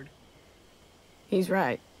awkward. He's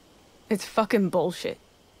right. It's fucking bullshit.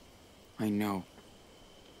 I know.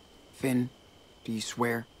 Finn, do you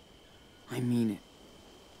swear? I mean it.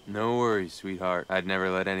 No worries, sweetheart. I'd never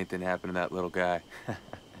let anything happen to that little guy.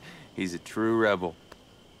 He's a true rebel.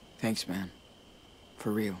 Thanks, man.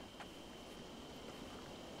 For real.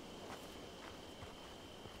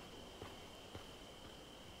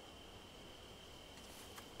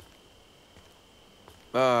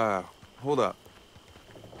 Hold up.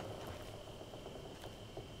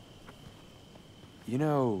 You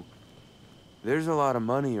know, there's a lot of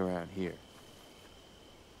money around here.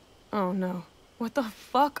 Oh no. What the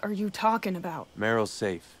fuck are you talking about? Meryl's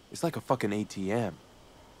safe. It's like a fucking ATM.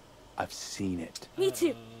 I've seen it. Me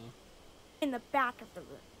too. In the back of the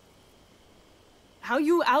room. How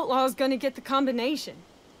you outlaws gonna get the combination?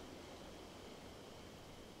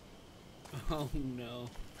 Oh no.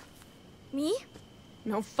 Me?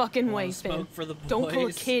 No fucking Wanna way, Finn. smoke for the Don't pull a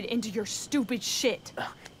boys? kid into your stupid shit.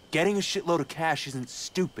 Getting a shitload of cash isn't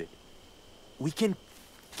stupid. We can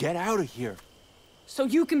get out of here. So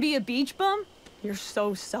you can be a beach bum? You're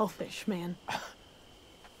so selfish, man.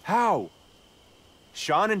 How?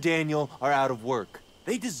 Sean and Daniel are out of work.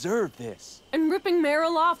 They deserve this. And ripping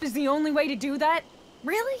Meryl off is the only way to do that?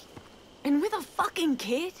 Really? And with a fucking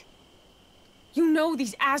kid? You know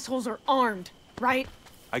these assholes are armed, right?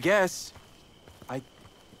 I guess. I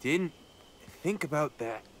didn't think about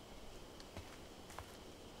that.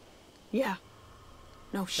 Yeah.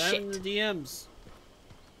 No Send shit. in the DMs.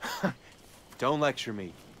 Don't lecture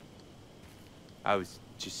me. I was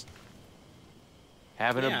just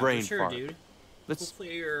having Yeah, a brain for sure, fart. dude. Let's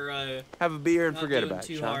Hopefully you're have a beer and not forget doing about it,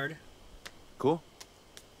 too Sean. hard. Cool?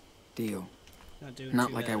 Deal. Not doing Not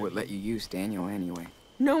too like bad. I would let you use Daniel anyway.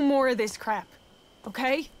 No more of this crap.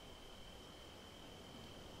 Okay?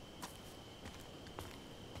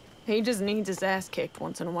 He just needs his ass kicked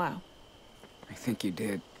once in a while. I think you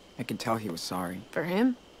did. I can tell he was sorry. For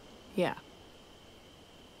him? Yeah.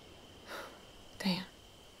 Damn.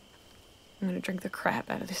 I'm gonna drink the crap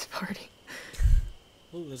out of this party.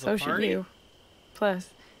 Ooh, there's So a should party? you. Plus,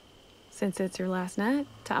 since it's your last night,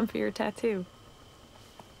 time for your tattoo.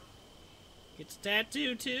 Gets a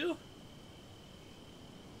tattoo too?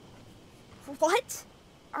 What?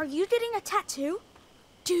 Are you getting a tattoo?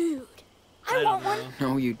 Dude, I don't want one. know.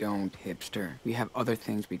 No, you don't, hipster. We have other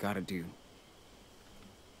things we gotta do.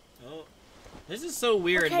 Oh, This is so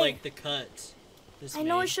weird, Okay. like the cut. I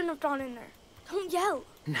know I shouldn't have gone in there. Don't yell.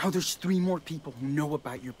 Now there's 3 more people who know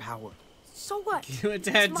about your power. So what? Give a It's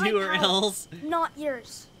my tattoo or power, else. not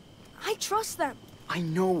yours. I trust them. I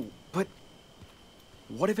know, but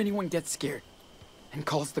what if anyone gets scared and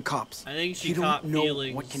calls the cops? I think she You caught don't know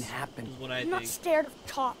feelings. what can happen. Is what I I'm think. not scared of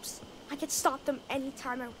cops. I can stop them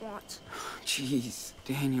anytime I want. Jeez,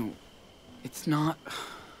 Daniel, it's not...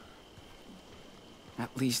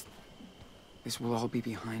 At least this will all be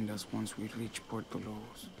behind us once we reach Puerto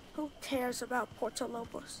Lobos. Who cares about Puerto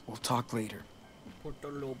Lobos? We'll talk later. Puerto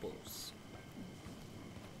Lobos.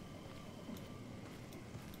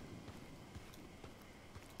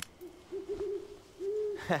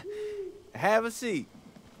 Have a seat.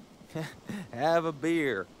 Have a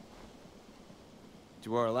beer.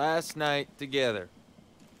 To our last night together.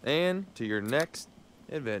 And to your next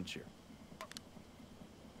adventure.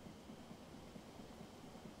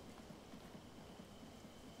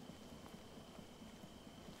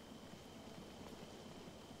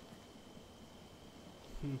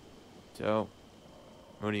 So,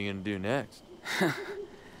 what are you gonna do next?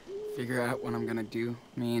 Figure out what I'm gonna do.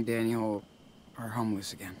 Me and Daniel are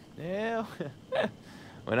homeless again. Yeah,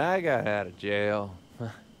 when I got out of jail,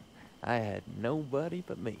 I had nobody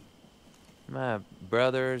but me. My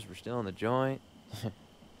brothers were still in the joint.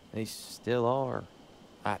 They still are.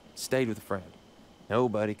 I stayed with a friend.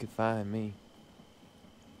 Nobody could find me.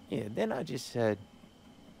 Yeah, then I just said,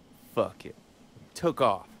 fuck it. Took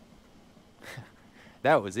off.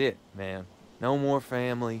 That was it, man. No more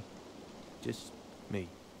family, just me.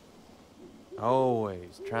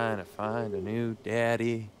 Always trying to find a new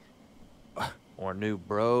daddy or new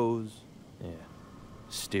bros. Yeah,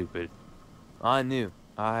 stupid. I knew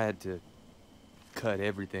I had to cut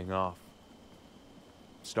everything off.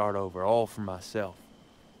 Start over, all for myself.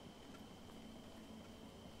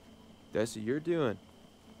 That's what you're doing.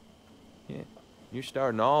 Yeah, you're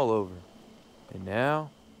starting all over. And now,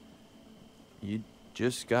 you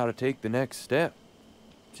just gotta take the next step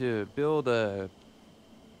to build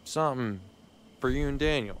something for you and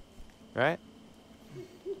Daniel, right?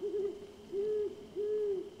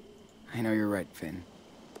 I know you're right, Finn.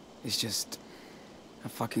 It's just a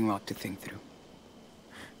fucking lot to think through.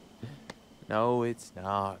 No, it's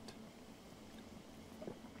not.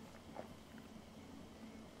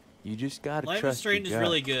 You just gotta Life is trust Strange your is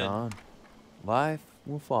really gut, good. Sean. Life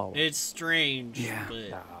will follow. It's strange, Yeah. but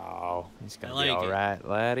No, it's gonna I be like all it. right,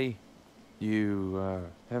 laddie. You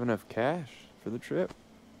have enough cash for the trip?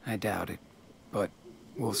 I doubt it, but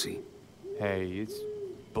we'll see. Hey, it's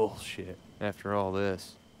bullshit after all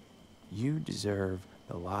this. You deserve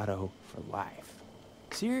the lotto for life.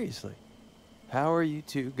 Seriously. How are you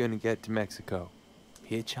two gonna get to Mexico?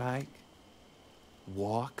 Hitchhike?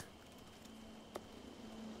 Walk?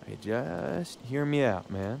 Hey, just hear me out,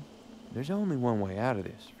 man. There's only one way out of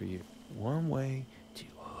this for you. One way to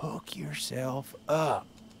hook yourself up.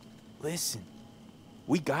 Listen,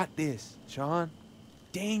 we got this, Sean.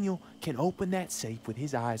 Daniel can open that safe with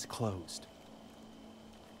his eyes closed.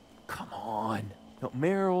 Come on. No,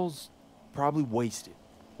 Meryl's probably wasted,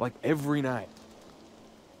 like every night.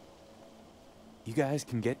 You guys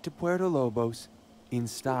can get to Puerto Lobos in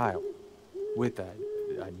style, with a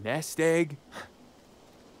nest egg.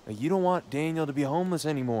 You don't want Daniel to be homeless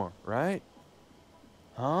anymore, right?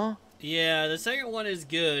 Huh? yeah, the second one is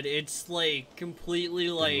good. It's like completely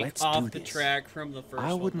like let's off do the this. track from the first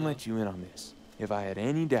I one. wouldn't though. let you in on this if I had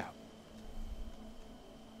any doubt.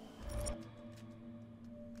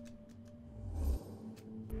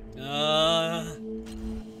 Do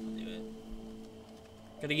it.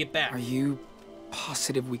 Gotta get back. Are you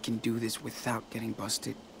positive we can do this without getting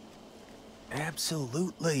busted?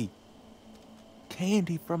 Absolutely.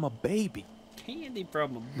 Candy from a baby. Candy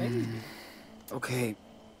from a baby. Okay,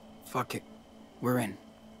 fuck it. We're in.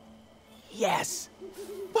 Yes.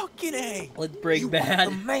 Fucking A. Let's break You are bad.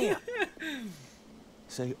 the man.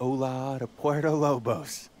 Say hola to Puerto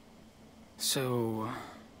Lobos. So,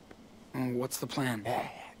 what's the plan?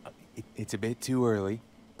 It's a bit too early.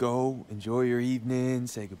 Go enjoy your evening,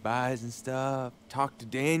 say goodbyes and stuff. Talk to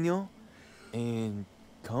Daniel, and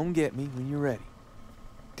come get me when you're ready.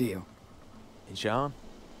 Deal. And Sean,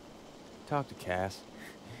 talk to Cass.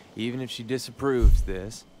 Even if she disapproves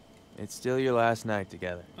this, it's still your last night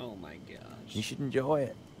together. Oh my gosh. You should enjoy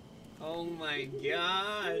it. Oh my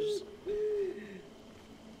gosh.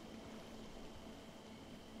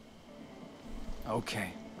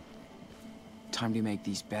 Okay. Time to make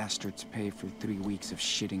these bastards pay for 3 weeks of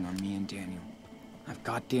shitting on me and Daniel. I've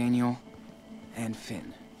got Daniel and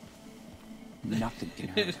Finn. Nothing can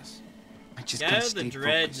hurt us. I just Guy gotta with the stay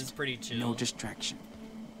dreads focused. is pretty chill. No distraction.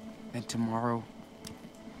 that tomorrow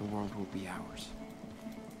the world will be ours.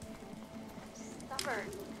 Stubborn,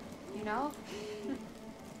 you know?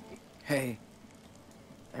 Hey,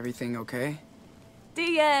 everything okay?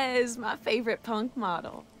 Diaz, my favorite punk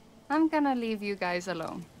model. I'm gonna leave you guys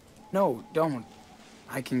alone. No, don't.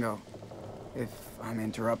 I can go. If I'm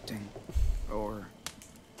interrupting. Or...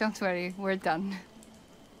 Don't worry, we're done.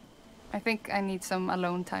 I think I need some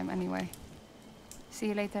alone time anyway. See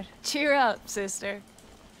you later. Cheer up, sister.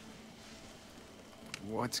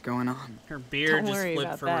 What's going on? Her beard Don't just worry flipped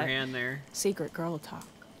about from that. her hand there. Secret girl talk.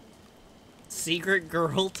 Secret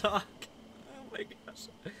girl talk? Oh my gosh.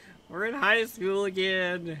 We're in high school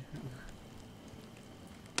again.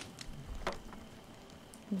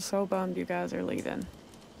 I'm so bummed you guys are leaving.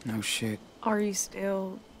 No shit. Are you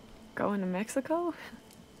still going to Mexico?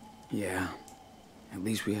 Yeah. At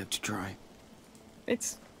least we have to try.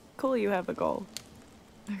 It's cool you have a goal.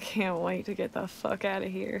 I can't wait to get the fuck out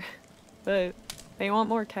of here. But they want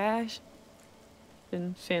more cash,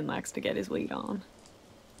 and Finn likes to get his weed on.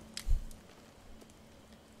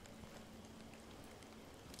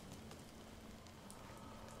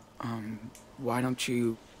 Why don't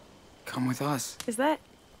you come with us? Is that...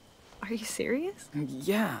 Are you serious?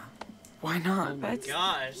 Yeah. Why not? Oh my That's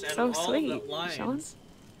gosh. Out so of all sweet, the lines. Sean.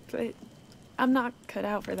 But I'm not cut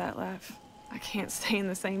out for that life. I can't stay in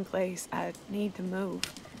the same place. I need to move.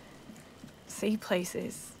 See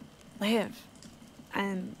places. Live.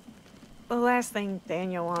 And the last thing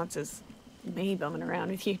Daniel wants is me bumming around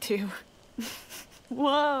with you two.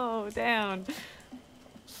 Whoa, down.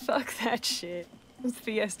 Fuck that shit. It's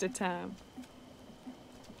fiesta time.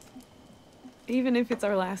 Even if it's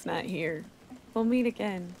our last night here, we'll meet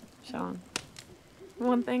again, Sean.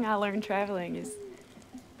 One thing I learned traveling is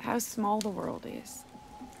how small the world is.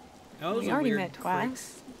 That was We a already weird met freak.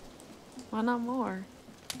 twice. Why not more?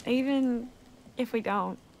 Even if we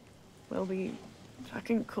don't, we'll be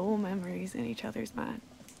fucking cool memories in each other's mind.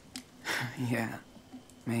 Yeah.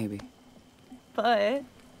 Maybe. But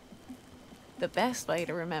the best way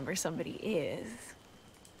to remember somebody is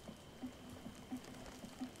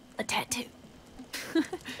a tattoo.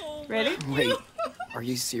 Ready? Wait. Are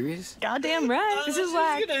you serious? Goddamn right. This is was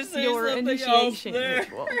like gonna say your something else initiation there.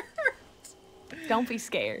 ritual. Don't be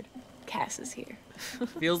scared. Cass is here.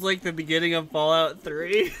 Feels like the beginning of Fallout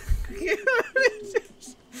 3.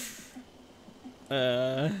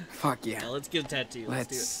 Fuck yeah. Let's get a tattoo.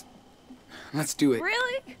 Let's do it.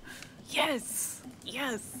 Really? Yes.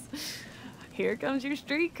 Yes. Here comes your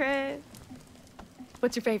street cred.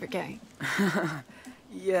 What's your favorite game?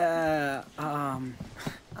 Yeah, I'm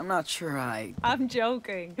not sure I'm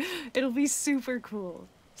joking. It'll be super cool.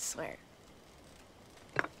 Swear.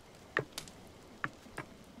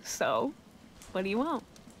 So, what do you want?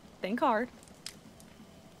 Think hard.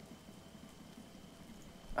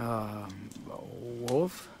 A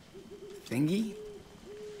wolf? Thingy?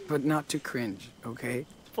 But not too cringe, okay?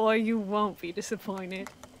 Boy, you won't be disappointed.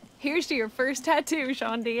 Here's to your first tattoo,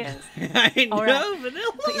 Sean Diaz. I know, All right,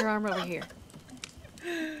 Vanilla. put your arm over here.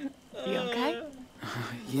 You okay?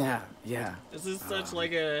 Yeah. This is such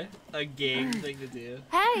like a gang thing to do.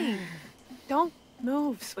 Hey! Don't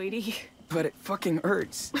move, sweetie. But it fucking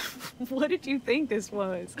hurts. What did you think this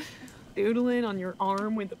was? Doodling on your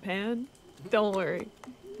arm with a pen? Don't worry.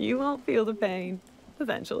 You won't feel the pain.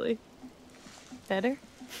 Eventually. Better?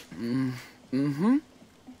 Mm-hmm.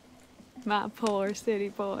 My poor city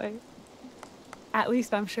boy. At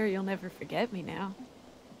least I'm sure you'll never forget me now.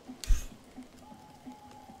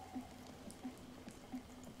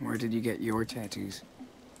 Where did you get your tattoos?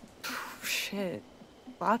 Shit.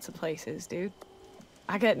 Lots of places, dude.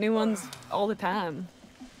 I get new ones all the time.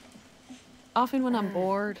 Often when I'm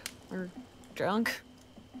bored or drunk.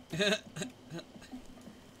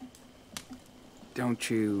 Don't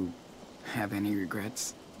you have any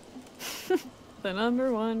regrets? The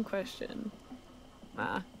number one question.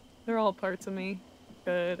 Nah, they're all parts of me.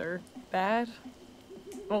 Good or bad.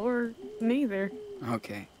 Or neither.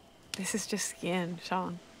 Okay. This is just skin,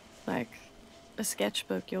 Sean. Like a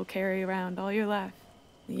sketchbook you'll carry around all your life.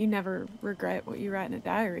 You never regret what you write in a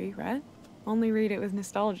diary, right? Only read it with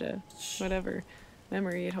nostalgia. Whatever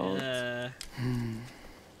memory it holds.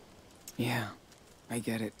 Yeah, I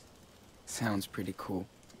get it. Sounds pretty cool.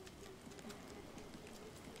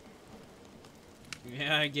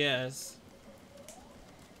 Yeah, I guess.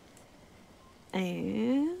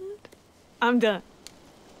 And I'm done.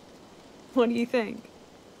 What do you think?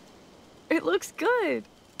 It looks good.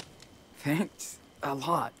 Thanks a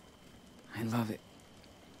lot. I love it.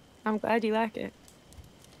 I'm glad you like it.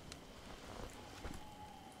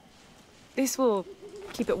 This will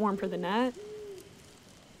keep it warm for the night.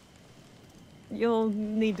 you'll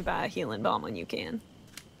need to buy a healing balm when you can.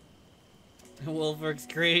 Wolf works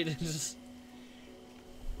great. Just...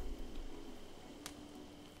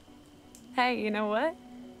 Hey, you know what?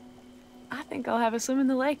 I think I'll have a swim in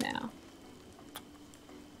the lake now.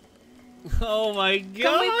 Oh my god!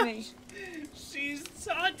 Come with me. She's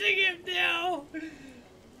taunting him now!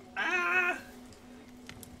 Ah!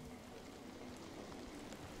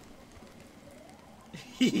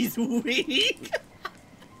 He's weak!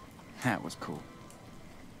 That was cool.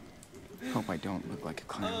 Hope I don't look like a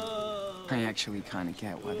clown. I actually kind of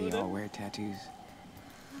get why they all wear tattoos.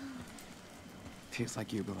 Feels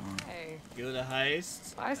like you belong. Hey. Go to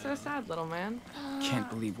heist. Why so sad, little man? Can't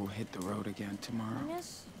believe we'll hit the road again tomorrow.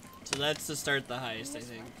 So that's to start the heist, I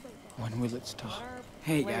think. When will it stop?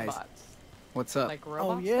 Hey guys, Robots. what's up? Like Oh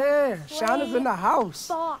robots? yeah, Shauna's in the house.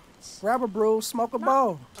 Bots. Grab a brew, smoke a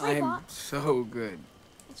bowl. I'm so good.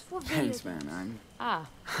 It's for Thanks, video man. Ah,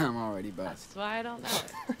 I'm already buzzed. that's why I don't know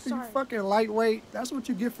it. You Sorry. fucking lightweight. That's what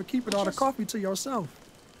you get for keeping all the coffee to yourself.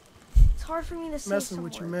 It's hard for me to say Messing some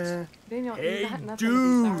with you, words. man. Daniel, Hey, you got nothing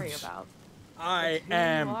to be sorry dudes. about. I It's who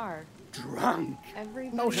am you are. drunk.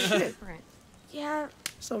 Everybody's No shit. different. Yeah,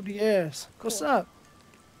 So Diaz, what's Cool. up?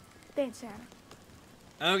 thanks,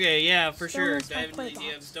 Anna. Okay, yeah, for Still sure. miss my Dive into the play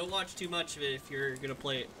DMs. box. Don't watch too much of it if you're gonna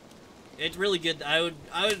play it. It's really good. I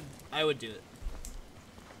would do it.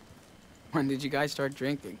 When did you guys start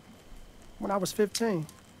drinking? When I was 15.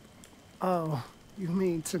 Oh, you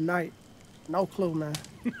mean tonight? No clue, man.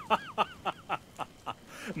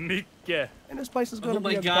 Micke. And this place is gonna Oh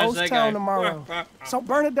my be a gosh, ghost that town guy. tomorrow. So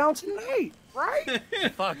burn it down tonight, right?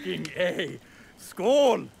 Fucking A.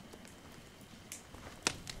 Skål!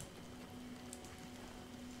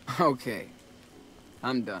 Okay,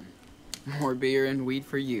 I'm done. More beer and weed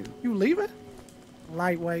for you. You leaving?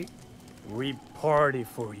 Lightweight. We party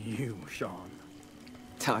for you, Sean.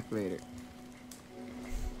 Talk later.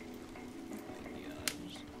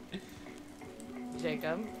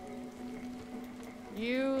 Jacob,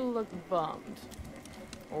 you look bummed.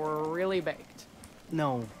 Or really baked.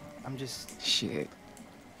 No, I'm just... Shit.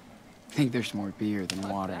 Think there's more beer than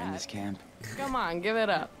water in that. this camp. Come on, give it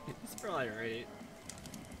up. It's probably right.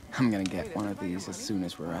 I'm gonna get one of these as soon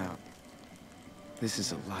as we're out. This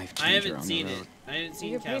is a life I changer haven't on seen the it. road. I haven't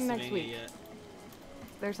seen get paid next Castlevania week. yet.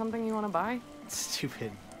 There's something you want to buy?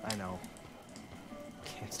 Stupid, I know.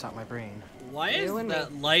 Can't stop my brain. Why is You and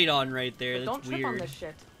that me. light on right there? But That's don't trip on weird. this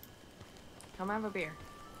shit. Come have a beer.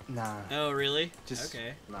 Nah, Oh, really? just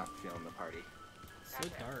Okay. not feeling the party. So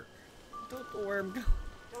dark. Don't know where I'm going.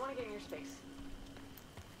 Don't want to get in your space.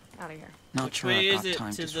 Out of here. Not Which sure way I've is got it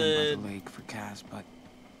time to to swim by the- the lake for Cass, but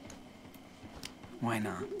why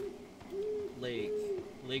not? Lake.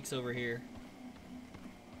 Lake's over here.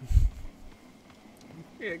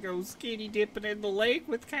 Here goes skinny dipping in the lake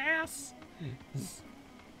with Cass.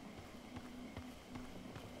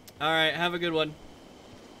 Alright, have a good one.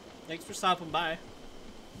 Thanks for stopping by.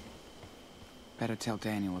 Better tell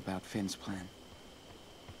Daniel about Finn's plan.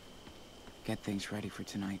 Get things ready for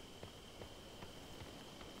tonight.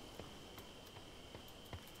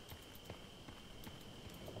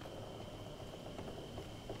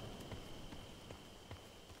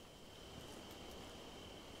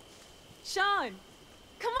 Sean!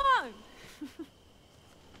 Come on!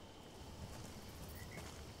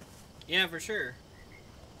 Yeah, for sure.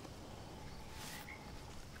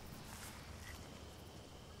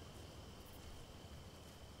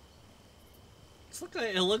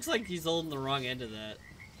 It looks like he's holding the wrong end of that.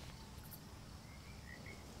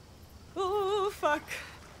 Oh, fuck.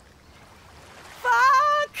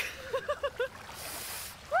 Fuck!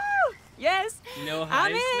 Woo! Yes! No heist.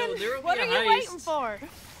 I'm in! No, there will What be are a you heist. waiting for?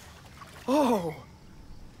 Oh!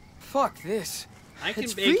 Fuck this. I can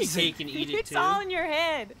It's bake freezing. a cake and eat it It's too. all in your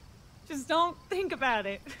head. Just don't think about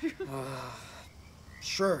it.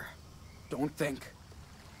 Sure. Don't think.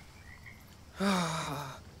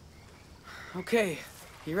 Okay,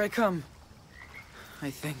 here I come. I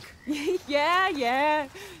think. yeah.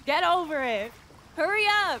 Get over it. Hurry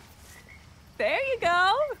up. There you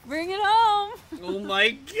go. Bring it home. Oh my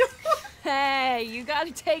god. Hey, you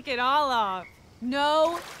gotta take it all off.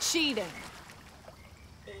 No cheating.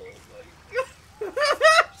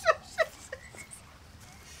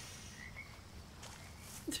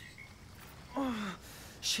 Oh,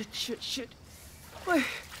 shit.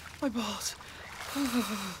 My balls.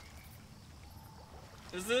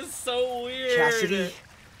 This is so weird. Cassidy,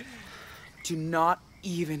 do not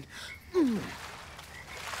even.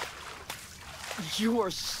 You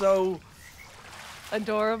are so.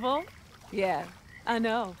 Adorable? Yeah, I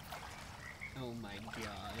know. Oh my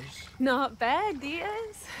gosh. Not bad,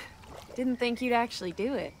 Diaz. Didn't think you'd actually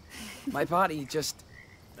do it. My body just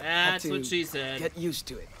had That's to what she said. get used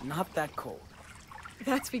to it. Not that cold.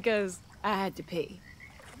 That's because I had to pee.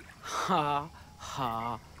 Ha,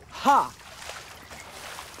 ha, ha!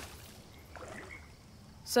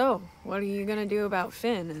 So, what are you gonna do about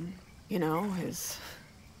Finn and, you know, his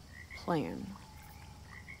plan?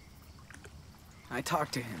 I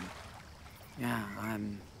talked to him. Yeah,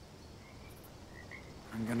 I'm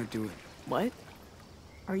gonna do it. What?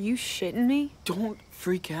 Are you shitting me? Don't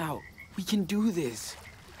freak out. We can do this.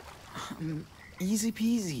 Easy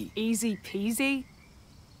peasy. Easy peasy?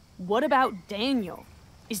 What about Daniel?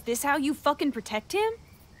 Is this how you fucking protect him?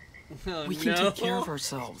 Oh, We can no. take care of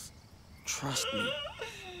ourselves. Trust me.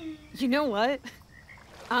 You know what?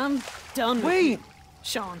 I'm done with Wait! you,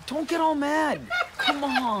 Sean. Don't get all mad. Come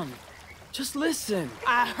on. Just listen.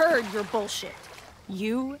 I heard your bullshit.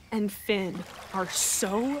 You and Finn are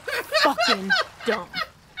so fucking dumb.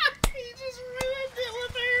 He just ruined it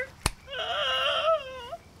with her.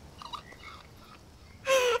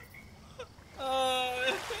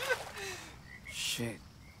 Shit.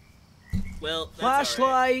 Well, that's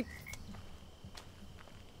Flashlight.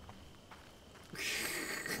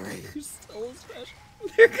 Right. You're so special.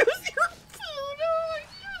 There goes your phone. Oh my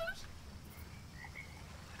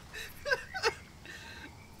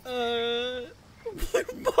gosh.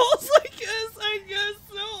 Blue balls, I guess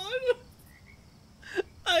so.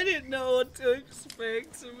 I didn't know what to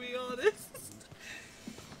expect, to be honest.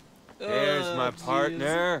 There's Oh, my jeez.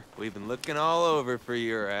 partner. We've been looking all over for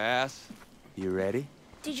your ass. You ready?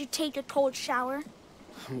 Did you take a cold shower?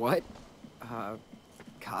 What?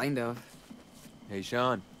 Kind of. Hey,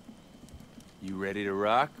 Sean. You ready to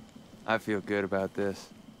rock? I feel good about this.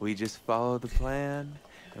 We just follow the plan,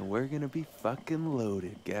 and we're gonna be fucking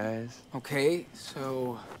loaded, guys. Okay,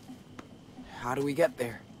 so how do we get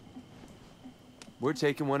there? We're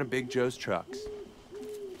taking one of Big Joe's trucks.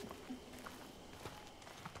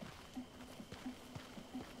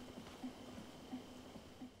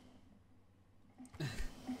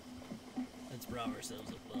 Let's rob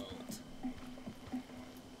ourselves a boat.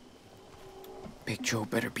 Big Joe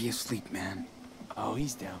better be asleep, man. Oh,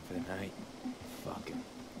 he's down for the night. Fuck him.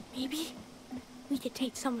 Maybe we could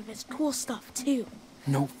take some of his cool stuff too.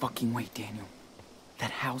 No fucking way, Daniel.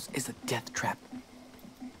 That house is a death trap.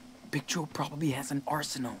 Big Joe probably has an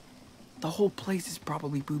arsenal. The whole place is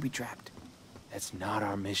probably booby-trapped. That's not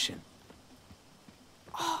our mission.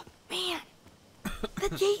 Oh man, the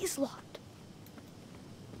gate is locked.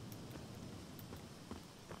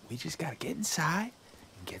 We just gotta get inside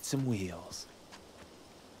and get some wheels.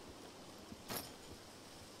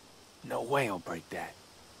 No way I'll break that.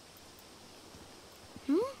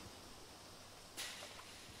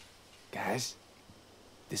 Guys,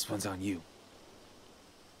 this one's on you.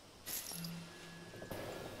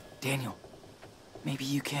 Daniel, maybe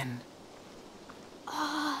you can...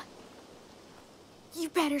 You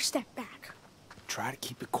better step back. Try to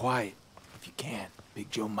keep it quiet if you can. Big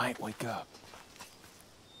Joe might wake up.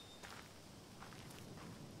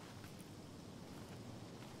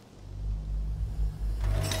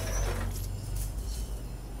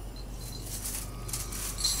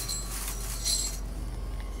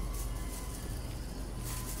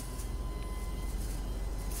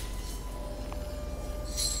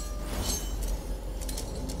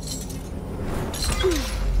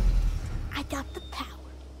 I got the power.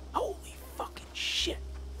 Holy fucking shit.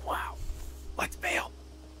 Wow. Let's bail.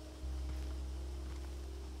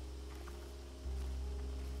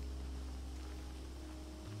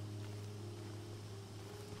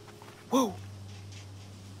 Whoa.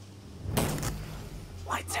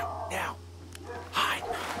 Lights out now. Hide.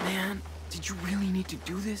 Man, did you really need to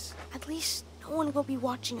do this? At least no one will be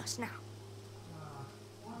watching us now.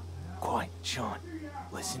 Quiet, Sean.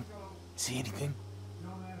 Listen. See anything?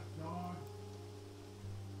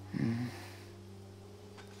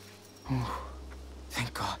 Oh,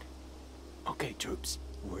 thank God. Okay, troops.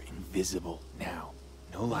 We're invisible now.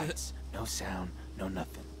 No lights, no sound, no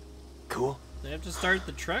nothing. Cool? They have to start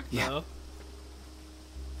the truck, Yeah. though.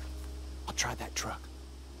 I'll try that truck.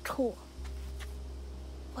 Cool.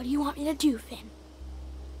 What do you want me to do, Finn?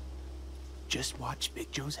 Just watch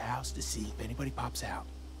Big Joe's house to see if anybody pops out.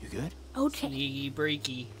 You good? Okay. Sneaky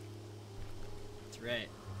breaky. That's right.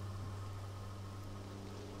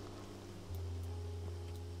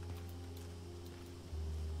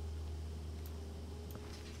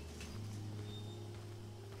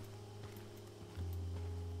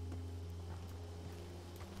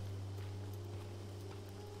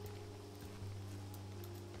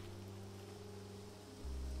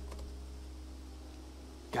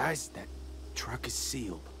 Guys, that truck is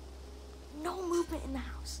sealed. No movement in the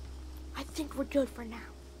house. I think we're good for now.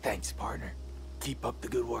 Thanks, partner. Keep up the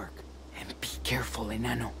good work. And be careful,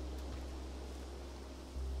 enano.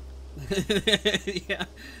 Yeah,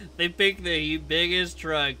 they picked the biggest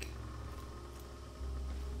truck.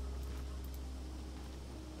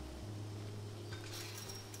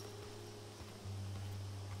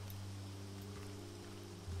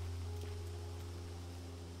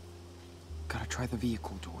 Gotta try the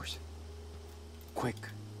vehicle doors. Quick.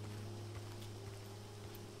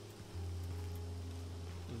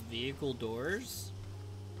 Vehicle doors?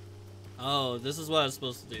 Oh, this is what I was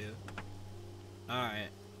supposed to do. Alright.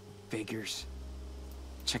 Figures.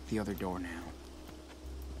 Check the other door now.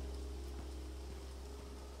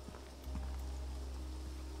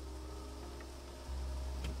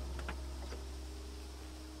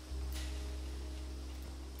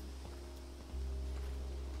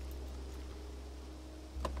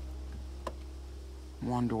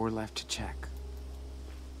 One door left to check.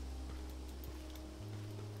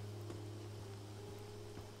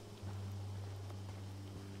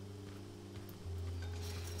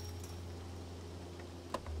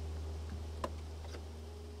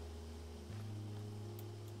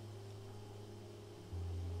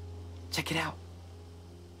 Check it out.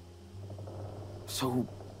 So,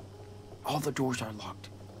 all the doors are locked,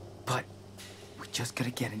 but we just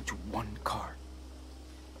gotta get into one car.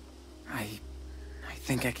 I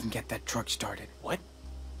think I can get that truck started. What?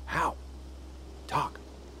 How? Talk.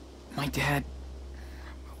 My dad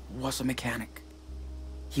was a mechanic.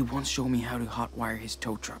 He once showed me how to hotwire his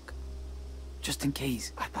tow truck. Just in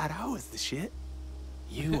case. I thought I was the shit.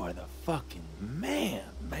 You are the fucking man.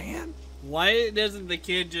 Why doesn't the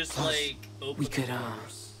kid just, like, open We the could,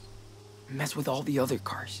 doors? mess with all the other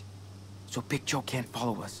cars, so Big Joe can't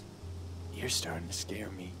follow us. You're starting to scare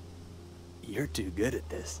me. You're too good at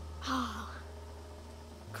this. Ah,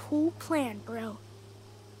 cool plan, bro.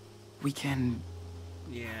 We can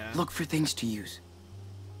Yeah. look for things to use.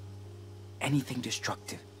 Anything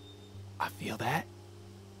destructive. I feel that.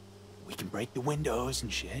 We can break the windows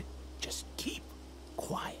and shit. Just keep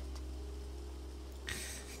quiet.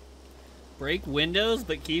 Break windows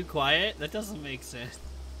but keep quiet? That doesn't make sense.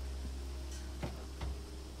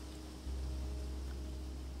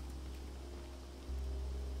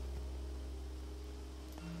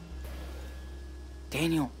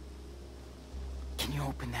 Daniel, can you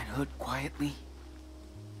open that hood quietly?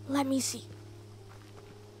 Let me see.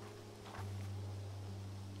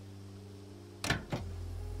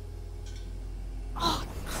 Oh,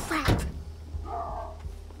 crap.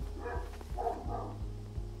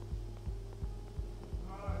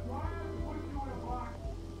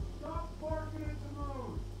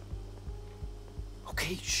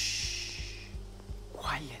 Okay, shh.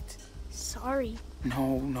 Quiet. Sorry.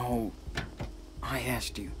 No. I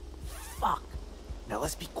asked you. Fuck. Now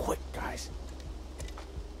let's be quick, guys.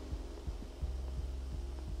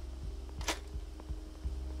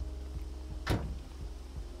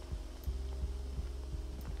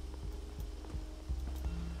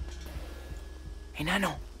 Hey,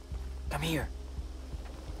 Nano. Come here.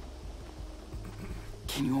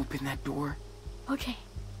 Can you open that door? Okay.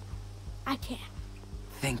 I can.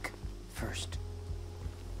 Think first.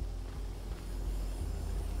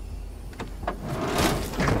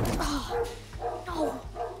 Oh, no.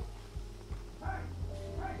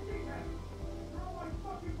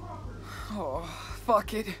 Oh,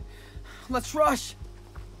 fuck it. Let's rush.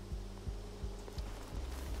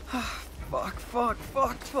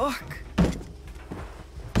 Fuck.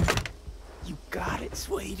 You got it,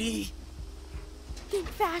 sweetie. Think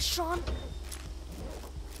fast, Sean.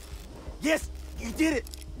 Yes, you did it.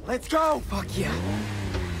 Let's go. Fuck yeah.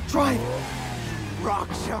 Drive. Rock,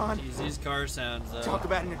 Sean. Jeez, these car sounds, Talk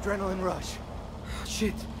about an adrenaline rush.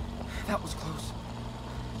 Shit, that was close.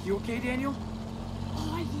 You okay, Daniel?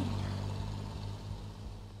 Oh,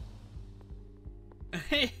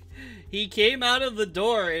 yeah. He came out of the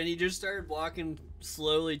door and he just started walking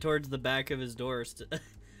slowly towards the back of his door. I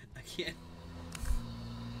can't.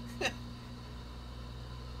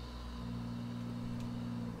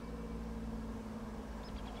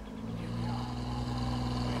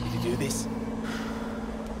 Ready to do this?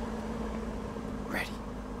 Ready.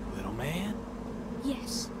 Little man?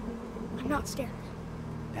 Yes. I'm not scared.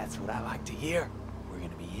 That's what I like to hear. We're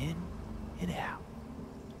gonna be in and out.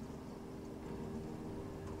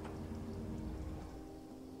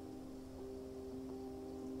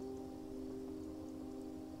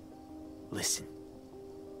 Listen,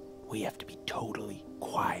 we have to be totally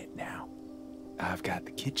quiet now. I've got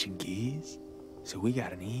the kitchen keys, so we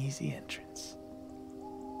got an easy entrance.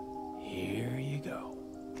 Here you go.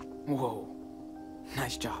 Whoa.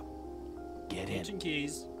 Nice job. Get in. Kitchen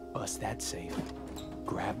keys. bust that safe,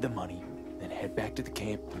 grab the money, then head back to the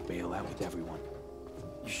camp and bail out with everyone.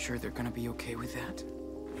 You sure they're gonna be okay with that?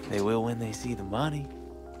 They will when they see the money.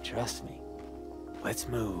 Trust me. Let's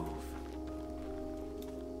move.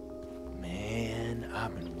 Man,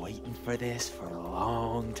 I've been waiting for this for a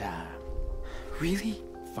long time. Really?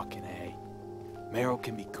 Fucking A. Merrill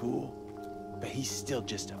can be cool, but he's still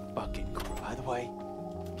just a fucking crook. By the way,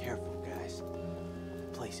 careful, guys.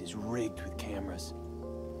 The place is rigged with cameras.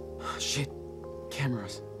 Shit.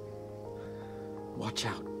 Cameras. Watch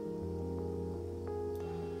out.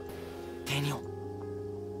 Daniel,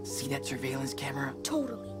 see that surveillance camera?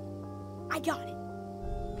 Totally. I got it.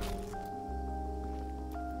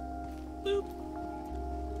 Boop.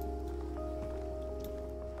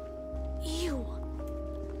 Ew.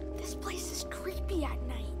 This place is creepy at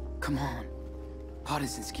night. Come on. Pot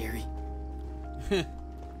isn't scary.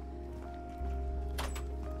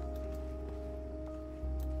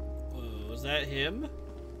 Whoa, was that him?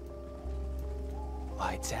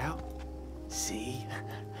 Lights out. See?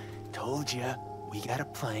 Told ya, we got a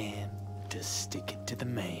plan. Just stick it to the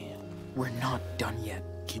man. We're not done yet.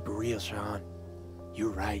 Keep it real, Sean. You're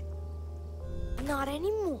right. Not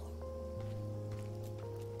anymore.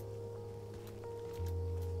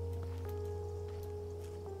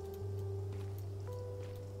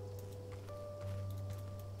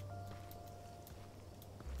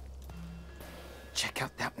 Check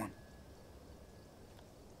out that one.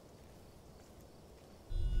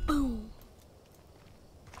 Boom.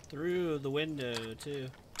 Through the window, too.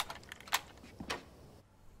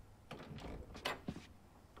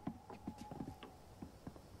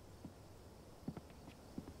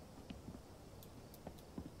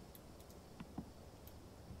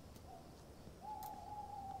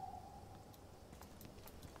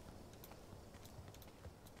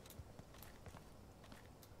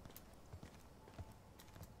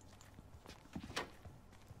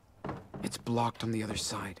 It's blocked on the other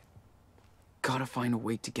side. Gotta find a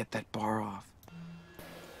way to get that bar off.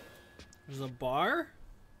 There's a bar?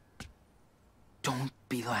 Don't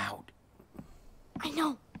be loud. I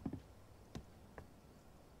know.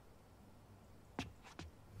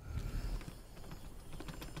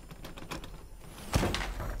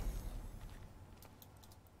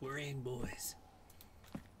 We're in, boys.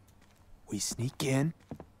 We sneak in.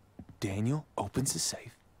 Daniel opens the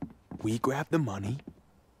safe. We grab the money.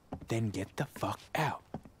 Then get the fuck out.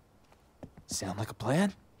 Sound like a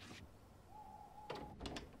plan?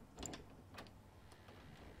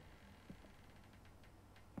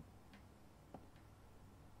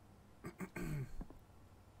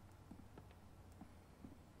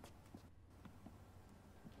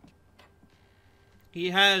 He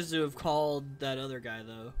has to have called that other guy,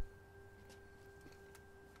 though.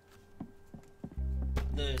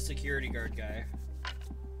 The security guard guy.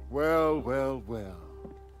 Well, well, well.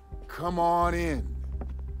 Come on in.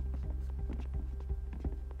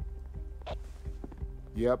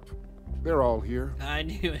 Yep, they're all here. I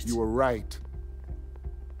knew it. You were right.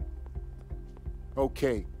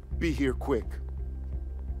 Okay, be here quick.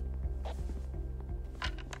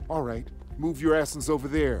 All right, move your asses over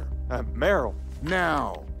there. Merrill.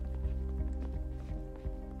 Now.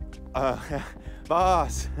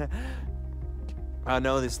 Boss. I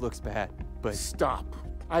know this looks bad, but... Stop.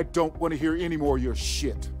 I don't want to hear any more of your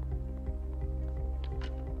shit.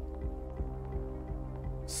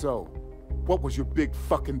 So, what was your big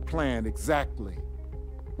fucking plan exactly?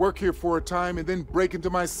 Work here for a time and then break into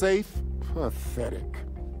my safe? Pathetic.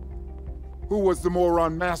 Who was the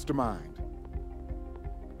moron mastermind?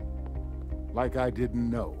 Like I didn't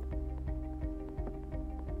know.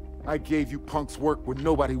 I gave you punks work when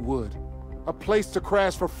nobody would. A place to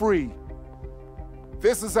crash for free.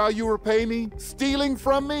 This is how you repay me? Stealing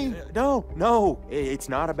from me? No, it's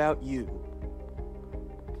not about you.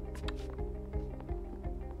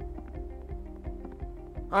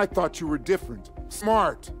 I thought you were different,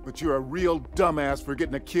 smart, but you're a real dumbass for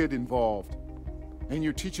getting a kid involved. And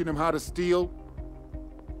you're teaching him how to steal?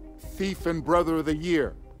 Thief and Brother of the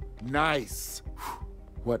Year. Nice.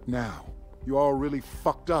 What now? You all really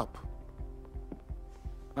fucked up.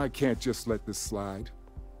 I can't just let this slide.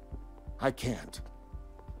 I can't.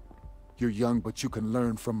 You're young, but you can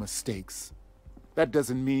learn from mistakes. That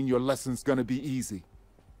doesn't mean your lesson's gonna be easy.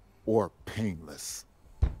 Or painless.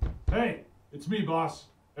 Hey, it's me, boss.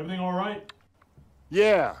 Everything all right?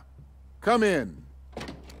 Yeah. Come in.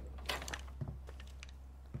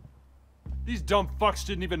 These dumb fucks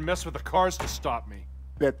didn't even mess with the cars to stop me.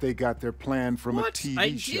 Bet they got their plan from a What? TV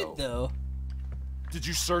I show. did, though. Did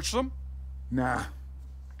you search them? Nah.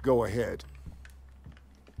 Go ahead.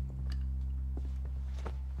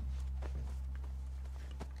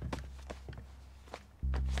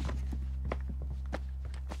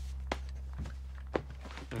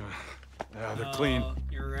 Yeah, they're clean.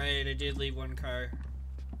 You're right, I did leave one car.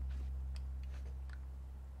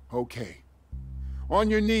 Okay. On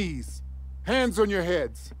your knees. Hands on your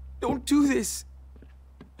heads. Don't do this.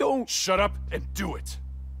 Don't. Shut up and do it.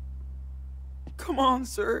 Come on,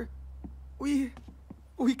 sir. We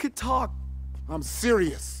could talk. I'm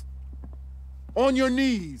serious. On your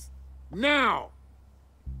knees. Now.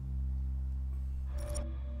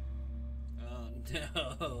 Oh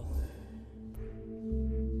no.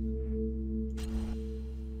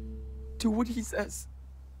 Do what he says.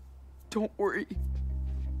 Don't worry.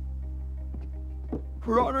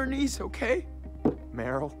 We're on our knees, okay?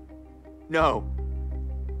 Meryl? No.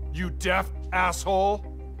 You deaf asshole?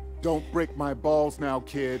 Don't break my balls now,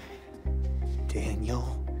 kid.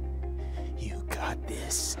 Daniel, you got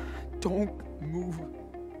this. Don't move.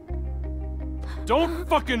 Don't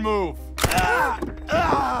fucking move!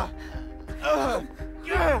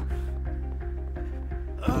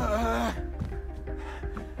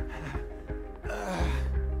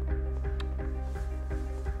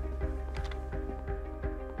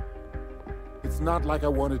 It's not like I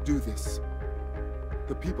want to do this.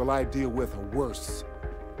 The people I deal with are worse.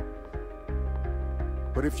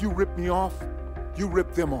 But if you rip me off, you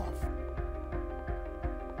rip them off.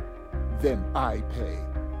 Then I pay.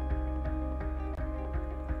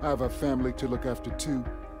 I have a family to look after too.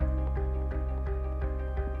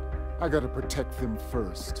 I gotta protect them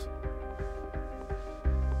first.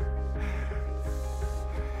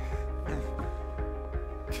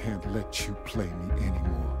 Can't let you play me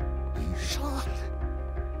anymore. Sean.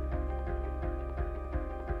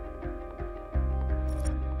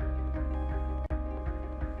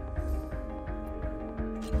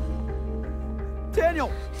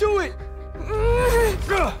 Daniel, do it!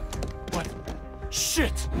 What?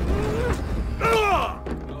 Shit!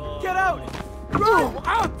 Get out! Go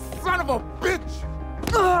out, son of a bitch!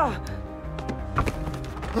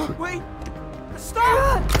 Wait!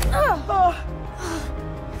 Stop!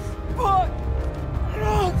 Fuck!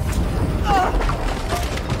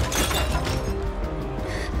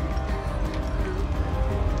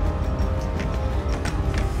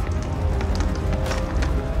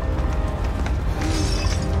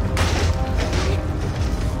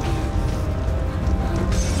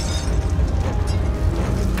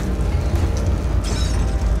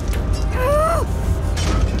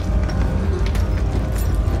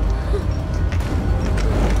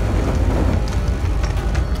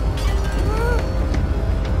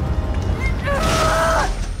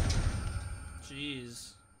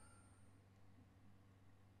 Jeez.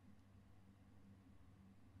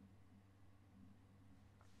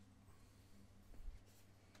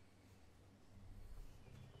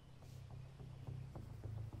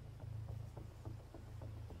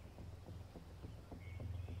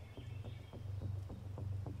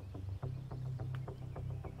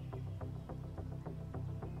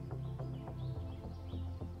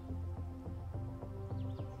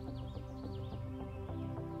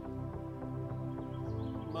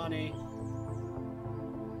 Money.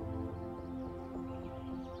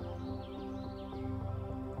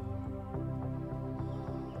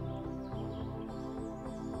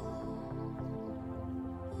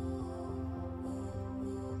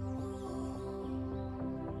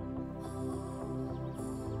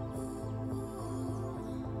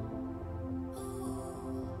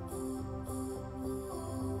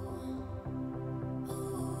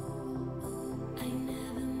 I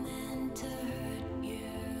never meant to hurt you.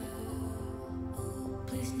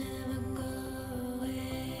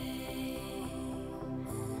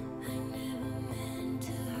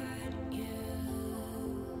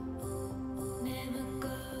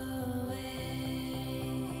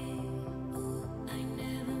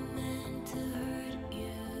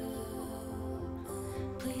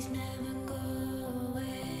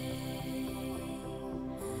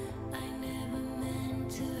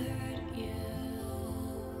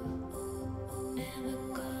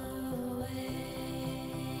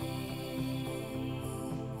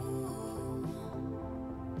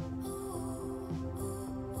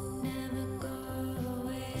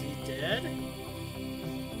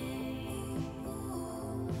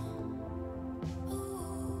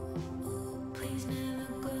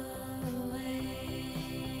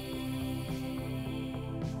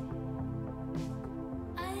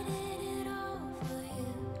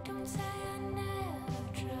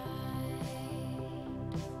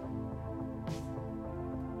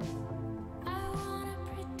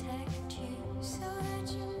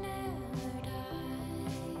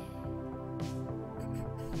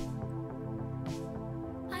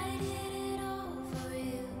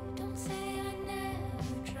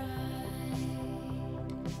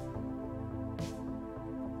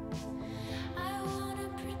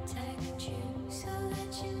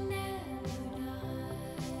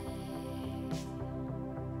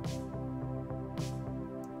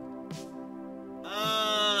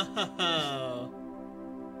 Oh.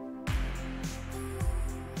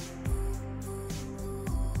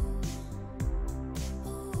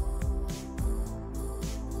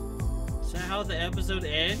 Is that how the episode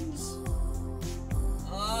ends?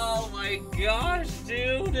 Oh my gosh,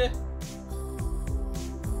 dude!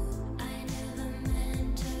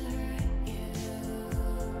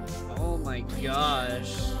 Oh my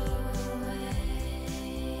gosh.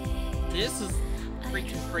 This is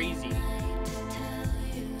freaking crazy.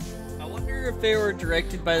 I wonder if they were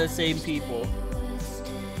directed by the same people.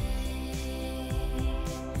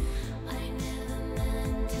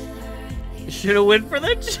 Should have went for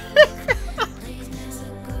the chick.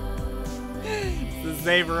 It's the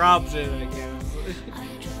safer option, I guess.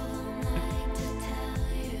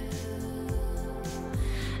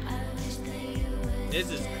 This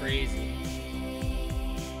is crazy.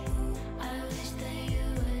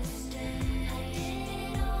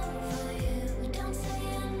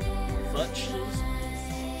 Futches.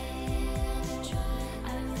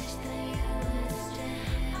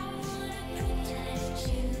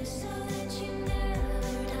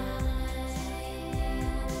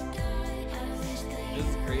 This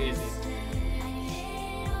is crazy.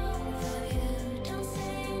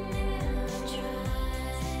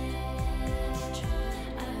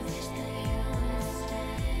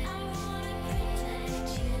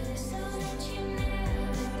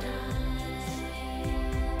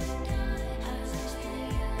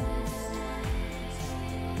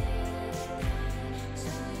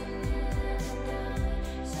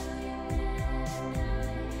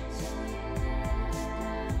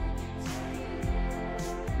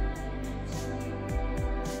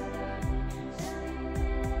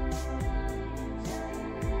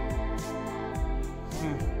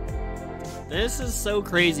 This is so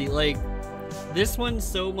crazy. Like, this one's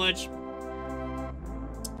so much...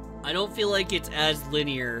 I don't feel like it's as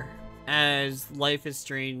linear as Life is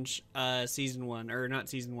Strange Season 1. Or not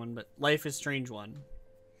Season 1, but Life is Strange 1.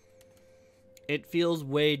 It feels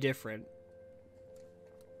way different.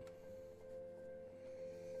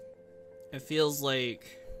 It feels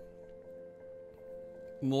like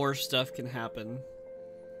more stuff can happen,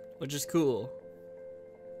 which is cool.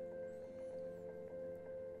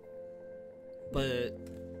 But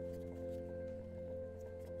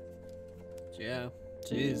yeah,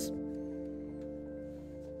 jeez.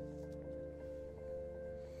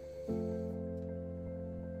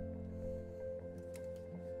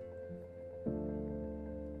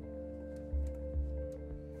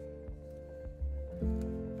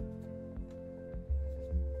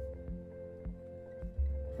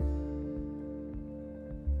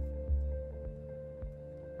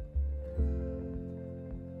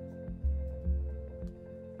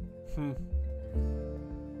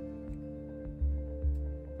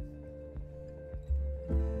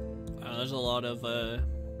 There's a lot of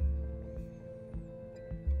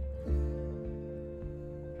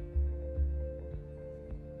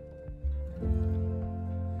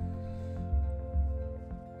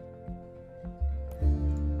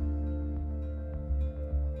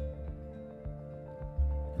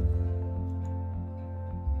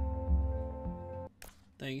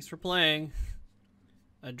thanks for playing.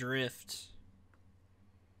 Adrift.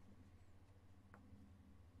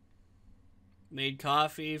 Made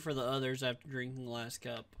coffee for the others after drinking the last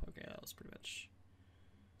cup. Okay, that was pretty much.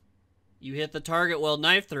 You hit the target while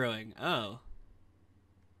knife throwing. Oh.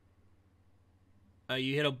 Oh,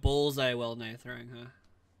 you hit a bullseye while knife throwing, huh?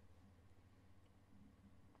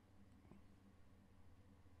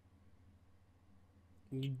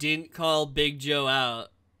 You didn't call Big Joe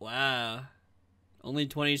out. Wow. Only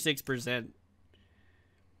 26%.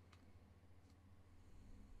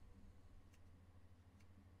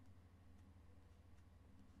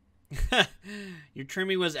 Your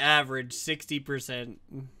trimming was average, 60%.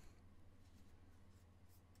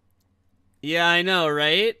 Yeah, I know,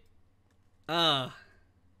 right?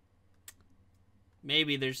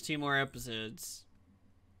 Maybe there's 2 more episodes.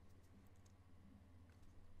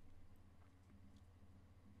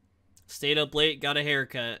 Stayed up late, got a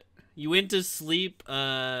haircut. You went to sleep,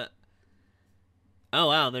 oh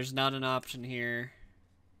wow, there's not an option here.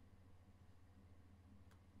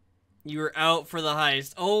 You were out for the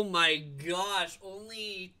heist. Oh my gosh,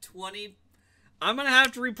 only 20... I'm gonna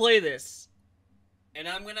have to replay this. And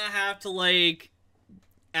I'm gonna have to, like,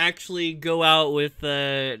 actually go out with,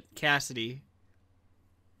 Cassidy.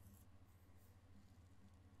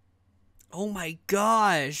 Oh my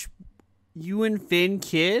gosh. You and Finn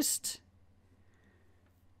kissed?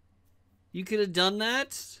 You could have done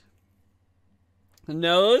that?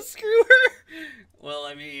 No, screw her? Well,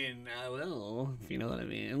 I mean, I will, if you know what I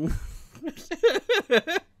mean.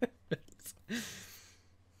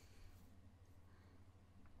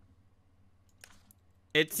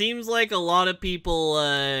 It seems like a lot of people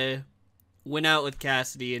went out with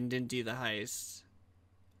Cassidy and didn't do the heist.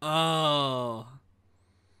 Oh.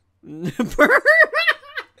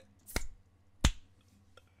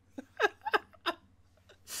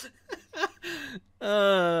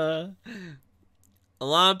 A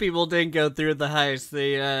lot of people didn't go through the heist.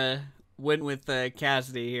 They went with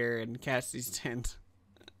Cassidy here in Cassidy's tent.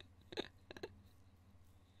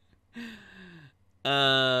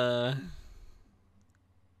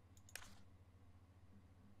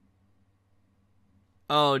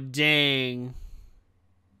 Oh dang.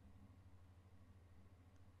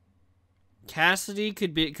 Cassidy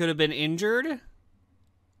could have been injured.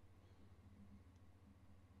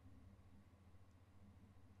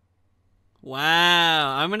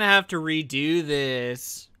 Wow, I'm gonna have to redo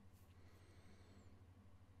this.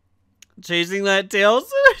 Chasing that tail,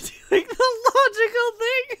 doing the logical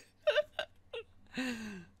thing.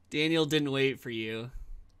 Daniel didn't wait for you.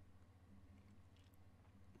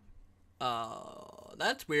 Oh,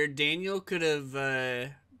 that's weird. Daniel could have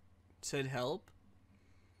said help.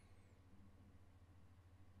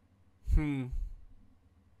 Finn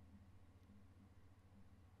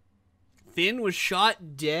was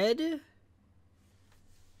shot dead?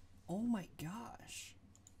 Oh my gosh.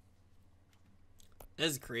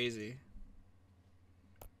 That's crazy.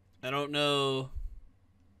 I don't know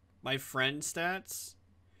my friend stats.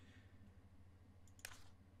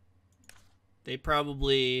 They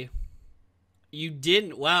probably... You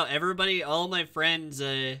didn't. Wow, everybody, all my friends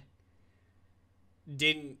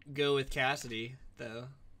didn't go with Cassidy, though.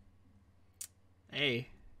 Hey.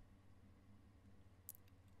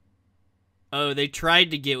 Oh, they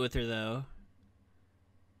tried to get with her, though.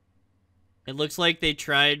 It looks like they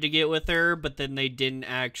tried to get with her, but then they didn't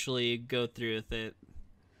actually go through with it.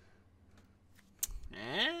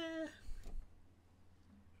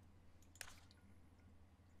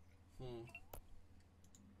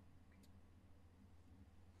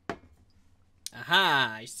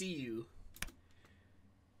 Aha, I see you.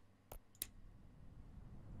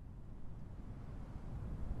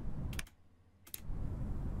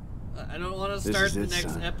 I don't want to start the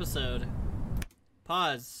next episode.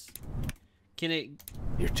 Pause. Can it...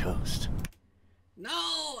 You're toast.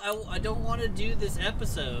 No! I don't want to do this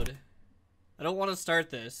episode. I don't want to start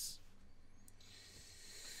this.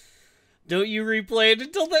 Don't you replay it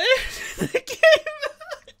until the end of the game?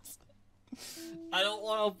 I don't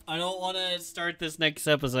want to start this next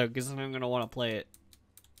episode because I'm going to want to play it.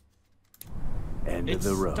 End of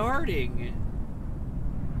the road. It's starting.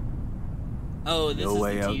 Oh, this is the teaser? No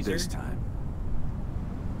way out this time.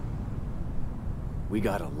 We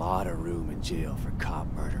got a lot of room in jail for cop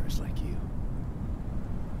murderers like you.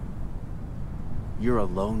 You're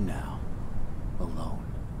alone now.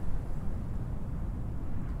 Alone.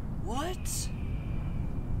 What?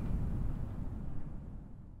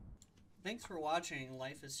 Thanks for watching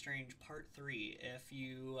Life is Strange Part 3. If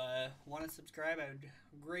you want to subscribe, I would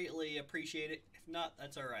greatly appreciate it. If not,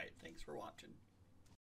 that's alright. Thanks for watching.